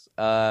 goodness.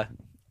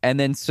 And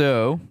then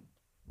so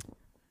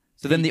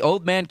then the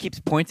old man keeps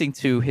pointing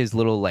to his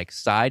little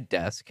side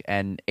desk,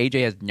 and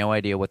AJ has no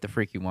idea what the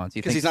freak he wants.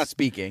 Because he's not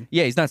speaking.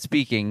 Yeah, he's not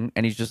speaking,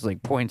 and he's just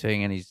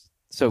pointing, and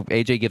so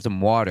AJ gives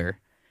him water,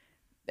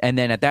 and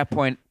then at that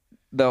point,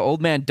 the old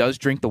man does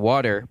drink the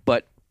water,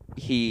 but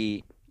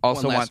he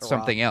also wants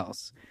something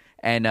else,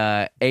 and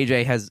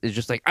AJ is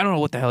just I don't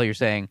know what the hell you're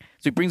saying.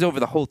 So he brings over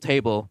the whole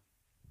table,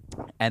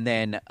 and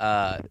then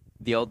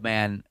the old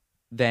man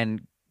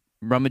then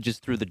rummages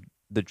through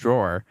the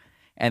drawer.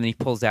 And then he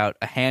pulls out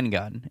a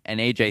handgun, and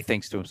AJ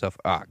thinks to himself,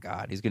 "Oh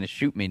God, he's going to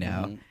shoot me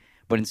now." Mm-hmm.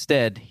 But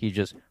instead, he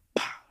just,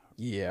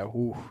 yeah,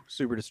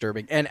 super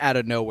disturbing, and out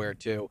of nowhere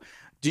too.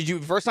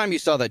 First time you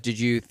saw that? Did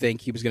you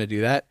think he was going to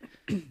do that?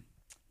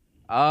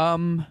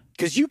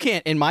 Because you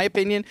can't, in my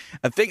opinion,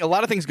 a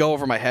lot of things go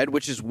over my head,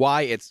 which is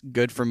why it's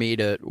good for me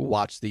to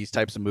watch these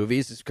types of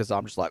movies. Is because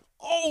I'm just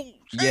oh,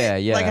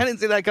 shit. Yeah. I didn't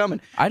see that coming.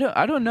 I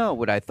don't know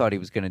what I thought he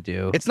was going to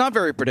do. It's not a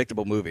very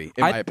predictable movie,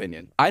 in my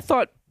opinion. I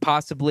thought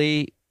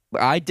possibly.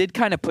 I did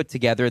kind of put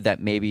together that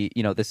maybe,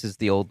 this is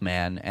the old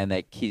man and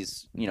that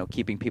he's,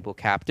 keeping people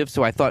captive.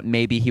 So I thought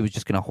maybe he was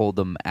just going to hold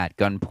them at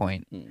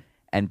gunpoint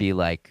and be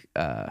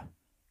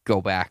go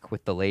back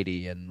with the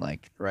lady and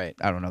right.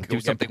 I don't know,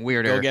 do something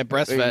weirder. Go get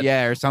breastfed.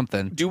 Yeah, or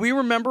something. Do we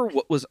remember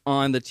what was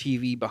on the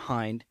TV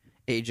behind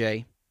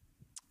AJ?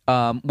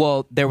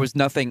 Well, there was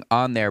nothing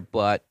on there,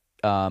 but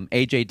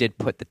AJ did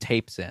put the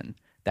tapes in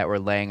that were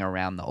laying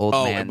around the old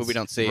man's but we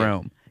don't see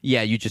room.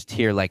 Yeah, you just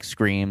hear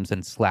screams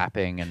and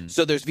slapping, and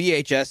so there's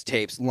VHS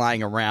tapes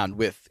lying around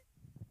with.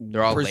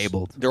 They're all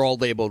labeled. They're all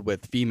labeled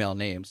with female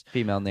names.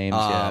 Female names.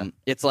 Yeah.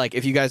 It's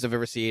if you guys have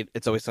ever seen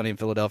It's Always Sunny in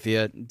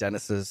Philadelphia,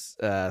 Dennis's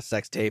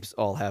sex tapes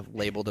all have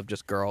labeled of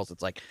just girls.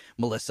 It's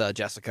Melissa,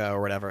 Jessica,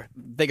 or whatever.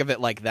 Think of it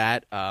like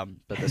that.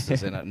 But this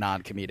is in a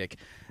non-comedic,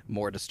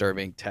 more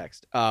disturbing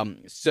text.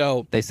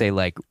 So they say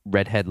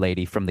redhead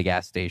lady from the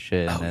gas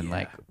station, and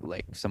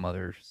like some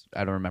others.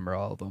 I don't remember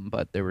all of them,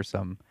 but there were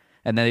some.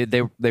 And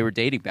they were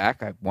dating back.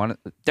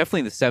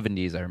 Definitely the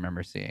 70s. I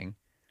remember seeing.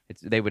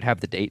 They would have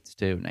the dates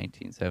too,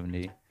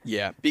 1970.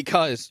 Yeah,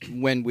 because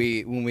when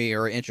we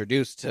are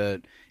introduced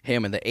to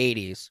him in the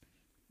 80s,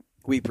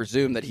 we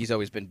presume that he's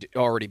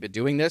already been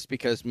doing this.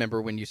 Because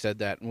remember when you said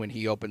that when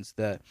he opens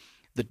the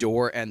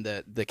door and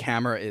the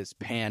camera is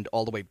panned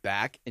all the way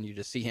back, and you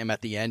just see him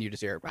at the end, you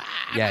just hear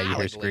you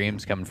hear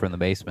screams coming from the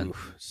basement.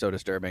 Oof, so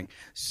disturbing.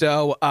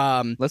 So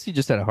unless he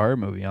just had a horror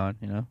movie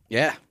on,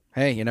 Yeah.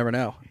 Hey, you never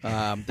know.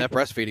 That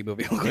breastfeeding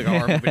movie looked like a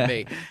horror movie to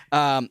me.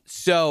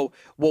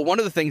 One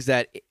of the things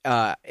that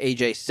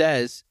AJ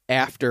says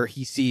after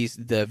he sees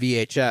the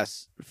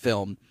VHS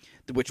film,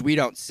 which we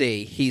don't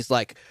see, he's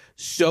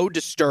so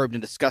disturbed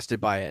and disgusted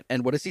by it.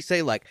 And what does he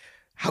say?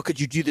 How could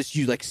you do this,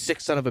 you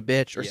sick son of a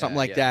bitch, or something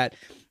like that?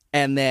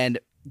 And then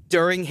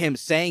during him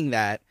saying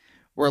that,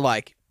 we're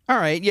all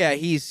right, yeah,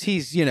 he's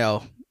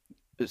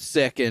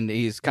sick and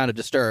he's kind of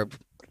disturbed.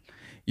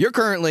 You're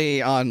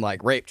currently on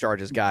rape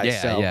charges, guys.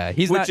 Yeah.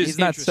 He's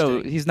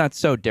not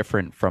so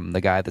different from the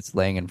guy that's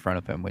laying in front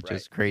of him, which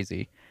is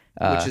crazy.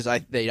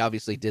 They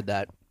obviously did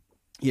that,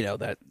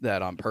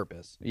 that on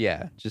purpose.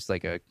 Yeah, just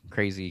a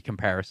crazy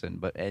comparison,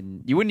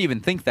 and you wouldn't even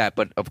think that,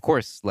 but of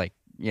course,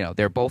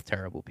 they're both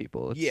terrible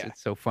people.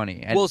 It's so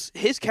funny. And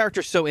his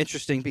character's so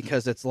interesting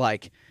because it's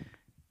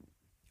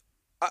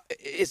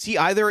is he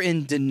either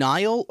in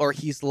denial or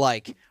he's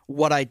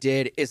what I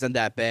did isn't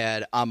that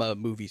bad, I'm a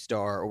movie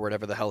star, or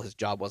whatever the hell his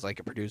job was, a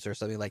producer or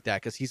something like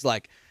that, because he's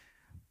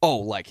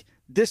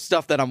this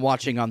stuff that I'm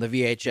watching on the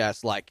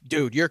VHS,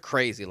 dude, you're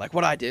crazy,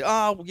 what I did,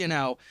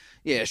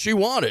 yeah, she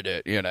wanted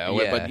it,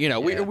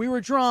 but we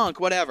were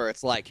drunk, whatever.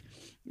 It's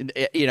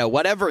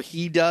whatever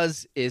he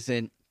does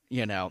isn't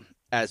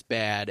as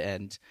bad,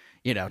 and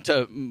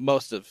to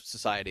most of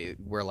society,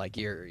 we're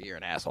you're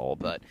an asshole,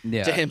 but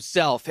to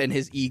himself and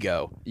his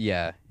ego.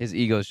 Yeah, his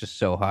ego is just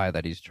so high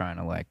that he's trying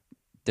to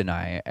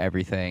deny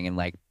everything and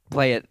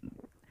play it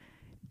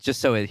just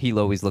so he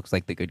always looks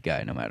like the good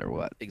guy no matter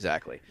what.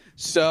 Exactly.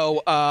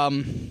 So,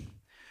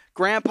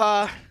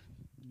 Grandpa,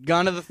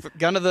 gun of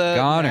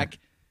the neck.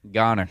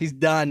 Goner. He's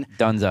done.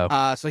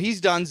 Dunzo. So he's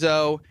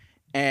Dunzo,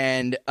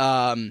 and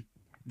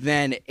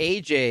then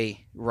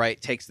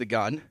AJ takes the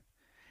gun,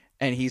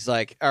 and he's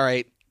all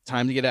right,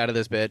 time to get out of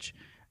this bitch.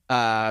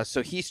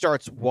 So he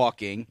starts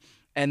walking,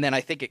 and then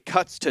I think it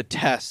cuts to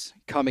Tess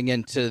coming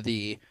into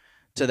the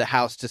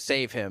house to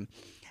save him.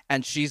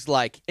 And she's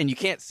like, and you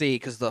can't see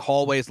because the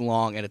hallway's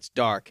long and it's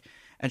dark.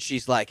 And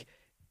she's like,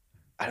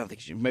 I don't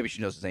think maybe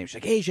she knows his name. She's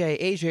like,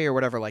 AJ, or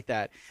whatever like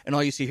that. And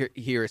all you see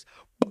here is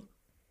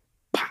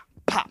pop,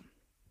 pop.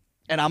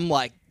 And I'm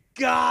like,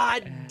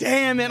 God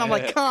damn it. I'm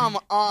like, come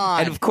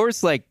on. And of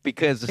course, like,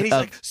 because and he's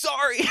like,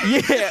 sorry.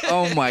 Yeah.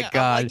 Oh my God.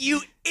 I'm like,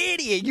 you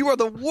idiot. You are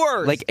the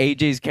worst. Like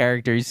AJ's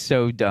character is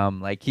so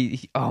dumb. Like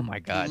he oh my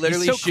God.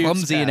 Literally he's so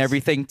clumsy and Tess.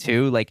 everything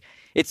too. Like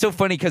it's so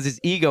funny because his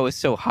ego is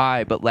so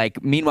high, but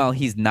like meanwhile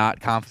he's not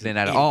confident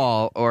at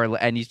all,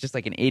 and he's just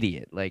like an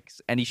idiot. Like,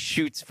 and he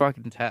shoots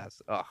fucking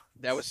Tess. Oh,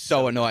 that was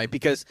so annoying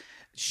because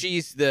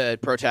she's the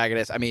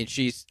protagonist. I mean,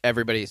 she's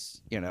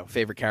everybody's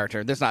favorite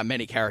character. There's not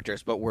many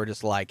characters, but we're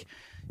just like,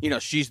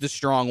 she's the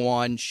strong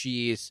one.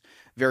 She's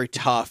very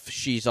tough.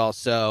 She's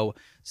also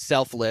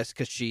selfless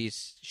because she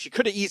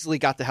could have easily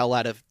got the hell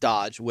out of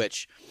Dodge,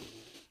 which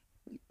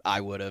I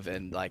would have,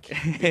 and like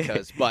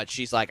but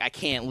she's like, I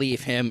can't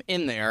leave him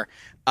in there.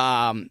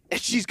 And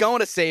she's going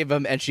to save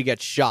him, and she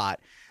gets shot.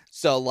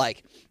 So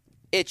like,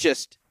 it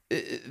just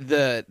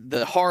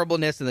the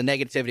horribleness and the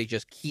negativity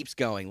just keeps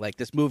going. Like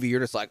this movie, you're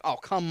just like, oh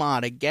come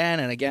on, again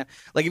and again.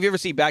 Like if you ever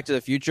see Back to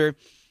the Future,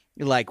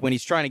 like when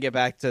he's trying to get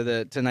back to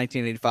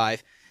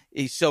 1985.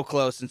 He's so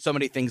close, and so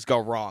many things go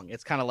wrong.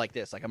 It's kind of like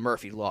this, like a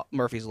Murphy's Law,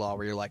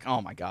 where you're like, oh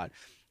my God.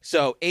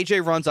 So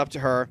AJ runs up to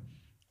her,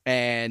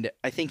 and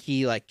I think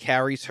he like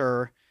carries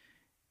her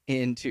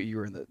into. You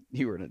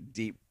were in a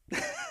deep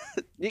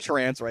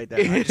trance right there.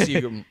 I just see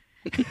you.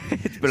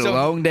 It's been a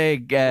long day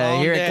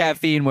here at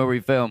Caffeine where we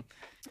film.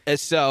 And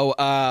so,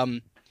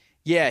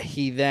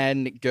 he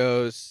then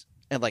goes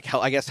and like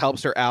I guess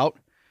helps her out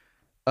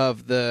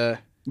of the.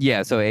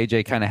 Yeah, so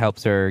AJ kind of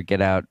helps her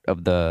get out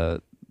of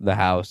the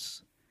house.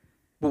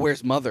 But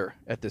where's Mother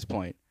at this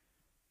point?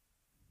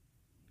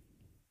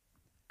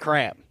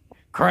 Crap.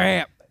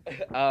 Do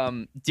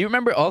you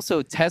remember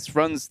also Tess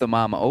runs the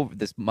mom over,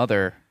 this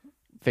mother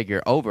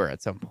figure over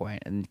at some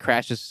point and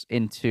crashes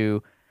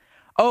into...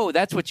 Oh,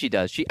 that's what she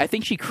does. I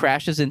think she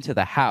crashes into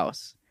the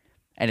house,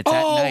 and it's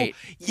at night.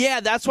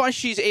 Yeah, that's why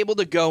she's able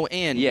to go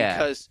in. Yeah.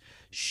 Because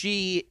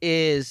she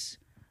is...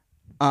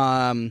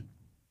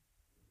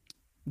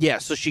 Yeah,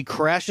 so she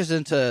crashes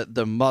into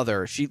the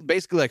mother. She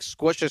basically like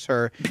squishes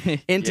her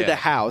into the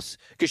house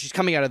because she's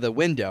coming out of the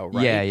window,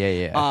 right?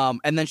 Yeah.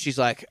 And then she's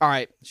like, all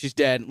right, she's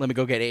dead. Let me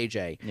go get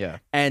AJ. Yeah.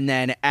 And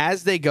then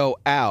as they go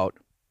out,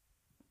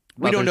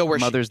 we don't know where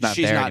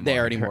she's not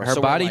there anymore. Her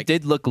So body like,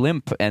 did look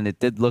limp, and it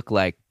did look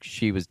like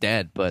she was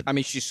dead, but... I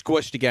mean, she's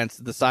squished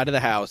against the side of the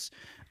house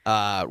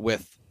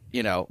with,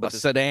 a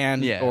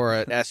sedan or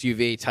an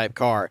SUV type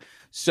car.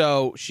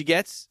 So she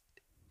gets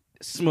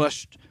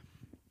smushed.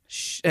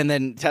 And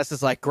then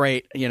Tessa's like,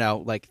 great,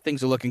 like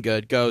things are looking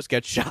good,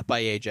 gets shot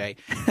by AJ.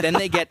 Then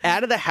they get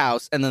out of the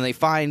house, and then they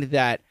find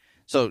that,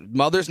 so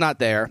Mother's not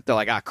there. They're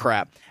like, ah,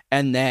 crap.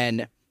 And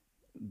then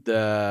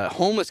the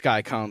homeless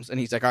guy comes,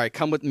 and he's like, all right,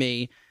 come with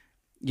me.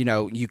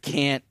 You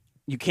can't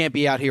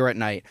be out here at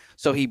night.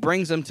 So he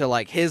brings him to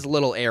like his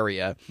little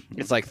area.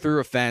 It's like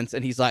through a fence,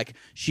 and he's like,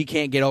 she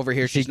can't get over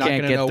here. She's not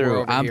going to know we're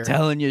over I'm here.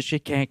 telling you, she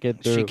can't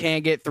get through. She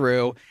can't get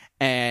through,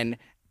 and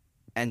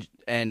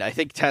I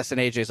think Tess and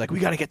AJ's like, we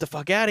got to get the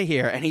fuck out of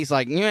here. And he's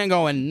like, you ain't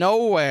going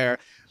nowhere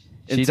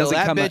until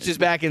that bitch is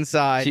back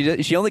inside.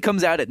 She only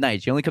comes out at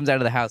night. She only comes out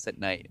of the house at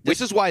night.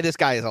 Which is why this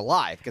guy is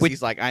alive, because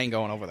he's like, I ain't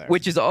going over there.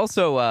 Which is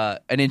also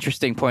an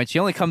interesting point. She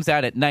only comes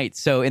out at night.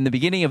 So in the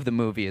beginning of the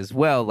movie as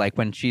well, like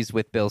when she's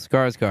with Bill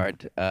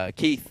Skarsgård,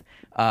 Keith,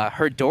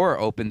 her door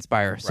opens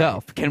by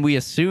herself. Right. Can we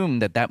assume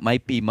that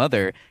might be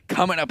Mother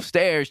coming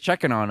upstairs,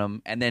 checking on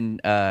him, and then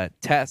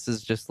Tess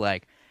is just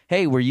like,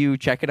 hey, were you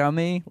checking on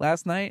me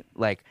last night?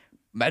 Like,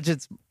 imagine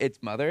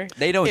it's Mother.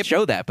 They don't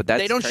show that, but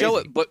that's they don't crazy. show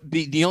it. But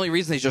the only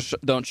reason they just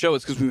don't show it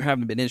is because we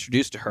haven't been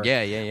introduced to her.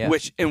 Yeah.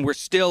 And we're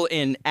still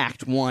in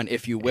Act 1,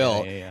 if you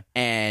will. Yeah.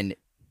 And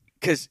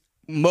because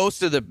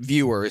most of the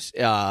viewers,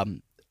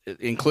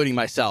 including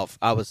myself,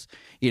 I was,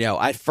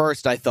 at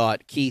first I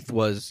thought Keith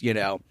was,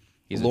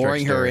 he's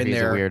luring her in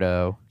there. He's a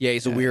weirdo. Yeah,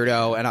 he's a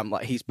weirdo, and I'm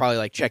like, he's probably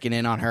like checking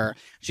in on her.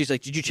 She's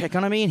like, "Did you check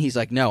on me?" And he's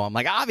like, "No." I'm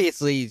like,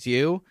 "Obviously, it's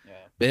you,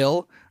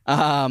 Bill."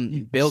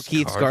 Bill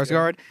Keith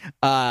Skarsgård.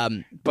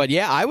 But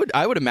yeah, I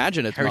would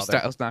imagine it's her Mother.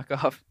 style's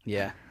knockoff.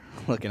 Yeah,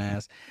 looking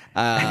ass.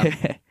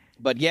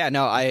 But yeah,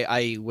 no,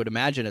 I would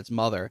imagine it's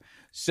Mother.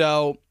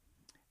 So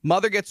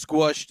Mother gets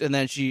squished, and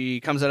then she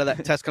comes out of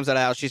that. Tess comes out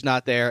of the house. She's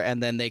not there,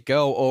 and then they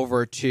go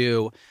over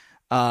to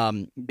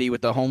be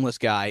with the homeless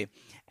guy,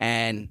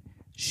 and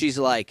she's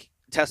like,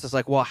 Tessa's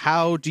like, well,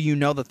 how do you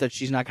know that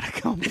she's not going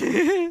to come?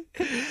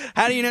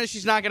 How do you know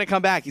she's not going to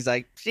come back? He's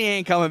like, she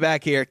ain't coming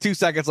back here. 2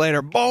 seconds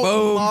later,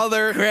 boom,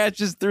 Mother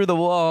crashes through the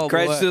wall.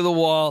 Through the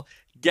wall,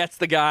 gets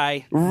the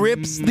guy.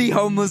 Rips the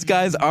homeless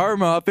guy's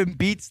arm off and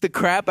beats the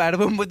crap out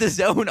of him with his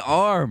own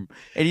arm.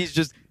 And he's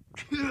just...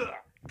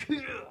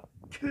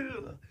 And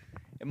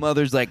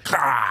Mother's like,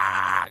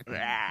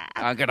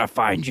 I'm going to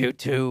find you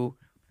too.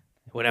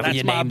 Whatever That's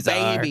your my names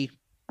baby. are.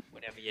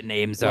 Whatever your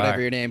names whatever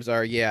are. your names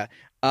are. Yeah.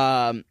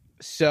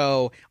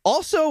 So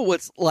also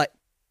what's like,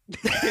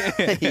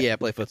 yeah,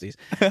 play footsies.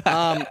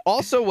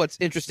 Also what's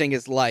interesting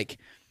is like,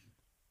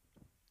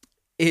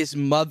 is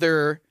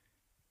mother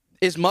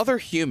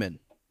human?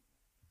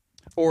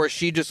 Or is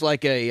she just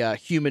like a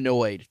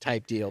humanoid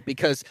type deal?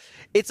 Because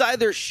it's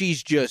either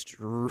she's just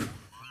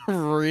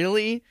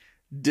really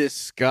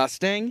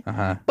disgusting,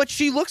 but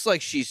she looks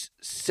like she's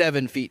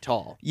 7 feet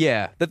tall.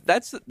 Yeah,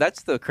 that's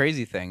the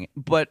crazy thing.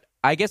 But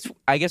I guess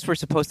we're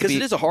supposed to be, because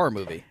it is a horror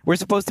movie. We're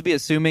supposed to be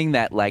assuming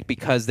that like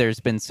because there's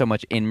been so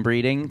much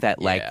inbreeding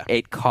that like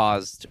it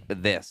caused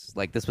this.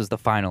 Like this was the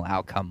final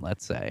outcome.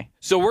 Let's say.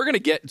 So we're gonna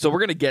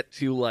get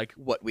to like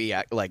what we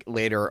like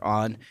later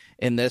on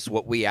in this,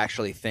 what we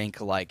actually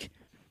think like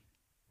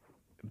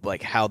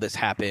how this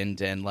happened,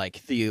 and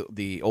like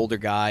the older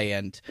guy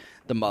and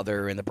the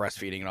mother and the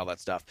breastfeeding and all that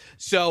stuff.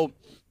 So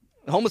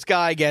the homeless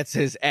guy gets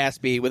his ass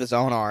beat with his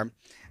own arm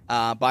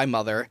by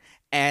mother,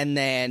 and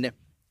then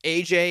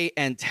AJ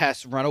and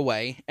Tess run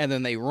away, and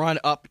then they run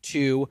up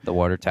to the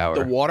water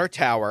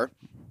tower.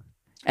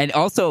 And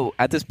also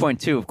at this point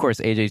too, of course,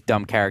 AJ's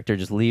dumb character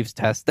just leaves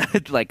Tess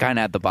like kind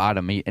of at the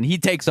bottom, and he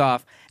takes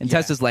off, and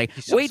Tess is like,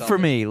 "Wait for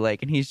me!"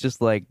 Like, and he's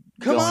just like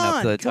going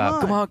up to the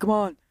top. Come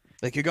on!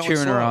 Like you're going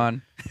cheering slow. her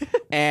on.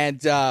 And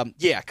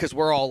because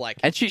we're all like,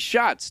 and she's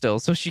shot still,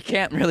 so she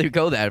can't really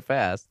go that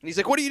fast. And he's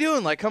like, "What are you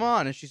doing? Like, come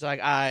on!" And she's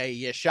like,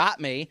 "You shot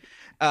me."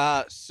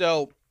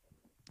 So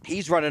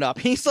he's running up.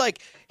 He's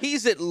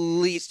at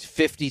least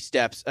 50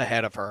 steps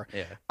ahead of her.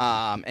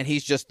 Yeah. And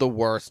he's just the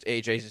worst.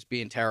 AJ's just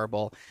being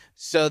terrible.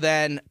 So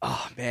then,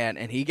 oh man,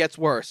 and he gets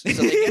worse. So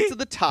they get to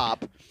the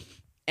top,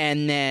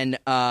 and then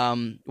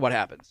what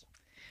happens?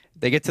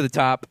 They get to the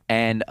top,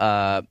 and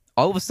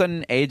all of a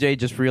sudden, AJ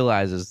just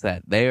realizes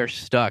that they are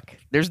stuck.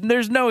 There's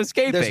no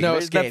escaping.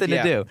 There's nothing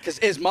to do. Because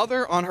is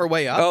mother on her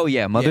way up? Oh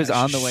yeah, mother's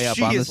on the way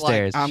up on the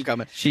stairs. Like, I'm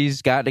coming.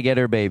 She's got to get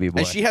her baby boy.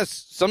 And she has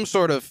some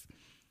sort of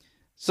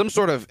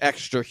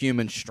extra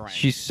human strength.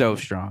 She's so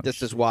strong.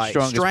 This is why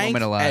strongest strength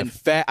woman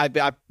alive.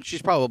 And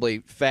she's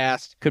probably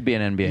fast. Could be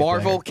an NBA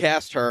Marvel player.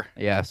 cast her.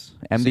 Yes,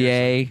 NBA,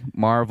 seriously.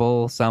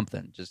 Marvel,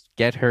 something. Just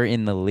get her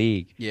in the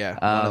league. Yeah,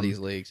 one of these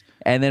leagues.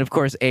 And then of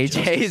course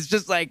AJ is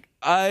just like,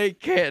 I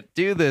can't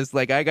do this.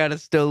 Like I gotta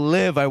still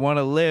live. I want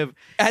to live.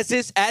 As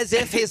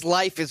if his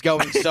life is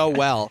going so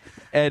well.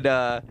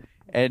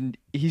 And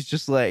he's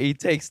just like, he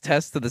takes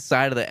Tess to the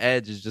side of the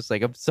edge. Is just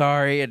like, I'm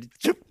sorry, and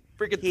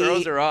freaking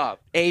throws her off.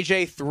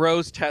 AJ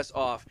throws Tess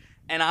off,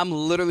 and I'm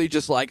literally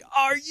just like,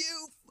 are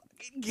you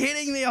fucking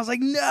kidding me? I was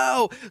like,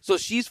 no. So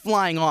she's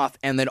flying off,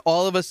 and then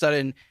all of a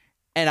sudden,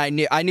 and I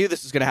knew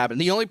this was going to happen.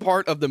 The only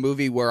part of the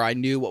movie where I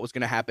knew what was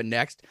going to happen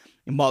next,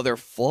 mother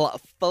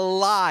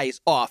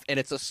flies off, and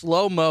it's a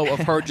slow-mo of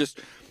her just...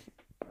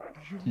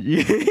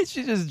 she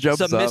just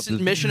jumps off.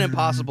 Mission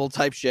Impossible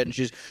type shit, and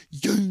she's...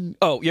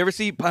 Oh, you ever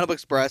see Pineapple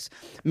Express?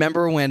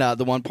 Remember when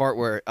the one part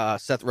where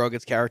Seth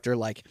Rogen's character,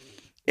 like...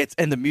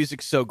 and the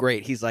music's so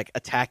great. He's like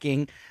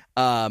attacking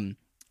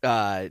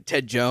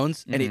Ted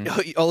Jones, and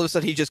he, all of a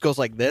sudden he just goes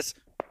like this,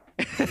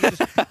 and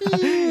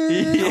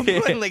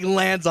like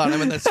lands on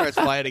him, and then starts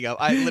fighting up.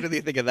 I literally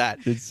think of that.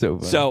 It's so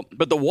funny. So,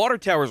 but the water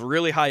tower is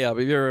really high up.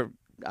 If you're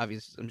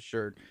obviously, I'm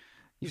sure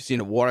you've seen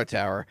a water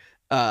tower.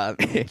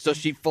 So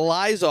she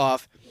flies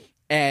off,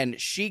 and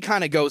she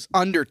kind of goes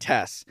under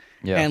Tess,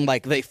 and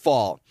like they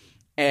fall,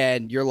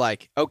 and you're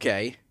like,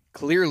 okay,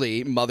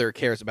 clearly mother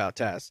cares about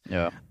Tess.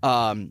 Yeah.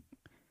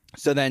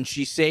 So then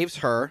she saves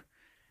her.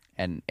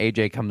 And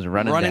AJ comes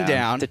running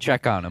down to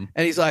check on him.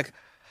 And he's like,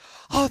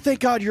 oh, thank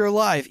God you're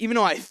alive, even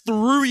though I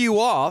threw you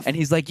off. And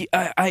he's like,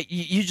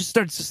 you just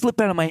started to slip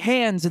out of my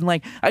hands, and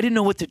like, I didn't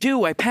know what to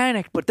do. I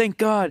panicked, but thank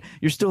God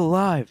you're still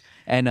alive.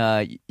 And,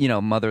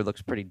 mother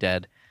looks pretty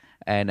dead.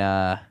 And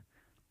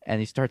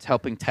he starts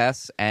helping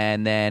Tess,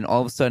 and then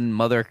all of a sudden,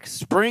 mother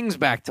springs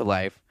back to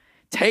life,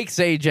 takes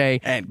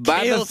AJ and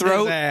by the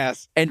throat, his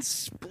ass. And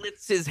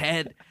splits his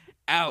head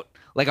out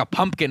like a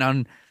pumpkin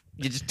on...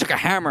 You just took a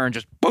hammer and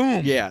just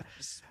boom. Yeah.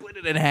 Split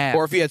it in half.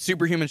 Or if you had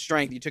superhuman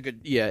strength, you took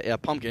a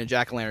pumpkin and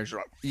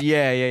jack-o'-lantern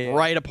yeah.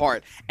 right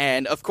apart.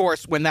 And of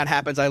course, when that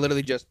happens, I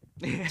literally just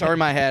turn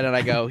my head and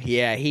I go,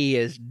 yeah, he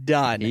is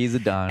done. He's a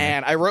done.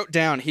 And I wrote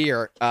down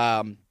here,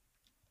 what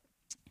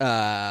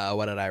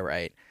did I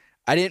write?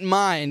 I didn't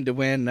mind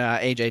when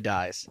AJ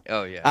dies.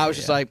 Oh, yeah. I was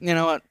just like, you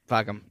know what?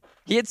 Fuck him.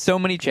 He had so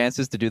many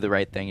chances to do the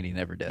right thing, and he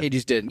never did. He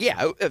just didn't.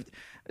 Yeah.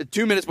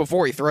 2 minutes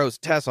before he throws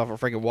Tess off a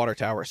freaking water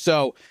tower.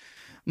 So...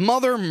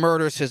 Mother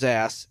murders his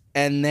ass,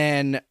 and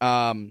then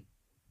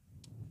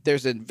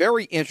there's a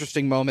very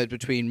interesting moment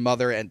between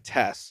Mother and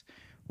Tess,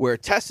 where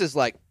Tess is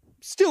like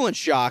still in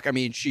shock. I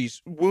mean,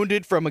 she's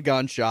wounded from a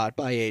gunshot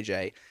by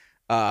AJ.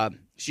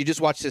 She just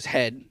watched his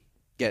head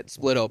get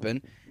split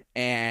open,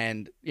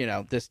 and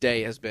this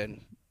day has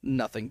been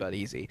nothing but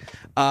easy.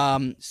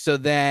 So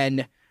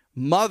then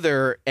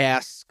Mother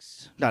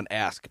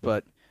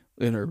but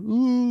in her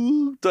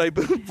type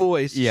of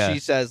voice, she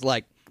says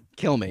like,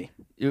 "Kill me."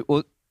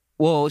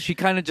 Well, she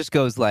kind of just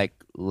goes like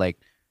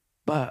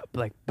Baba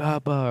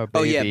or baby.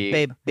 Oh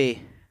yeah,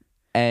 baby.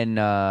 And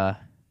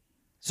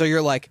So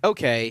you're like,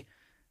 okay,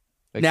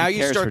 Like, now she you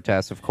cares start. for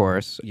Tess, of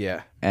course,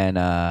 Yeah. and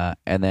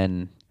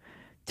then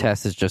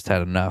Tess has just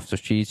had enough, so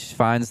she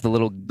finds the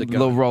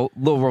gun.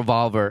 little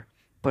revolver,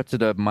 puts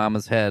it at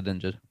Mama's head, and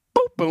just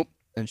Boop, boop,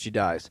 and she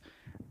dies.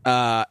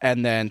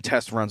 And then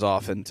Tess runs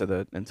off into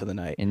the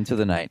night. into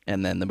the night.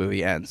 And then the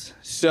movie ends.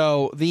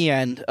 So the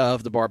end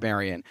of The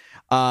Barbarian.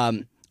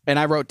 And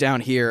I wrote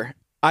down here,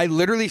 I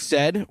literally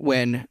said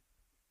when,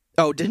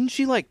 didn't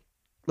she like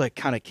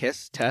kind of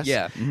kiss Tess?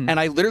 Yeah. Mm-hmm. And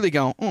I literally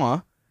go,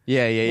 aw.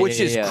 Yeah. Which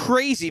is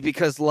crazy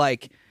because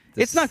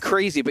it's not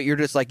crazy, but you're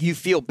just like, you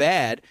feel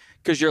bad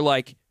because you're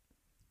like,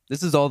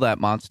 this is all that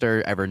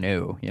monster ever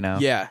knew,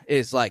 Yeah,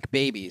 is like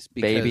babies.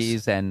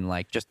 Babies, and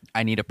like, just,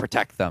 I need to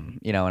protect them,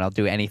 and I'll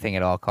do anything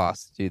at all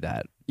costs to do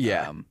that.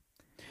 Yeah.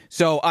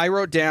 So I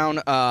wrote down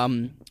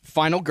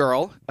Final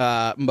Girl,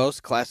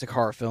 most classic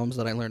horror films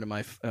that I learned in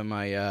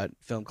my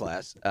film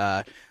class.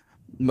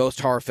 Most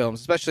horror films,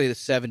 especially the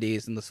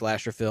 70s and the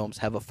slasher films,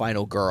 have a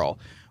final girl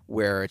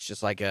where it's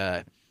just like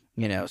so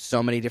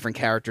many different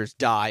characters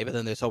die, but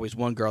then there's always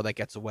one girl that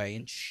gets away.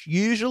 And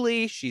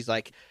usually she's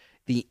like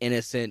the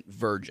innocent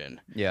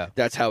virgin. Yeah.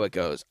 That's how it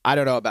goes. I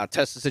don't know about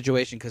Tessa's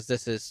situation because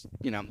this is,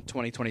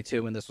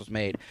 2022 when this was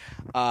made.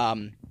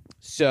 However,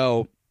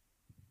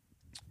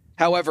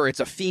 it's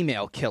a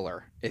female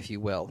killer, if you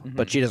will,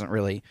 but she doesn't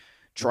really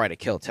try to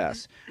kill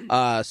Tess.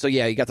 So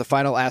yeah, you got the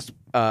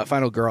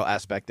final girl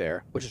aspect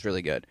there, which is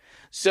really good.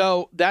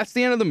 So that's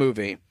the end of the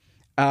movie.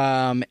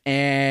 And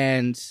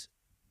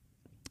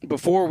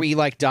before we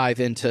dive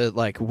into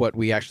what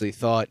we actually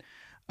thought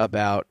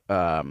about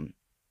the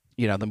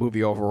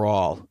movie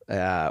overall,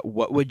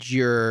 what would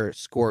your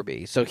score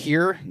be? So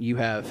here you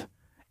have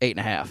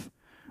 8.5.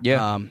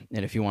 Yeah. And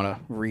if you want to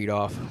read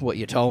off what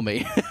you told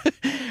me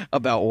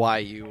about why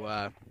you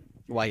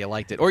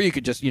liked it, or you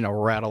could just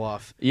rattle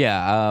off.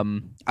 Yeah.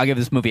 I'll give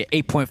this movie an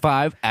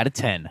 8.5 out of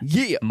 10.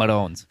 Yeah.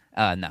 Maroons.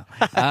 No.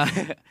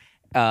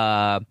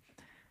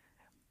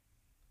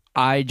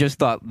 I just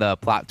thought the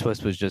plot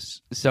twist was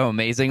just so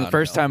amazing.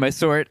 First time I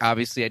saw it,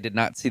 obviously I did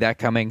not see that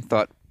coming.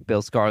 Thought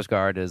Bill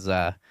Skarsgård is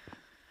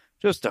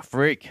just a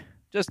freak.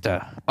 Just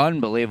a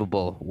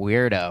unbelievable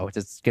weirdo.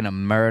 Just gonna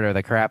murder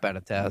the crap out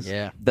of Tess.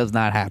 Yeah. Does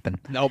not happen.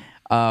 Nope.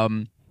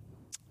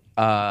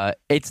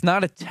 It's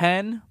not a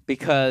 10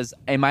 because,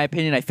 in my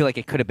opinion, I feel like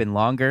it could have been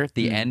longer.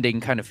 The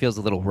ending kind of feels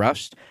a little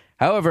rushed.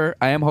 However,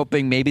 I am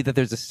hoping maybe that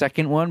there's a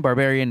second one,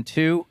 Barbarian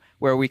 2,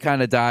 where we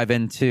kind of dive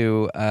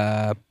into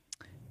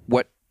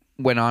what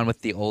went on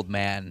with the old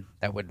man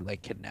that would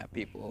kidnap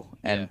people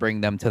and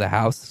bring them to the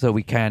house. So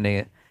we kind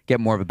of get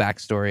more of a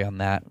backstory on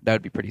that. That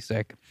would be pretty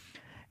sick.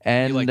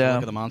 And You like the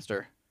look of the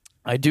monster.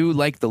 I do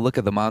like the look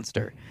of the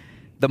monster.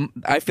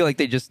 I feel like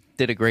they just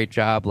did a great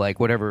job.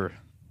 Whatever,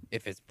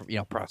 if it's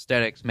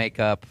prosthetics,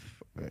 makeup.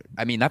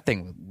 I mean, that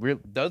thing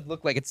does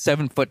look like it's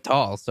 7 foot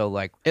tall. So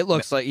It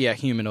looks like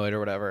humanoid or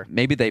whatever.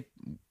 Maybe they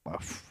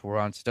were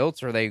on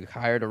stilts or they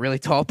hired a really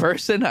tall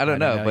person. I don't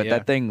know, but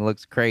that thing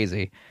looks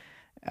crazy.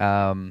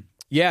 So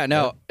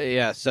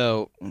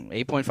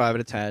 8.5 out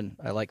of 10.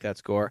 I like that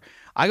score.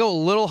 I go a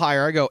little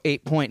higher. I go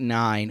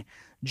 8.9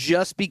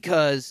 just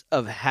because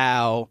of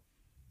how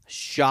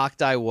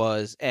shocked I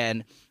was.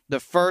 And the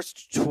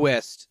first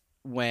twist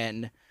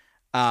when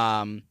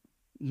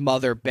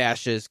Mother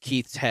bashes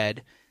Keith's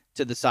head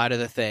to the side of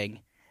the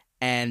thing,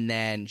 and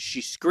then she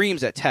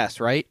screams at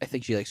Tess, right? I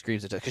think she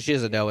screams at Tess because she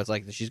doesn't know it's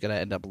she's going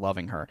to end up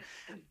loving her.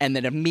 And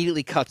then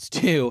immediately cuts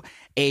to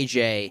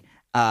AJ.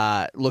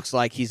 Looks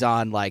like he's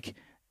on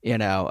in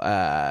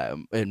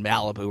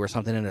Malibu or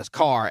something in his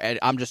car, and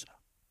I'm just,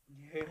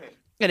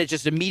 and it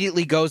just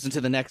immediately goes into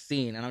the next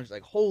scene, and I'm just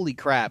like, holy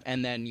crap!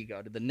 And then you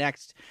go to the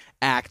next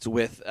act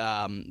with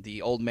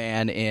the old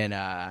man in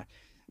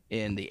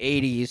the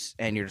 80s,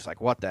 and you're just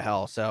like, what the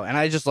hell? So, and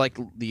I just like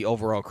the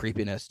overall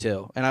creepiness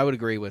too, and I would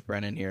agree with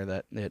Brennan here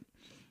that it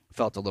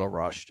felt a little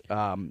rushed.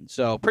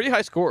 So pretty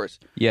high scores,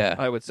 Yeah.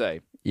 I would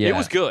say. Yeah. It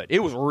was good.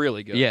 It was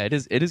really good. Yeah, it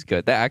is. It is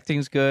good. The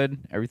acting's good.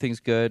 Everything's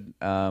good.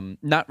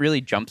 Not really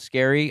jump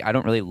scary. I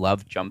don't really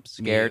love jump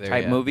scare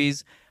type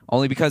movies,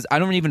 only because I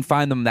don't even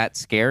find them that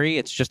scary.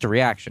 It's just a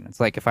reaction. It's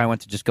like if I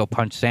went to just go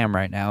punch Sam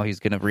right now, he's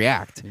gonna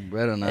react.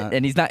 Better not.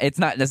 And he's not. It's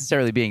not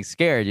necessarily being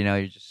scared.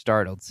 You're just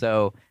startled.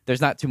 So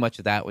there's not too much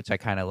of that, which I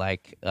kind of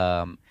like.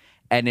 And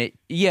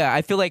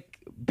I feel like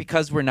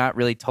because we're not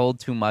really told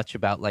too much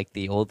about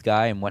the old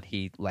guy and what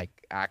he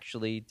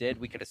actually did,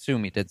 we could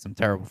assume he did some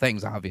terrible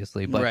things,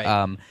 obviously. But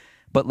Right.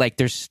 but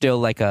there's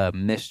still a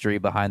mystery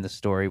behind the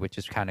story, which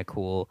is kind of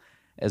cool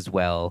as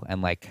well.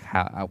 And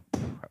how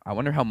I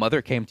wonder how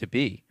Mother came to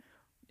be.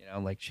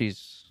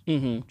 She's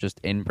just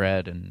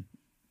inbred and.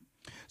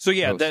 So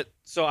yeah, gross.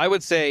 so I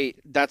would say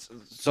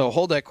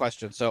hold that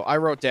question. So I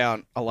wrote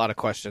down a lot of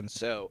questions.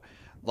 So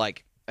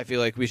I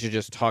feel like we should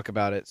just talk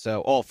about it.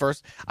 So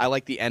first, I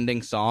like the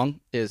ending song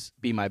is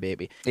 "Be My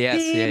Baby."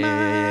 Yes,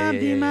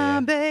 Be my yeah.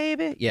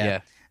 baby. Yeah.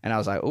 And I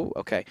was like, oh,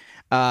 okay.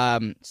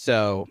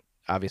 So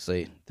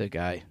obviously the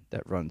guy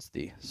that runs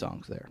the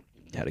songs there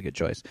had a good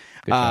choice.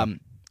 Good job.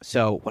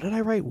 So what did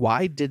I write?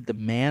 Why did the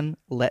man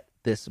let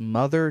this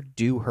mother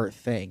do her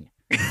thing?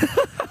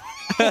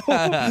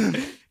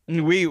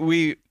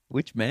 we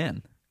Which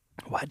man?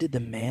 Why did the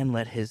man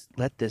let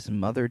this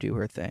mother do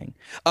her thing?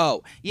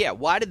 Oh, yeah,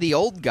 why did the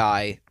old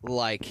guy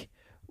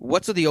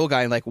what's with the old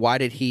guy, like why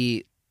did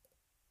he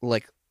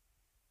was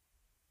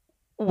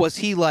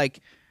he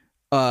like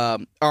all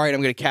right,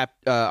 I'm going to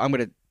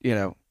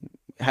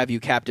have you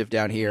captive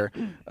down here.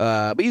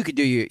 But you could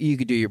do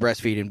your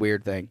breastfeeding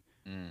weird thing.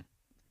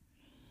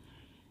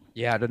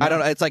 Yeah, I don't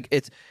know. It's like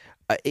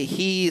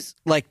he's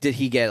like, did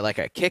he get like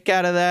a kick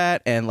out of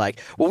that? And like,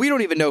 well, we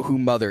don't even know who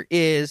Mother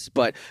is,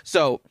 but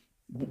so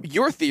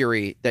your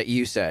theory that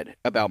you said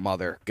about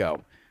Mother,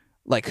 go.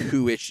 Like,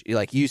 who is she?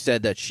 Like, you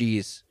said that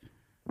she's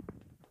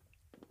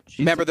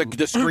remember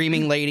the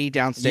screaming lady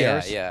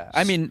downstairs? Yeah.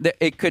 I mean,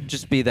 it could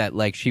just be that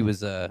like she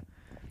was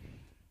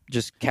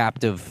just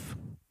captive.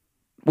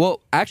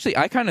 Well, actually,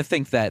 I kind of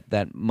think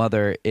that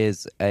Mother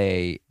is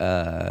a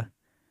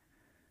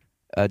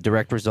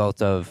direct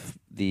result of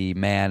the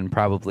man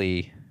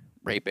probably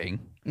raping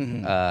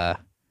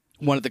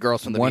one of the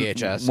girls from the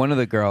VHS. One of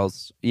the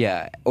girls,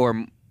 yeah,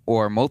 or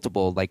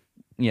multiple, like,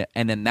 yeah,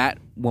 and then that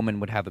woman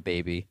would have a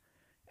baby,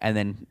 and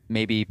then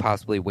maybe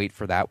possibly wait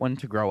for that one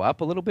to grow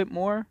up a little bit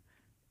more,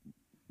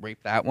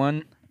 rape that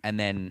one, and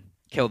then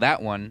kill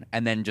that one,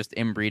 and then just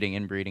inbreeding,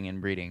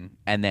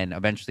 and then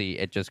eventually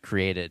it just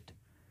created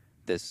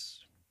this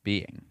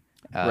being,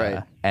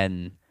 right?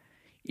 And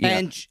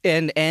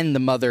the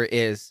mother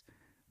is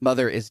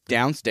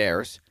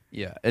downstairs,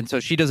 yeah, and so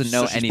she doesn't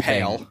know anything.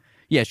 Pale.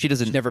 Yeah, she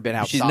doesn't. She's never been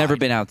outside. She's never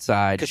been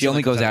outside. She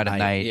only goes out at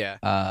night.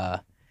 Yeah.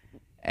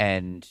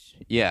 And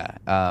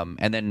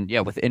then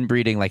with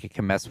inbreeding, like it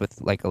can mess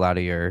with like a lot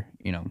of your,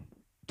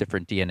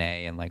 different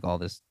DNA and like all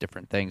this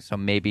different things. So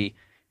maybe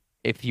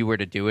if you were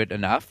to do it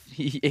enough,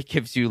 it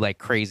gives you like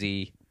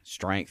crazy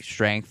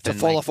strength to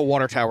fall off a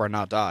water tower and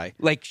not die.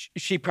 Like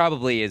she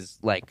probably is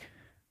like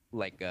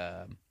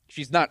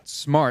she's not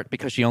smart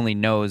because she only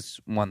knows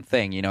one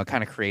thing. It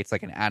kind of creates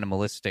like an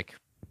animalistic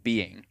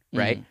being,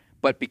 right? Mm-hmm.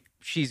 But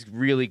she's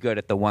really good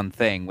at the one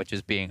thing, which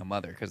is being a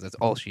mother, because that's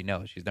all she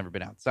knows. She's never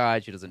been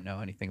outside. She doesn't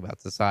know anything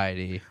about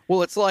society.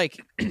 Well, it's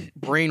like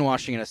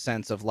brainwashing in a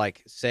sense of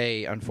like,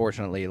 say,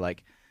 unfortunately,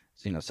 like,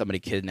 somebody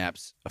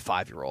kidnaps a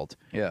 5-year-old.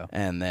 Yeah.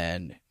 And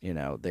then,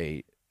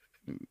 they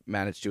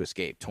manage to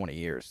escape 20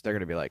 years. They're going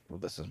to be like, well,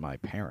 this is my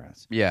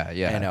parents. Yeah.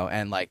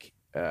 And like,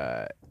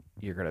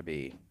 you're going to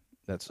be...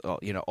 That's all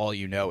all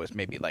is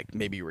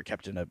maybe you were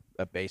kept in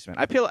a basement.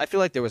 I feel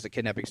like there was a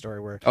kidnapping story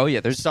where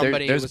there's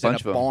somebody there's was a in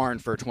bunch a barn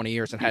for 20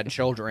 years and had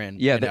children.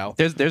 Yeah,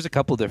 there's a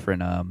couple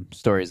different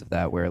stories of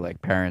that where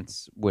like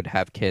parents would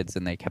have kids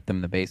and they kept them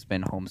in the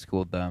basement,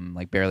 homeschooled them,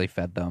 like barely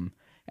fed them,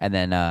 and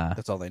then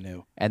that's all they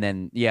knew. And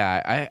then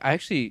I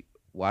actually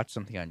watched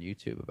something on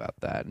YouTube about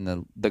that,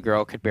 and the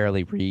girl could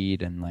barely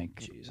read, and like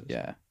Jesus.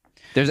 Yeah,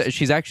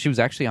 she was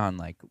actually on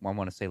like I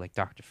want to say like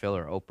Dr. Phil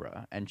or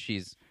Oprah, and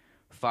she's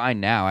fine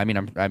now. I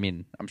mean,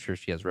 I'm sure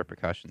she has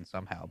repercussions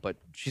somehow, but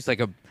she's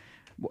like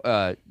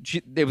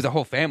there was a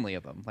whole family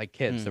of them, like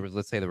kids.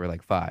 Let's say there were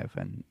like 5,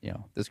 and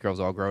this girl's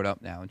all grown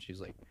up now, and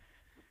she's like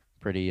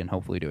pretty and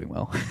hopefully doing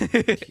well.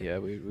 Yeah,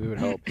 we would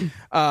hope.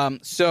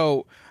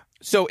 So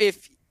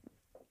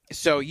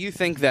you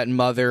think that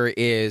Mother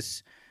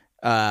is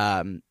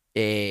so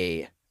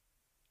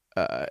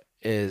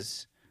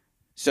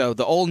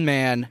the old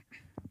man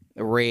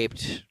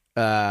raped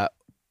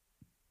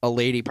a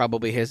lady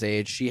probably his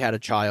age. She had a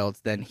child.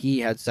 Then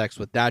he had sex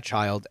with that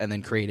child and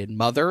then created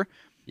Mother.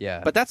 Yeah.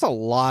 But that's a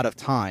lot of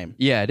time.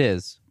 Yeah, it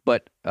is.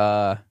 But,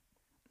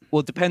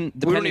 depending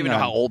we don't even know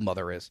how old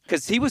Mother is.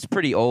 Because he was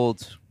pretty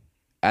old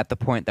at the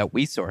point that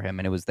we saw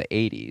him, and it was the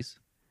 80s.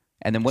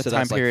 And then what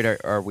time period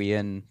are we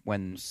in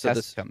when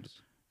Tess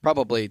comes?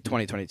 Probably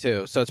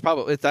 2022. So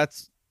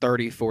that's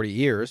 30, 40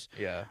 years.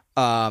 Yeah.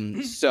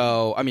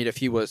 So, I mean, if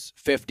he was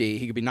 50,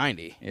 he could be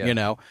 90,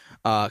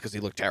 because he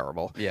looked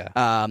terrible. Yeah.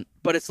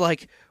 But it's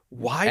like,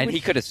 why And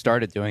he could have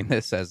started doing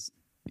this as,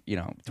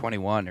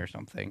 21 or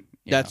something.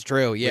 That's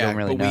true, yeah. We don't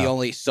really know. We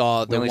only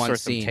saw the one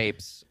scene. Some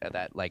tapes at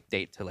that, like,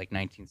 date to, like,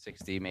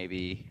 1960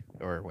 maybe,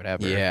 or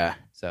whatever. Yeah.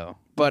 So.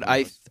 But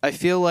I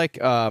feel like,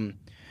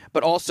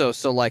 but also,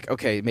 so, like,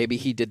 okay, maybe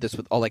he did this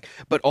with all, like,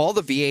 but all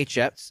the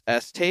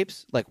VHS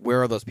tapes, like,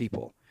 where are those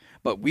people?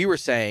 But we were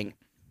saying...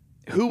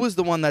 Who was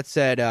the one that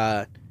said...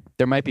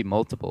 there might be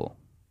multiple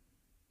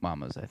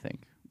mamas, I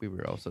think. We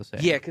were also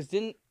saying. Yeah, because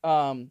didn't...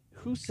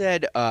 who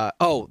said...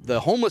 the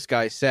homeless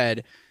guy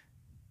said,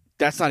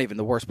 that's not even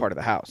the worst part of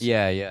the house.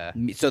 Yeah.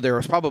 So there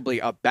was probably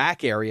a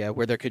back area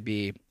where there could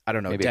be, I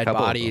don't know, maybe dead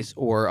bodies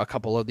or a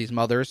couple of these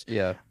mothers.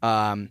 Yeah.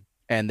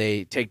 And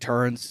they take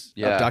turns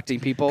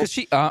abducting people. Because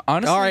she,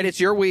 honestly... All right, it's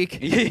your week.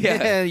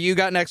 Yeah. You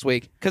got next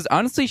week. Because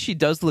honestly, she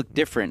does look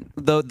different.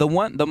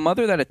 The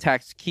mother that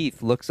attacks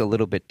Keith looks a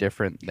little bit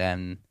different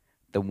than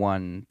the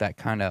one that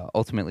kind of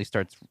ultimately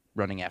starts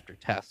running after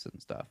Tess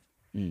and stuff.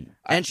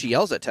 And she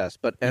yells at Tess,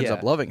 but ends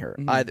up loving her.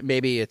 Mm-hmm.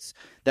 Maybe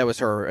that was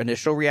her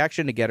initial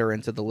reaction to get her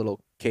into the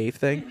little cave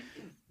thing.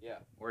 Yeah,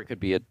 or it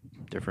could be a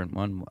different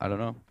one. I don't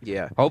know.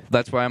 Yeah,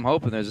 that's why I'm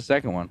hoping there's a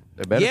second one.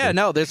 Yeah,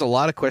 no, there's a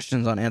lot of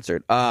questions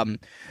unanswered.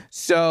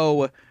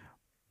 So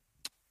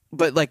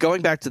but like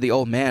going back to the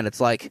old man, it's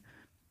like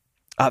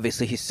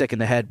obviously he's sick in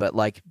the head, but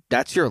like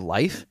that's your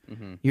life.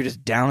 Mm-hmm. You're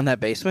just down in that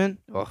basement.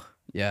 Oh,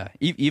 yeah.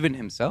 Even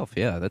himself,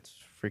 yeah, that's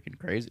freaking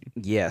crazy.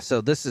 Yeah.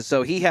 So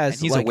he has.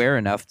 And he's like, aware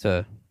enough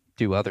to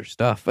do other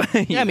stuff.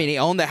 Yeah, I mean, he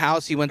owned the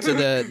house. He went to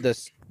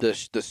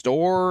the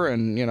store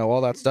and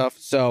all that stuff.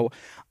 So,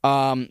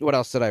 what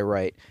else did I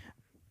write?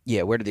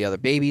 Yeah, where did the other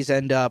babies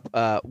end up?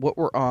 What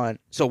were on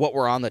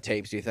the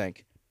tapes? Do you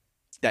think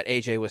that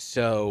AJ was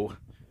so?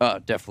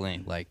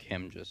 Definitely like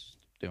him just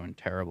doing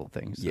terrible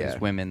things. Yeah.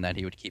 There's women that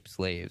he would keep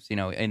slaves.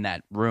 In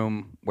that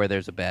room where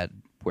there's a bed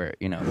where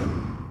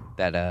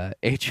that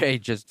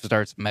AJ just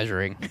starts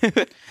measuring.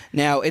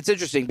 Now it's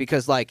interesting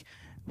because like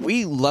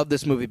we love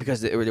this movie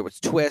because there was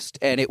twist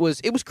and it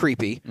was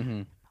creepy,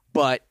 Mm-hmm.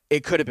 but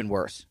it could have been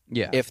worse.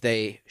 Yeah. If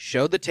they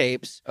showed the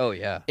tapes. Oh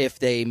yeah. If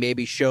they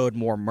maybe showed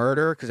more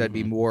murder because that'd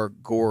be more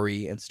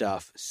gory and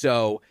stuff.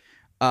 So.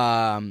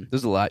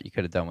 There's a lot you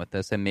could have done with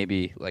this, and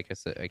maybe, like I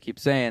said, I keep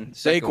saying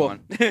Sequel.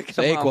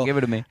 Sequel, give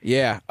it to me.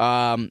 Yeah.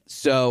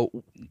 So,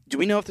 do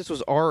we know if this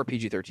was R or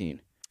PG-13? I'm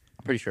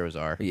pretty sure it was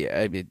R. Yeah,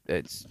 I mean,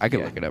 it's. I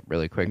could look it up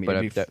really quick, but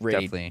it'd be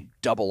definitely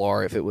double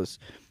R if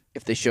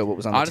they show what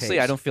was on. Honestly, the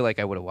tapes. I don't feel like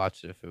I would have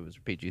watched it if it was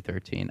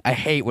PG-13. I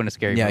hate when a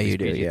scary Yeah, movie you is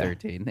do, yeah.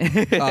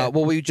 PG-13.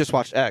 Well, we just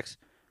watched X.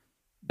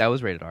 That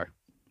was rated R.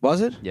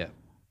 Was it? Yeah,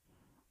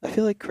 I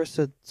feel like Chris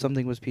said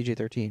something was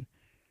PG-13.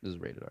 this is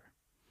rated R.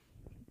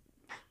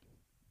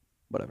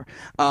 Whatever.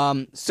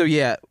 So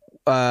yeah,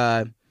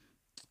 that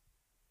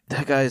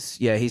guy's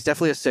he's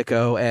definitely a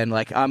sicko, and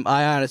like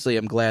I honestly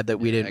am glad that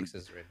we didn't. X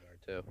is rated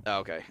R too. Oh,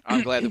 okay,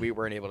 I'm glad that we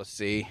weren't able to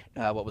see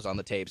what was on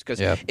the tapes because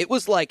Yeah. it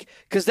was like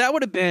that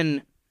would have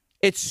been.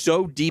 It's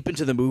so deep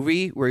into the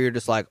movie where you're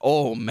just like,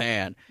 oh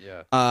man,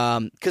 Yeah.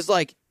 because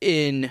like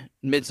in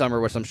Midsummer,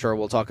 which I'm sure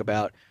we'll talk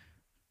about,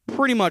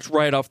 pretty much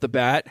right off the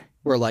bat,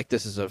 we're like,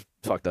 this is a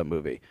fucked up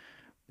movie,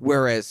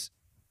 whereas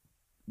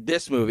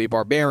this movie,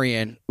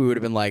 Barbarian, we would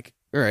have been like.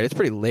 All right, it's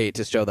pretty late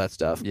to show that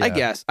stuff. Yeah. I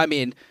guess. I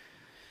mean,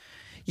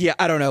 yeah,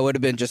 I don't know. It would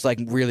have been just like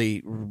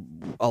really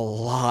a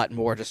lot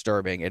more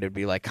disturbing. It'd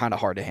be like kind of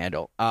hard to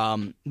handle.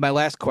 My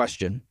last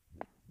question: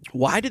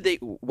 why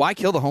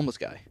kill the homeless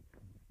guy?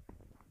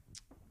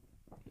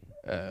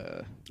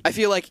 I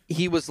feel like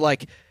he was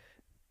like,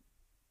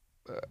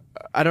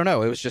 I don't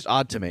know. It was just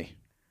odd to me.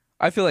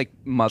 I feel like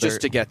Mother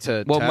Just to get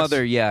to well, Tess.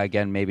 Mother, yeah,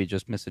 again, maybe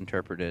just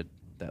misinterpreted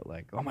that,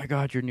 like, oh my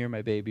God, you're near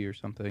my baby or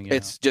something.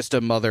 It's just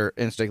a mother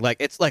instinct. Like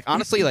it's like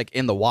honestly, like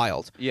in the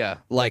wild. Yeah.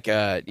 Like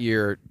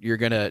you're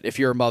gonna if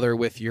you're a mother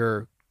with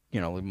your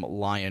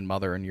lion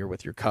mother and you're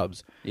with your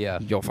cubs, Yeah.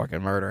 you'll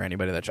fucking murder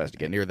anybody that tries to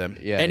get near them.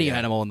 Yeah, Any yeah.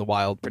 animal in the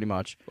wild, pretty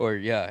much. Or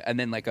yeah, and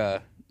then like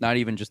not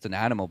even just an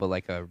animal, but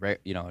like a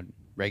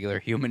regular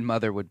human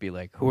mother would be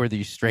like, who are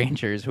these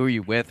strangers? Who are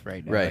you with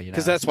right now? Right.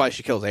 Because that's why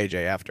she kills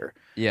AJ after.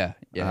 yeah.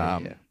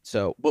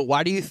 So, but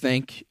why do you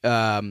think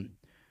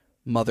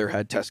Mother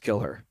had Tess kill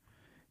her?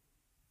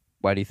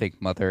 Why do you think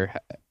Mother?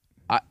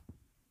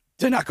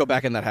 To not go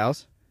back in that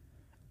house?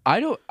 I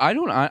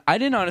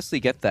didn't honestly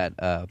get that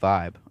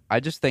vibe. I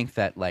just think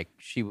that like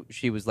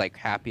she was like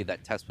happy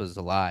that Tess was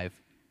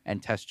alive,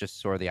 and Tess just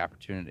saw the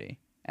opportunity,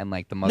 and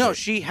like the mother. No,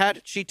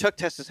 she took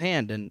Tess's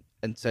hand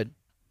and said,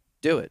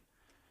 "Do it."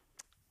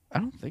 I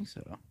don't think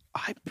so.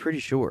 I'm pretty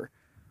sure.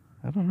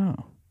 I don't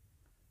know.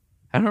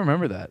 I don't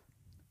remember that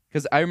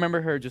because I remember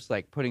her just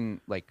like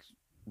putting like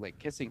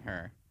kissing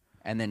her,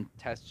 and then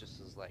Tess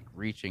just is like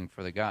reaching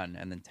for the gun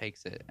and then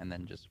takes it and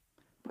then just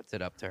puts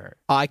it up to her.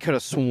 I could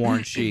have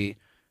sworn she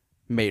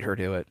made her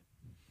do it.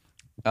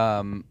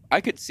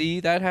 I could see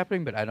that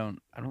happening, but I don't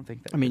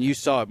think that. I mean, you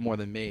saw it more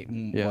than me,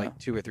 Yeah. like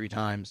 2 or 3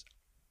 times.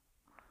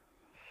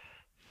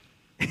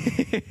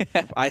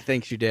 I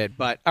think she did,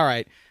 but all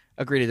right,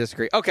 agree to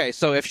disagree. Okay,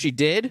 so if she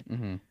did,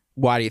 Mm-hmm.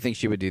 why do you think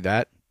she would do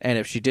that? And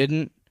if she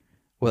didn't,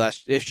 well,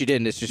 if she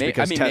didn't, it's just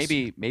because Tess...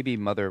 maybe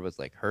Mother was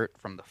like hurt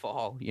from the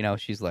fall.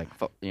 She's like,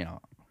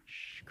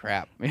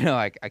 crap.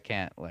 I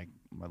can't, like,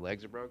 my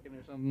legs are broken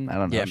or something. I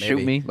don't know. Yeah, Shoot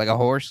maybe. me like a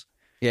horse.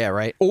 Yeah,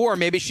 right. Or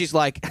maybe she's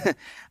like,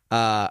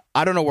 I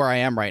don't know where I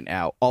am right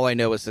now. All I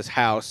know is this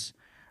house.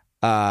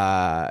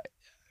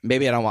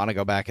 Maybe I don't want to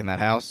go back in that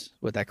house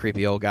with that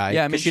creepy old guy.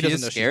 Yeah, I mean, she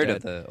doesn't know is she's scared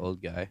of dead. the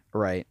old guy.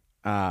 Right.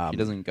 She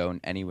doesn't go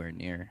anywhere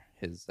near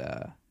his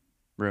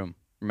room.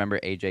 Remember,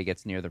 AJ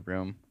gets near the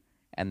room,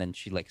 and then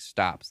she like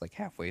stops like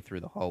halfway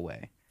through the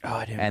hallway. Oh,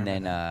 I didn't. And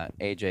then remember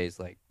AJ's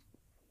like,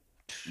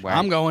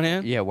 I'm going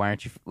in. Yeah, why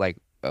aren't you like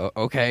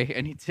okay?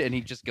 And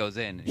he just goes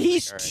in. And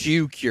He's like, all right.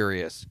 too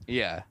curious.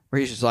 Yeah. Where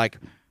he's just like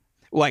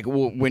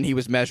when he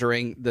was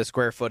measuring the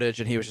square footage,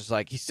 and he was just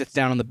like, he sits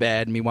down on the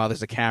bed. Meanwhile,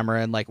 there's a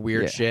camera and like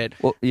weird Yeah. shit.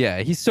 Well, yeah,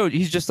 he's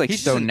just like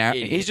He's so just an narrow.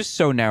 idiot. He's just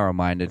so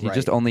narrow-minded. He Right.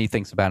 just only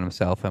thinks about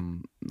himself,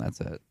 and that's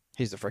it.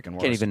 He's the freaking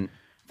worst. Can't even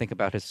think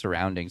about his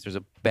surroundings. There's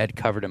a bed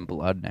covered in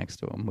blood next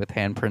to him with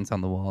handprints on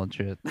the wall and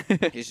shit.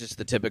 He's just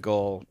the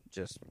typical,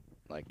 just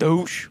like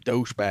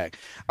douchebag.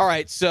 All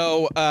right,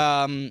 so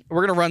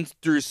we're gonna run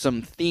through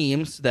some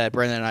themes that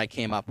Brendan and I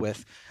came up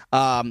with.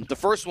 The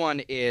first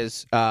one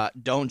is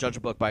don't judge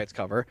a book by its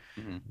cover.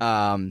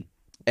 Mhm.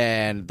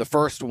 And the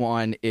first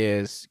one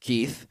is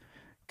Keith,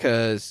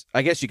 because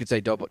I guess you could say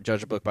don't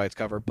judge a book by its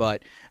cover,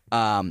 but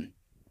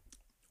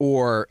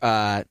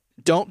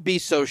don't be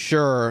so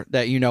sure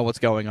that you know what's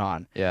going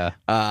on. Yeah.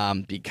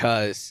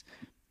 Because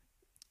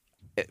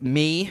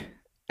me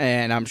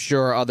and I'm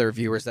sure other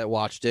viewers that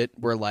watched it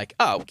were like,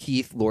 oh,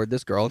 Keith lured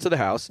this girl into the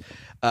house.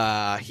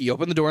 He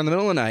opened the door in the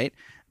middle of the night,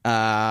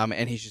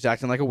 and he's just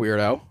acting like a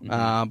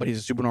weirdo, but he's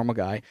a super normal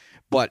guy.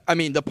 But, I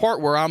mean, the part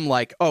where I'm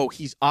like, oh,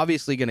 he's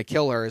obviously going to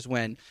kill her is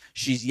when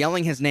she's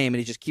yelling his name and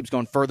he just keeps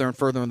going further and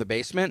further in the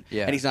basement,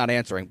 and he's not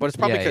answering. But it's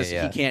probably because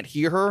he can't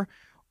hear her,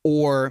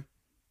 or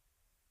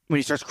when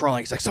he starts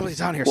crawling, he's like, somebody's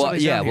down here, down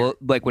here. Well,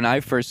 like, when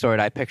I first saw it,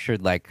 I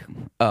pictured, like,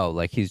 oh,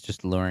 like, he's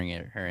just luring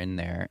her in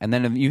there. And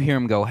then you hear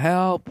him go,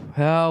 help,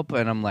 help,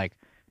 and I'm like,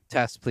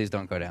 Tess, please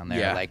don't go down there.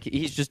 Yeah. Like,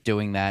 he's just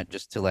doing that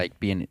just to, like,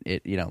 be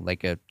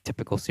like a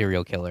typical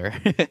serial killer.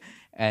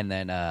 And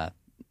then,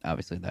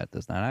 obviously, that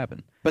does not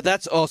happen. But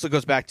that also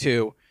goes back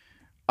to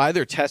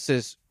either Tess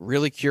is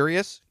really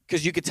curious,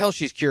 because you could tell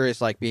she's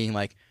curious, like being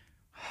like,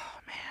 oh,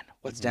 man,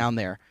 what's down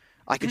there?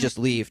 I could just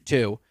leave,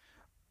 too.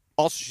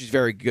 Also, she's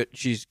very good.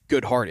 She's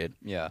good-hearted.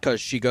 Yeah. Because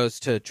she goes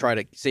to try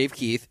to save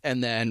Keith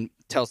and then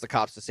tells the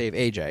cops to save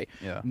AJ.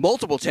 Yeah.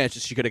 Multiple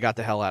chances she could have got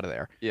the hell out of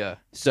there. Yeah.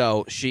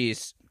 So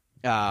she's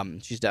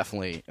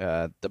definitely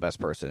the best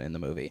person in the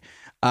movie.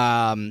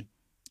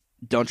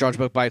 Don't judge a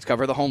book by its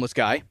cover. The homeless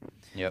guy.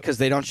 Yep. Because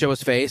they don't show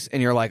his face,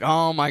 and you're like,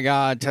 oh my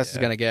God, Tess is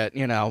going to get,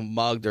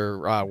 mugged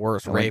or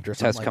worse, raped or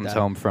something Tess like comes that.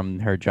 home from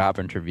her job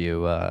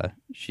interview.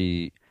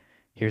 She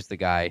hears the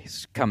guy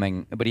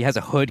coming, but he has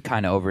a hood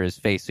kind of over his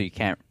face, so you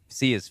can't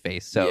see his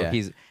face. So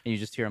and you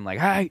just hear him like,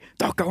 hey,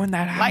 don't go in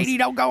that house. Lady,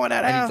 don't go in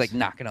that house. And he's like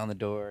knocking on the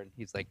door, and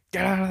he's like,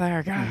 get out of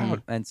there, get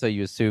out. And so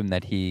you assume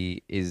that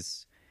he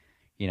is,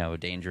 a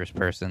dangerous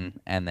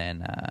person, and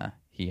then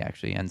he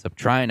actually ends up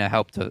trying to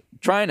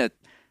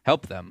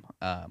help them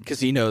because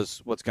he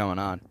knows what's going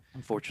on.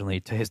 Unfortunately,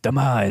 to his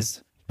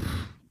demise.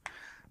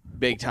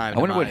 Big time. I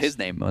wonder what his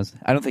name was.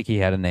 I don't think he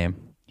had a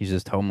name. He's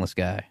just homeless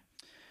guy.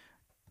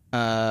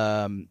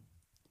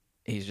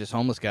 He's just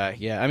homeless guy.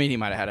 Yeah, I mean, he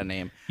might have had a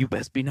name. You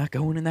best be not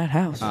going in that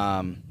house.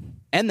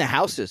 And the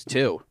houses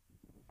too.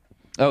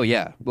 Oh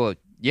yeah, well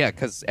yeah,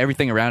 because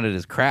everything around it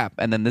is crap,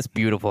 and then this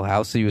beautiful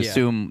house. So you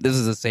assume this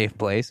is a safe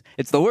place.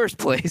 It's the worst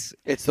place.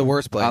 It's the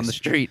worst place on the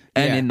street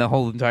and in the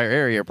whole entire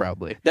area,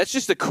 probably. That's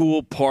just the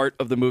cool part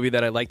of the movie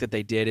that I like that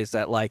they did, is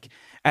that like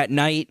at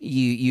night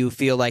you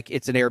feel like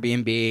it's an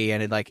Airbnb,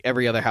 and like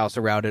every other house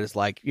around it is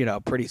like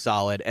pretty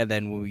solid, and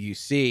then when you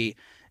see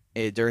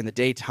during the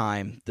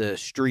daytime, the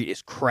street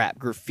is crap,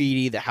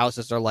 graffiti. The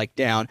houses are like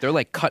down. They're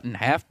like cut in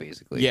half,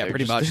 basically. Yeah,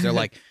 pretty much. They're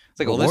like it's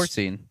like a war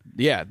scene.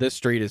 Yeah, this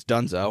street is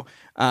donezo.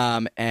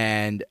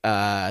 And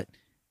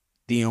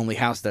the only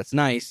house that's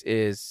nice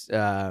is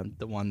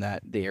the one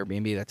that the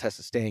Airbnb that Tess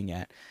is staying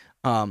at.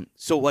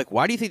 So like,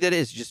 why do you think that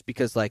is? Just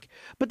because like,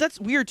 but that's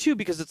weird too,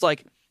 because it's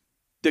like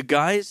the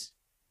guys.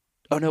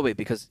 Oh no, wait,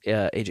 because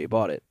AJ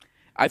bought it.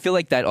 I feel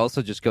like that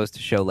also just goes to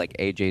show like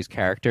AJ's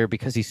character,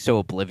 because he's so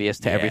oblivious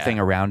to everything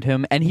around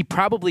him, and he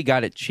probably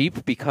got it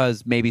cheap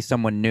because maybe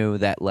someone knew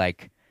that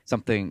like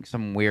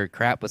some weird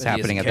crap was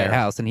happening at that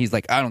house, and he's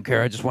like, I don't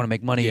care, I just want to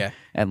make money. Yeah.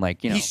 And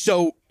like he's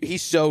so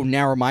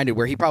narrow-minded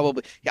where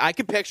I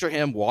could picture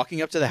him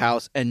walking up to the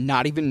house and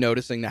not even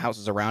noticing the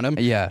houses around him.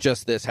 Yeah,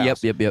 just this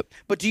house. Yep.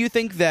 But do you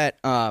think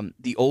that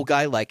the old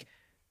guy like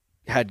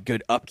had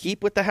good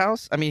upkeep with the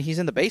house? I mean, he's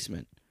in the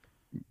basement.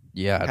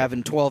 Yeah,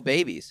 having 12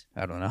 babies.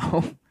 I don't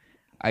know.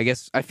 I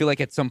guess I feel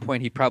like at some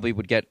point he probably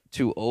would get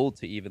too old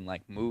to even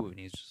like move, and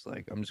he's just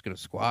like, I'm just gonna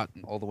squat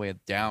all the way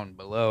down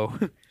below.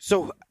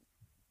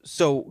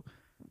 So,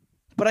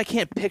 but I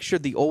can't picture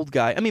the old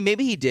guy. I mean,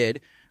 maybe he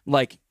did.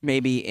 Like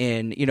maybe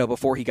in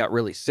before he got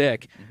really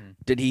sick,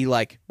 did he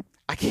like?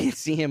 I can't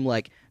see him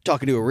like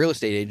talking to a real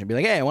estate agent and be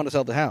like, "Hey, I want to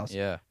sell the house."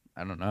 Yeah,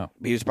 I don't know.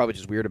 He was probably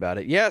just weird about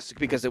it. Yes,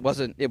 because it was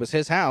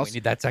his house. We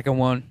need that second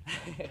one.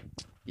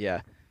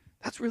 Yeah.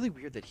 That's really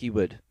weird that he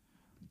would,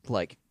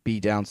 like, be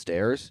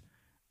downstairs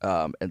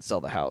and sell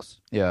the house.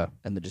 Yeah.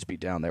 And then just be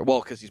down there. Well,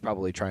 because he's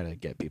probably trying to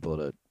get people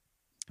to...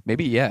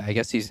 Maybe, yeah. I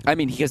guess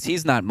because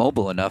he's not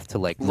mobile enough to,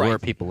 like, lure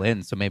people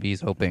in, so maybe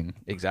he's hoping...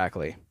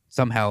 Exactly.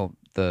 Somehow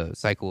the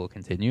cycle will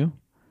continue.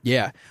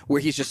 Yeah.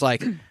 Where he's just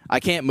like, I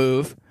can't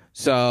move,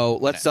 so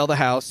let's sell the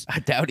house. I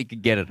doubt he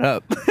could get it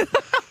up.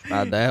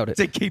 I doubt it.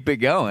 To keep it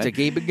going.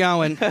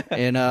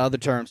 In other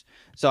terms.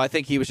 So I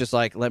think he was just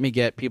like, let me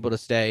get people to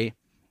stay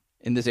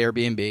in this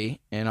Airbnb,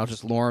 and I'll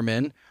just lure them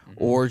in,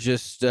 or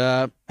just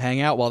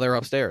hang out while they're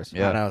upstairs.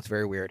 Yeah. I know, it's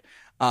very weird.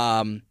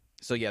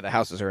 So yeah, the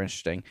houses are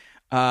interesting.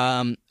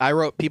 I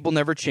wrote "People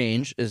Never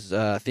Change" is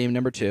theme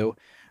number 2.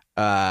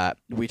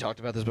 We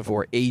talked about this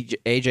before.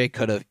 AJ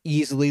could have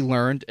easily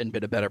learned and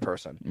been a better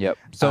person. Yep.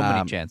 So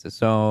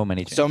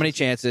many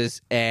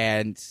chances,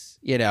 and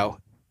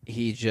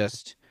he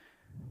just,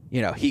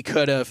 he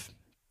could have,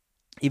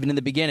 even in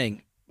the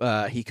beginning,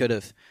 he could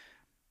have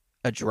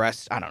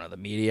addressed, I don't know, the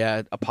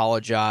media,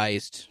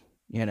 apologized,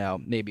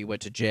 maybe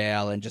went to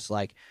jail and just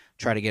like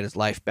try to get his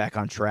life back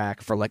on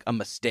track for like a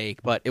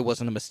mistake, but it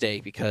wasn't a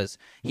mistake because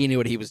he knew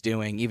what he was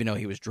doing, even though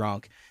he was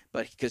drunk,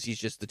 but because he's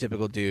just the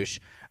typical douche.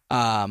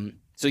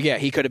 So yeah,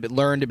 he could have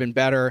learned to been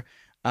better.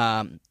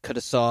 Could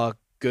have saw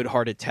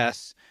good-hearted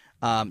Tess.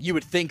 You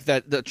would think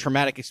that the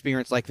traumatic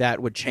experience like that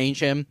would change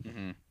him.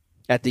 Mm-hmm.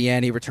 At the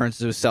end, he returns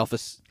to his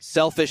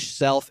selfish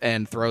self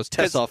and throws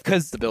Tess off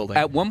the building.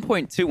 At one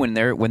point too, when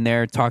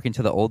they're talking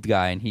to the old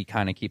guy and he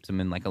kind of keeps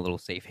him in like a little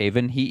safe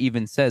haven, he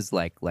even says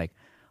like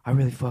I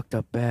really fucked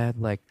up bad.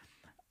 Like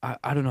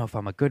I don't know if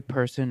I'm a good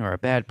person or a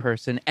bad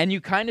person, and you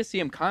kind of see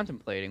him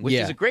contemplating, which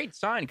is a great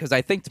sign because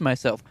I think to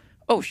myself,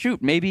 oh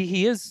shoot, maybe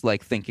he is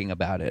like thinking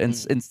about it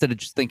instead of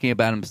just thinking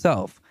about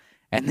himself.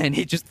 And then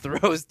he just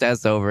throws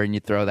Tess over, and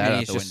you throw that out the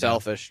window. He's just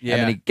selfish. Yeah.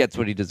 And then he gets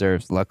what he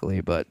deserves, luckily.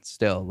 But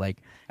still,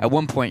 like, at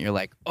one point, you're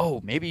like, oh,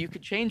 maybe you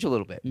could change a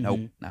little bit. Mm-hmm.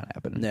 Nope, not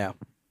happening. Yeah.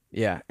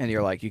 Yeah. And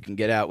you're like, you can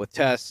get out with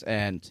Tess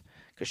because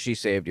she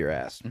saved your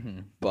ass. Mm-hmm.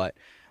 But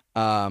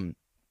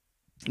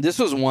this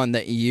was one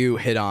that you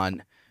hit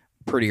on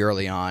pretty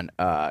early on.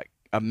 A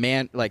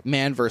man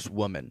versus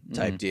woman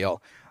type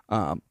deal.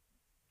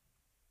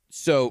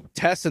 So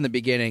Tess in the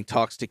beginning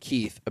talks to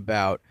Keith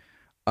about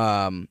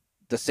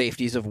the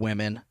safeties of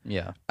women.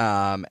 Yeah.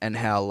 And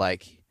how,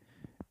 like,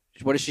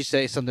 what does she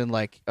say? Something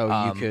like,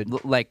 oh, you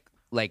could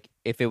like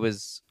if it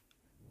was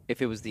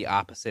the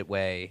opposite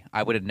way,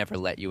 I would have never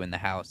let you in the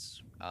house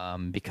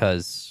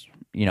because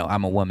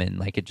I'm a woman.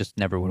 Like, it just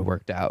never would have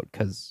worked out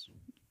because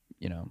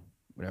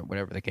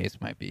whatever the case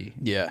might be.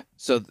 Yeah.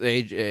 So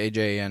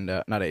AJ and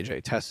not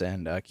AJ, Tessa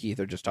and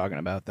Keith are just talking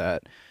about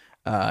that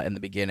in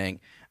the beginning.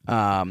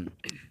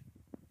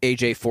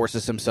 AJ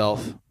forces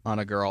himself on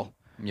a girl.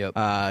 Yep.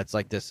 It's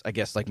like this, I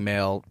guess, like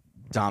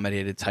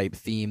male-dominated type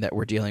theme that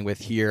we're dealing with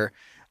here.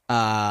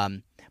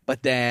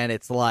 But then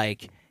it's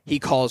like he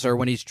calls her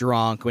when he's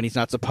drunk, when he's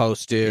not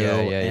supposed to,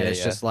 and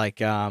it's just like,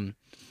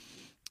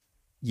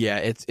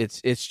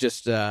 it's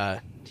just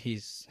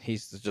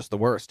he's just the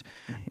worst.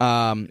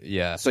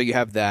 Yeah. So you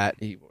have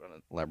that. You want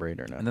to elaborate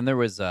or not? And then there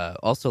was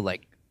also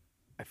like,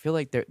 I feel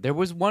like there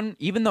was one,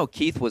 even though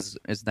Keith was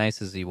as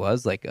nice as he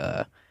was, like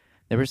there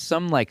was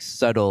some like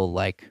subtle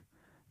like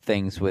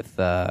things with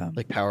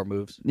like power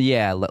moves.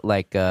 Yeah,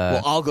 like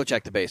well, I'll go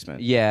check the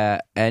basement. Yeah,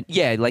 and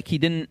yeah, like he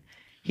didn't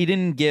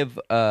give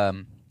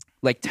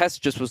like Tess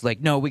just was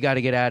like, no, we got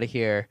to get out of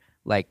here.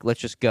 Like, let's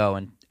just go.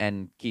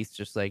 And Keith's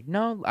just like,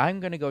 no,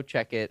 I'm gonna go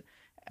check it.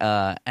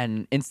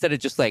 And instead of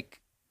just like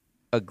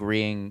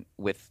agreeing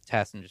with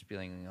Tess and just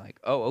being like,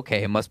 oh,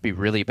 okay, it must be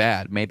really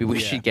bad. Maybe we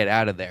should get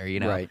out of there.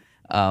 Right.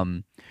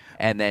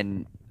 And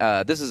then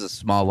this is a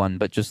small one,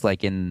 but just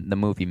like in the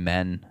movie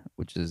Men,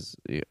 which is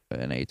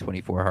an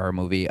A24 horror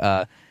movie,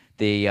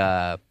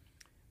 the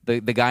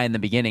guy in the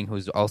beginning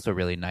who's also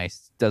really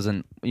nice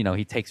doesn't,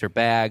 he takes her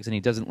bags and he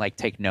doesn't like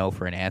take no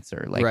for an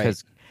answer, like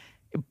because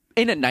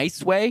in a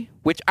nice way,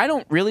 which I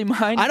don't really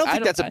mind. I don't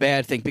think that's a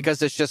bad thing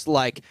because it's just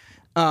like,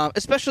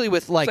 especially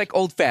with like, it's like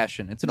old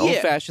fashioned. It's an old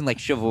fashioned like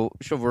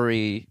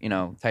chivalry,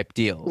 type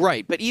deal,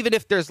 right? But even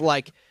if there's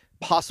like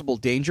possible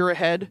danger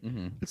ahead,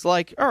 it's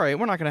like, all right,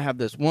 we're not going to have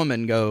this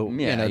woman go,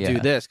 do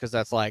this because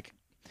that's like,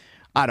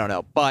 I don't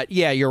know. But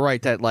yeah, you're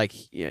right that like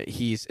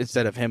he's,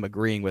 instead of him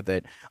agreeing with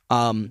it,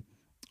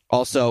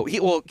 also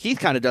Keith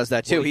kind of does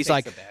that too. He's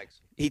like,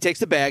 he takes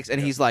the bags and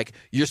he's like,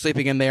 you're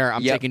sleeping in there.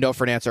 I'm taking no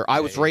for an answer. I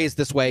was raised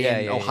this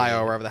way in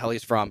Ohio or wherever the hell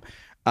he's from.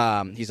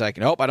 He's like,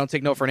 nope, I don't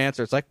take no for an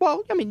answer. It's like,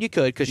 well, I mean, you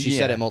could because she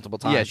said it multiple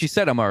times. Yeah, she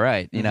said I'm all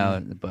right,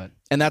 but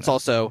and that's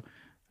also.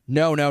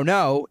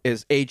 No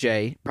is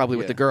AJ, probably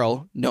with the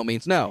girl. No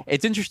means no.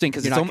 It's interesting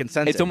because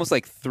it's almost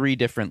like three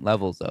different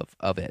levels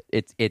of it.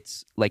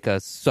 It's like a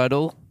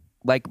subtle,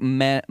 like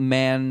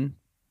man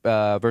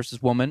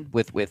versus woman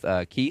with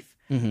Keith.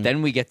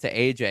 Then we get to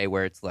AJ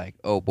where it's like,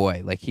 oh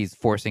boy, like he's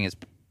forcing his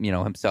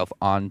himself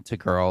onto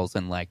girls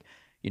and like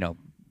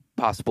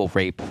possible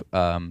rape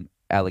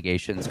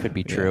allegations could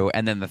be true.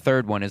 And then the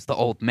third one is the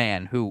old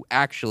man who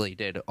actually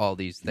did all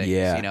these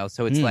things.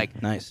 So it's like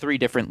three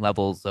different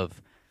levels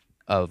of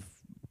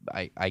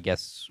I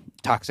guess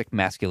toxic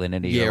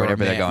masculinity or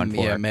whatever they're going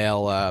for. Yeah,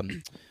 male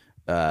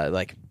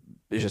like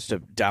just a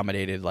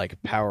dominated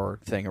like power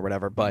thing or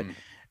whatever. But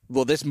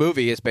well, this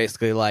movie is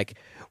basically like,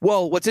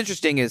 well, what's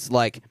interesting is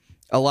like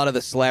a lot of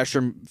the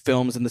slasher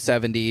films in the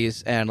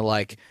 70s and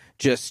like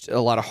just a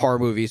lot of horror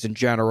movies in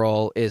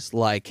general is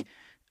like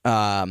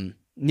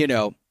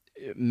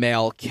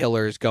male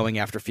killers going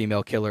after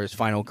female killers,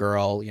 final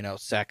girl,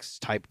 sex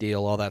type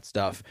deal, all that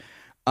stuff.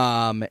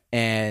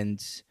 And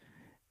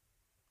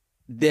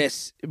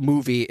this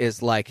movie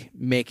is like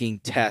making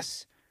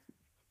Tess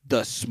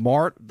the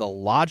smart, the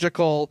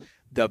logical,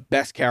 the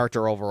best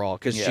character overall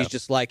because she's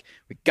just like,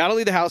 we gotta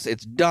leave the house.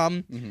 It's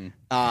dumb.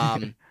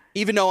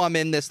 Even though I'm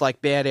in this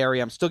like bad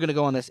area, I'm still gonna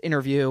go on this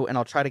interview and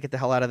I'll try to get the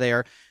hell out of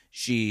there.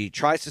 She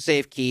tries to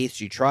save Keith.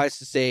 She tries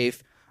to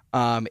save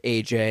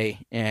AJ,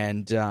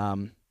 and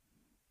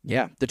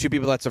the two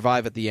people that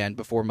survive at the end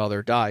before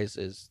Mother dies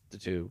is the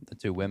two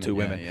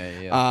women.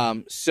 Yeah.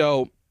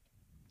 So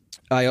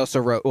I also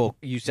wrote. Well,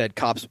 you said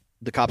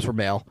the cops were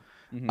male,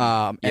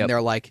 and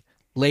they're like,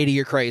 Lady,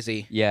 you're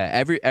crazy.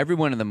 Yeah,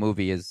 everyone in the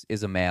movie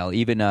is a male.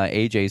 Even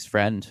AJ's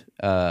friend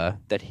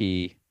that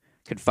he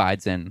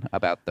confides in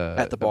about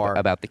At the bar.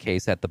 about the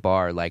case at the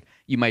bar. Like,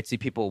 you might see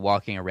people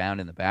walking around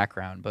in the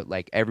background, but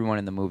like everyone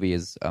in the movie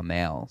is a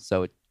male.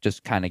 So it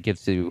just kind of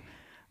gives you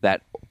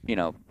that, you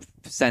know,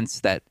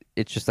 sense that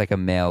it's just like a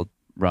male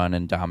run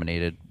and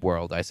dominated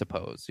world, I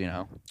suppose, you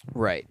know.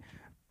 Right.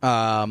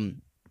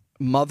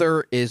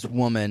 Mother is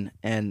woman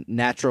and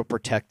natural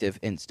protective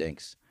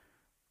instincts.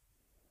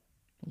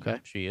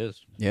 Okay. She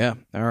is. Yeah.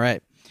 All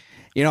right.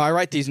 You know, I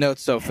write these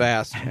notes so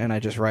fast, and I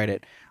just write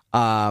it.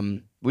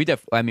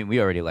 We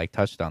already like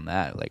touched on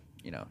that. Like,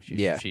 you know, she's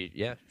Just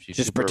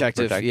super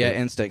protective. Yeah,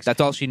 instincts. That's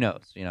all she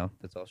knows. You know,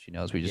 that's all she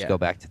knows. We just go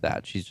back to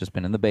that. She's just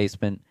been in the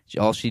basement.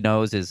 All she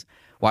knows is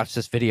watch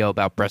this video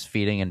about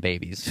breastfeeding and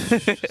babies.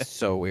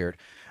 So weird.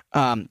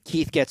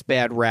 Keith gets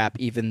bad rap,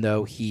 even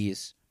though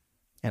he's,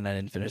 and I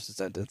didn't finish the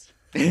sentence.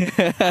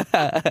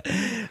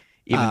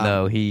 Even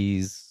though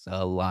he's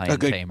a lion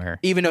tamer.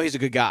 Even though he's a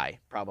good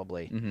guy,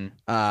 probably. Mm-hmm.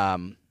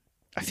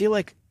 I feel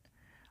like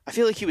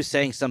he was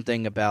saying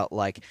something about,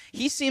 like,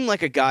 he seemed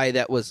like a guy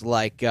that was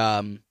like he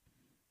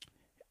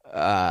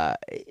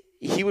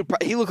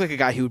looked like a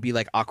guy who would be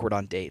like awkward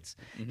on dates.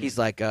 Mm-hmm. He's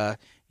like,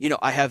 you know,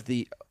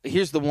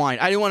 here's the wine.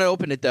 I didn't want to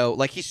open it though.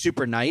 Like, he's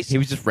super nice. He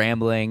was just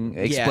rambling,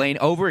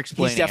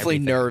 over-explaining. He's definitely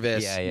everything.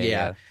 nervous.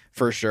 Yeah,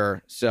 for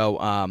sure.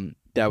 So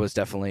that was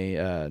definitely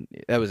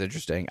that was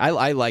interesting.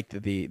 I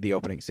liked the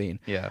opening scene.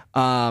 Yeah.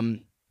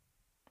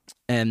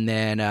 And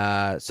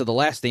then so the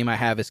last theme I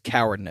have is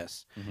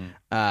cowardness.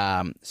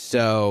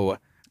 Mm-hmm.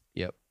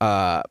 Yep.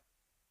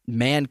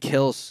 Man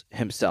kills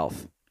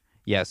himself.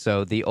 Yeah,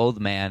 so the old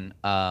man,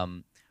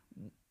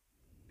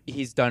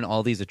 he's done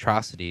all these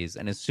atrocities,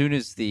 and as soon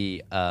as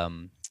AJ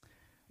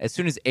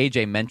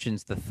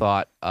mentions the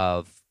thought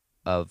of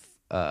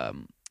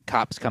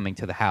cops coming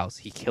to the house,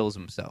 he kills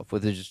himself,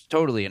 which is just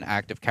totally an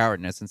act of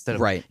cowardice instead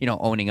of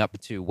owning up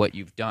to what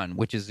you've done,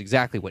 which is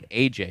exactly what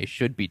AJ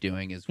should be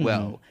doing as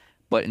well. Mm-hmm.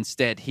 But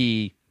instead,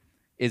 he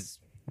is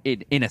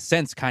in a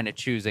sense kind of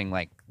choosing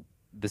like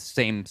the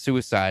same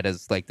suicide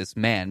as like this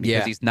man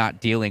because he's not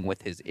dealing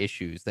with his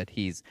issues that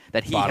he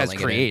has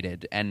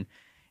created, and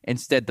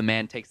instead the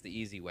man takes the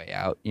easy way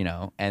out, you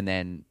know. And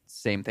then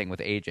same thing with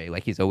AJ,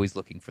 like he's always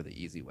looking for the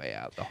easy way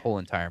out the whole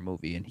entire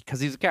movie, and because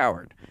he's a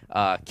coward.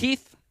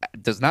 Keith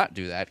does not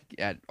do that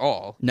at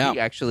all. No, he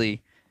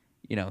actually,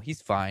 you know,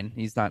 he's fine.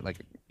 He's not like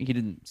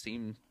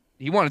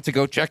he wanted to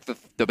go check the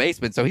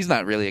basement, so he's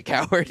not really a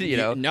coward, you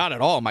know. Not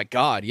at all. My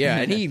God, yeah,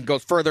 and he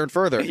goes further and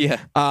further. Yeah.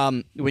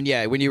 When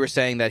you were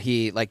saying that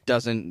he like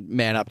doesn't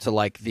man up to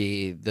like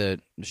the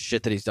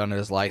shit that he's done in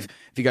his life.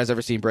 If you guys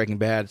ever seen Breaking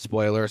Bad,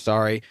 spoiler,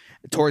 sorry.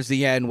 Towards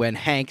the end, when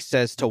Hank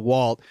says to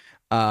Walt,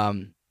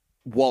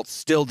 Walt's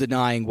still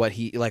denying what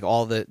he like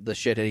all the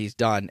shit that he's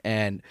done,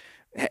 and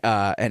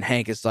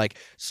Hank is like,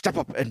 step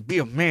up and be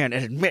a man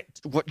and admit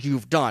what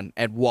you've done,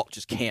 and Walt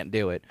just can't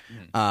do it.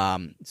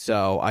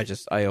 So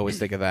I always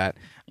think of that.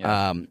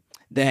 Yeah.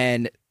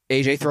 Then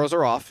AJ throws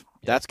her off.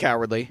 That's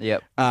cowardly.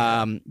 Yep.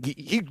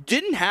 You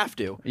didn't have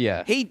to.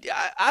 Yeah.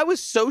 I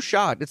was so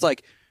shocked. It's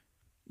like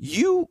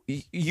you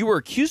were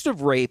accused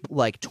of rape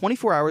like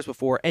 24 hours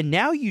before, and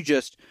now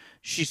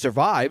she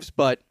survives,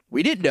 but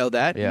we didn't know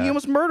that. Yeah. He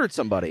almost murdered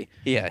somebody.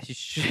 Yeah, he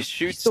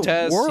shoots the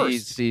Tess.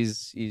 Worst.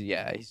 He's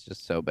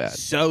just so bad.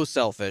 So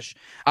selfish.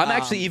 I'm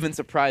actually even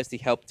surprised he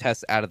helped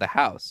Tess out of the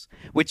house,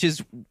 which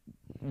is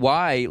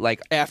why, like,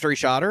 after he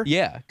shot her?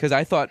 Yeah, because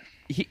I thought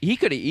he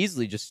could have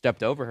easily just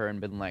stepped over her and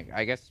been like,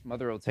 I guess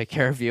Mother will take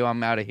care of you.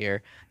 I'm out of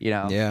here, you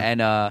know?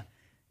 Yeah.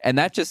 And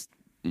that just...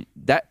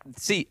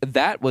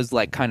 that was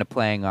like kind of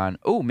playing on,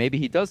 oh, maybe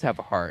he does have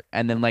a heart,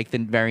 and then like the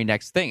very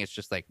next thing it's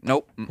just like,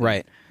 nope,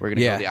 right, we're gonna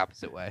go the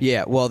opposite way.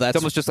 Yeah, well, that's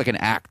it's almost just like an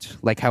act,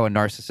 like how a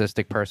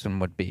narcissistic person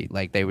would be.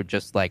 Like they would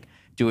just like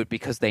do it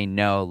because they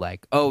know,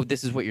 like, oh,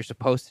 this is what you're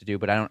supposed to do,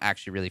 but I don't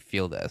actually really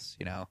feel this,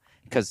 you know,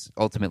 because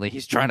ultimately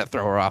he's trying to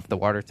throw her off the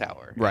water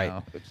tower, you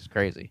know, which is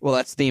crazy. Well,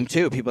 that's theme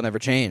two. People never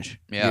change.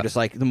 Yeah, you're just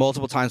like the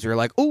multiple times where you're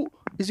like, oh,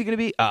 is he gonna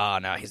be? Oh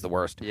no, he's the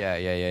worst.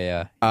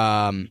 Yeah.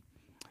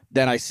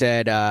 Then I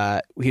said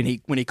when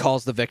he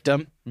calls the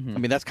victim, I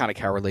mean, that's kind of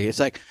cowardly. It's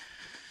like,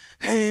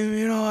 hey,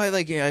 you know,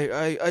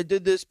 I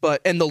did this,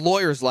 and the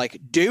lawyer's like,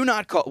 do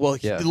not call. Well,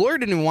 the lawyer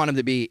didn't even want him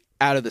to be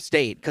out of the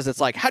state because it's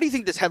like, how do you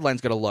think this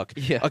headline's going to look?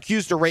 Yeah.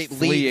 Accused of rape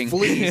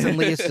flees and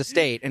leaves the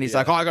state, and he's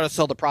like, oh, I got to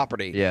sell the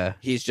property. Yeah,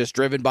 he's just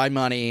driven by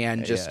money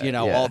and just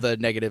all the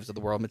negatives of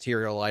the world,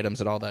 material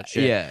items and all that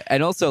shit. Yeah,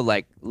 and also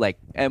like,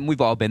 and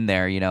we've all been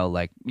there, you know,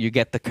 like you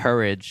get the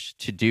courage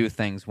to do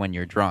things when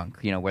you're drunk,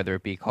 you know, whether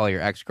it be call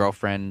your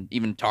ex-girlfriend,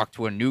 even talk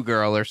to a new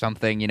girl or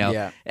something, you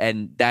know,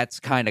 and that's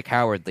kind of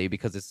cowardly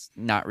because it's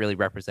not really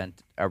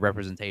a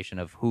representation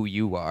of who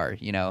you are,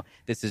 you know.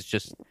 This is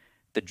just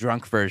the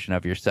drunk version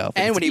of yourself,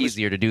 and it's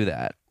easier to do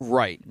that,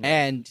 right?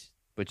 And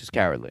which is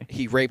cowardly.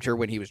 He raped her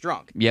when he was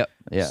drunk. Yep.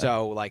 Yeah.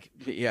 So like,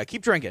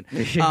 keep drinking.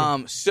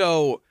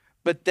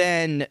 But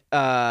then,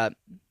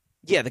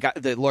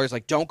 the lawyer's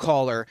like, don't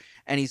call her,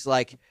 and he's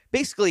like,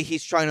 basically,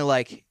 he's trying to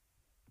like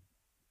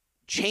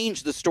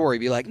change the story.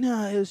 Be like,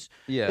 no,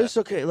 it's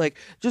okay. Like,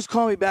 just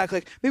call me back.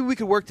 Like, maybe we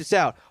could work this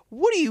out.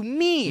 What do you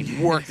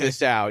mean work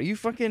this out? You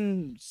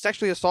fucking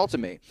sexually assaulted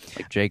me.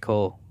 Like J.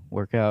 Cole,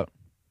 work out.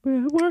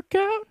 Work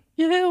out.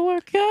 Yeah,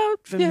 work out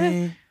for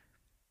me.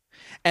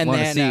 And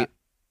Wanna then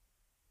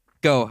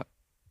go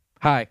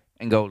high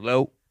and go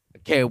low.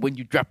 Okay, when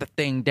you drop the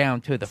thing down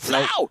to the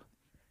floor.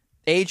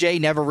 AJ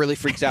never really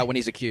freaks out when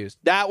he's accused.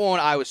 That one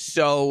I was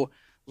so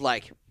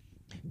like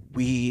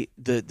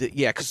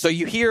because so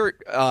you hear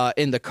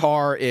in the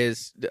car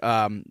is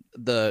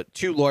the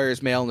two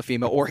lawyers, male and the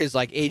female, or his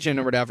like agent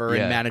or whatever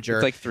and manager.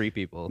 It's like 3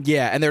 people.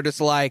 Yeah, and they're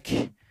just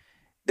like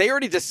they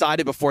already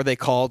decided before they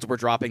called we're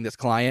dropping this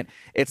client.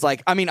 It's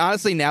like, I mean,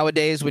 honestly,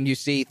 nowadays when you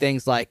see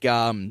things like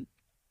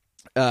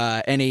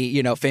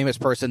any famous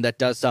person that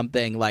does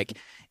something, like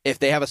if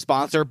they have a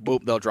sponsor,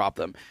 boop, they'll drop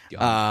them.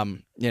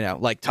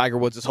 Like Tiger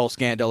Woods' whole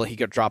scandal, he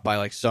got dropped by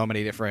like so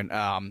many different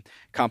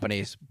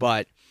companies,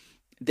 but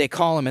they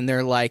call him and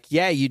they're like,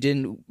 yeah, you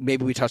didn't,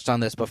 maybe we touched on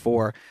this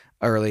before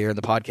earlier in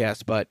the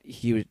podcast, but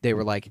they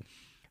were like,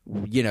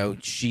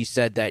 she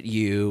said that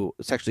you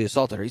sexually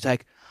assaulted her. He's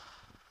like,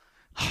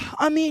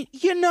 I mean,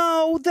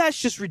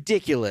 that's just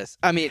ridiculous.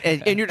 I mean,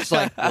 and you're just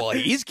like, well,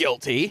 he's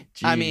guilty.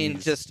 Jeez. I mean,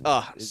 just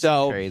It's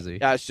so crazy.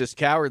 That's just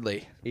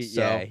cowardly.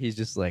 Yeah, he's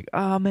just like,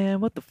 oh man,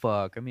 what the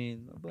fuck? I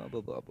mean, blah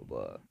blah blah blah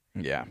blah.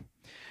 Yeah.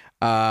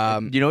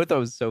 You know what that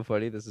was so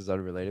funny? This is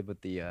unrelated,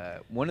 but the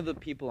one of the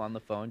people on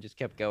the phone just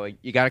kept going,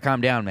 "You gotta calm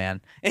down,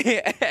 man."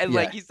 And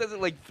like he says it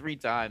like 3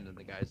 times, and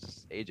the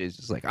guy's AJ's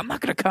just like, "I'm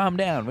not gonna calm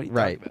down." What are you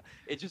talking about?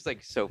 It's just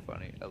like so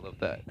funny. I love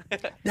that.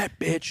 That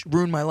bitch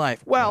ruined my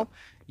life. Well,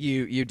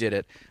 you did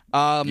it.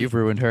 You've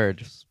ruined her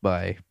just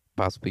by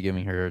possibly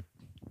giving her a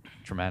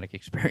traumatic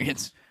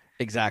experience.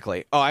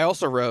 Exactly. Oh, I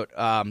also wrote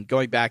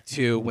going back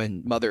to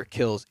when Mother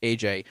kills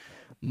AJ.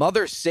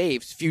 Mother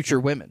saves future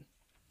women.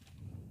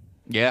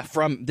 Yeah,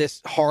 from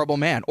this horrible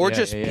man, or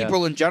just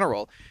people in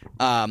general.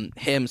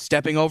 Him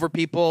stepping over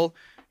people,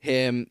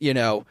 him,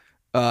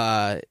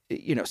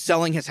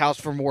 selling his house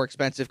for more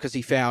expensive because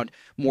he found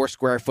more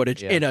square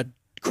footage in a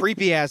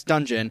creepy ass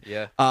dungeon.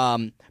 Yeah.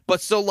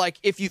 But so like,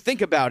 if you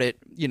think about it,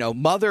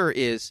 Mother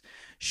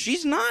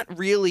she's not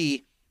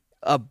really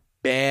a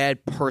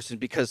bad person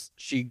because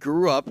she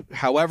grew up,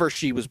 however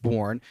she was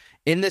born,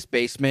 in this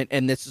basement,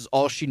 and this is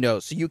all she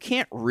knows. So you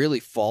can't really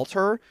fault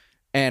her.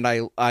 And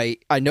I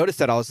noticed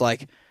that. I was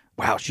like,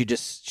 wow, she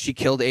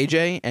killed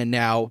AJ, and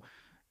now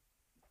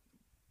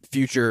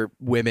future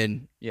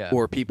women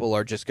or people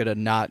are just gonna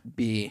not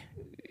be,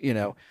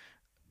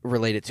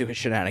 related to his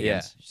shenanigans.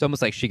 Yeah. It's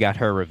almost like she got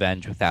her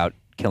revenge without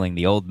killing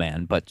the old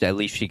man, but at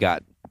least she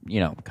got,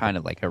 kind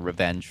of like a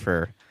revenge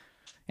for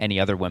any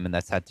other women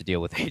that's had to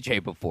deal with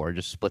AJ before.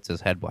 Just splits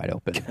his head wide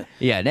open.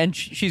 Yeah, and then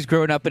she's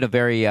grown up in a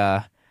very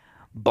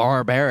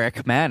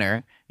barbaric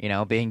manner,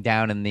 being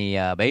down in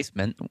the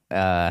basement.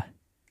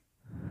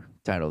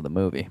 Title of the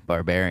movie,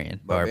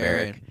 Barbarian.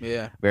 Barbaric.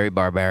 Yeah. Very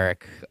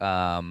barbaric.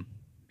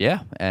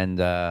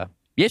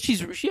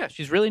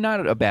 She's really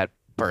not a bad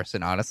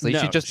person, honestly. No,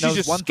 she just she's knows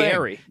just one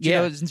scary.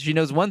 thing. She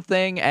knows one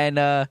thing,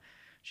 and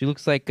she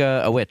looks like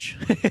a witch.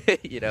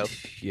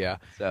 Yeah.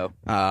 So,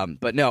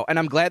 but no, and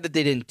I'm glad that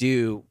they didn't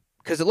do,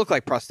 because it looked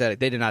like prosthetic.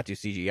 They did not do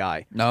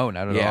CGI. No,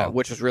 not at all.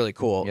 Which was really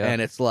cool. Yeah.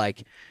 And it's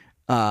like,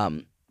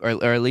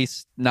 or at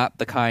least not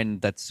the kind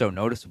that's so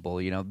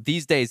noticeable.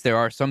 These days there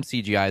are some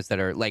CGIs that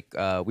are like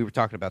we were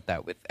talking about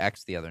that with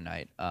X the other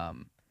night.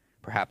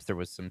 Perhaps there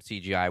was some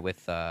CGI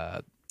with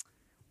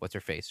what's her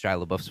face,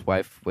 Shia LaBeouf's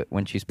wife,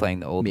 when she's playing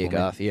the old Mia woman.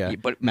 Goth, yeah.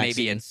 But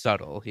maybe in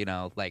subtle,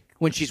 like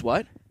when she's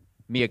what?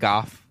 Mia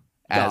Goth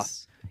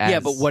as yeah,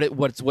 but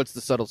what's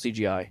the subtle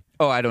CGI?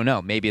 Oh, I don't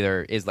know. Maybe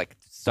there is like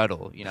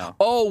subtle,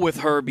 Oh,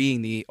 with her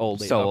being the old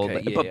lady. So okay,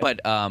 old, yeah,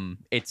 but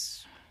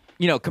it's.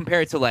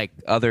 Compared to like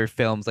other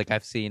films, like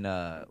I've seen,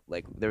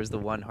 like there was the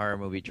one horror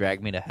movie,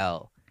 Drag Me to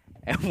Hell,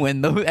 and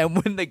when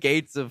the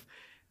gates of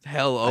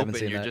hell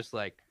open, you're just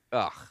like,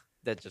 ugh,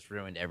 that just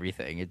ruined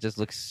everything. It just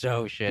looks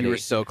so shitty. You were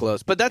so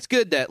close, but that's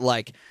good that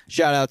like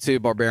shout out to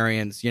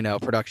Barbarian's,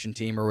 production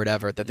team or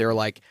whatever, that they're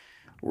like,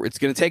 it's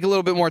going to take a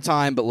little bit more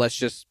time, but let's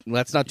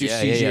not do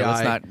CGI.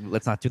 Yeah.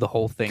 Let's not do the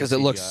whole thing because it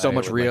looks so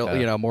much real,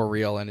 more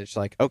real, and it's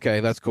like, okay,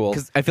 that's cool.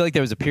 Because I feel like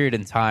there was a period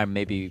in time,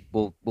 maybe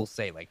we'll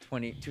say like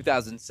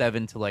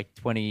 2007 to like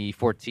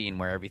 2014,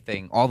 where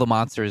all the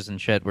monsters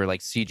and shit were like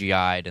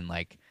CGI'd, and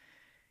like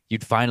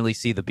you'd finally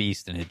see the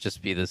beast, and it'd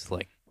just be this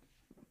like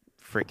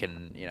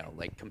freaking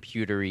like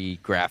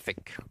computery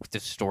graphic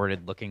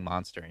distorted looking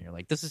monster, and you're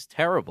like, this is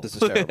terrible. This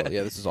is terrible.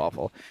 Yeah, this is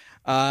awful.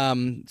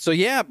 So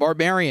yeah,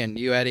 Barbarian,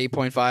 you had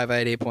 8.5, I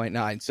had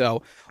 8.9.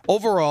 So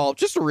overall,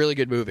 just a really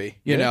good movie.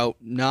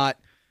 Not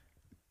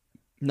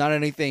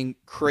anything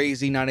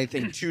crazy, not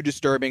anything too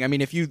disturbing. I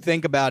mean, if you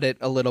think about it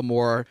a little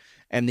more,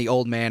 and the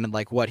old man and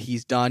like what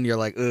he's done, you're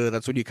like, ugh,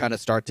 that's when you kind of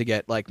start to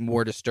get like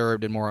more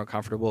disturbed and more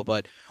uncomfortable.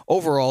 But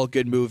overall,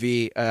 good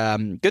movie.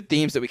 Good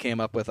themes that we came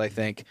up with, I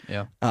think.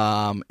 Yeah.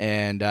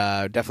 And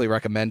definitely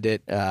recommend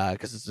it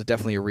because it's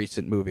definitely a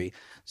recent movie.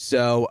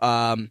 So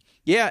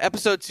Yeah,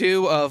 episode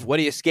 2 of What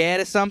Are You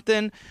Scared of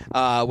Something?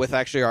 With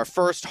actually our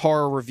first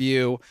horror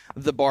review,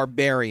 The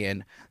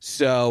Barbarian.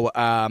 So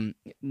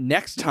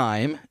next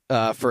time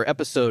for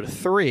episode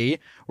 3,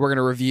 we're going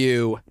to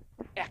review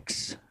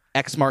X.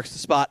 X marks the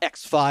spot,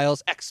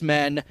 X-Files,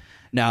 X-Men.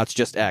 No, it's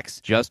just X.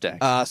 Just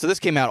X. So this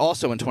came out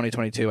also in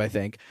 2022, I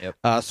think.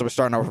 Yep. So we're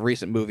starting off with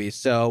recent movies.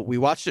 So we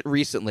watched it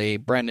recently.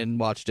 Brendan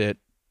watched it.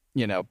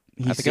 You know, I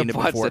he's think seen I've it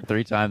watched before. it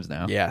 3 times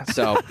now. Yeah,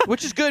 so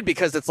which is good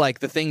because it's like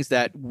the things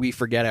that we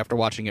forget after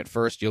watching it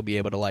first, you'll be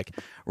able to like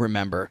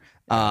remember.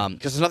 Because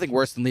there's nothing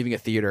worse than leaving a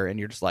theater and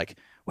you're just like,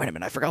 wait a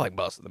minute, I forgot like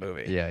most of the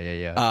movie.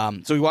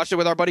 Yeah. So we watched it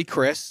with our buddy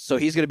Chris. So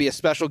he's going to be a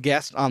special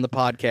guest on the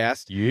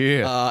podcast.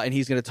 Yeah. And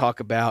he's going to talk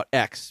about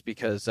X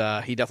because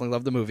he definitely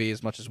loved the movie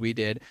as much as we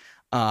did.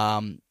 Yeah,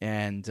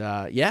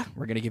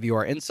 we're going to give you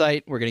our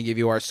insight. We're going to give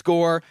you our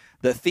score,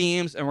 the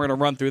themes, and we're going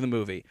to run through the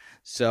movie.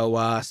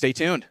 So stay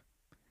tuned.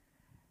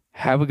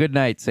 Have a good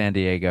night, San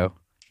Diego.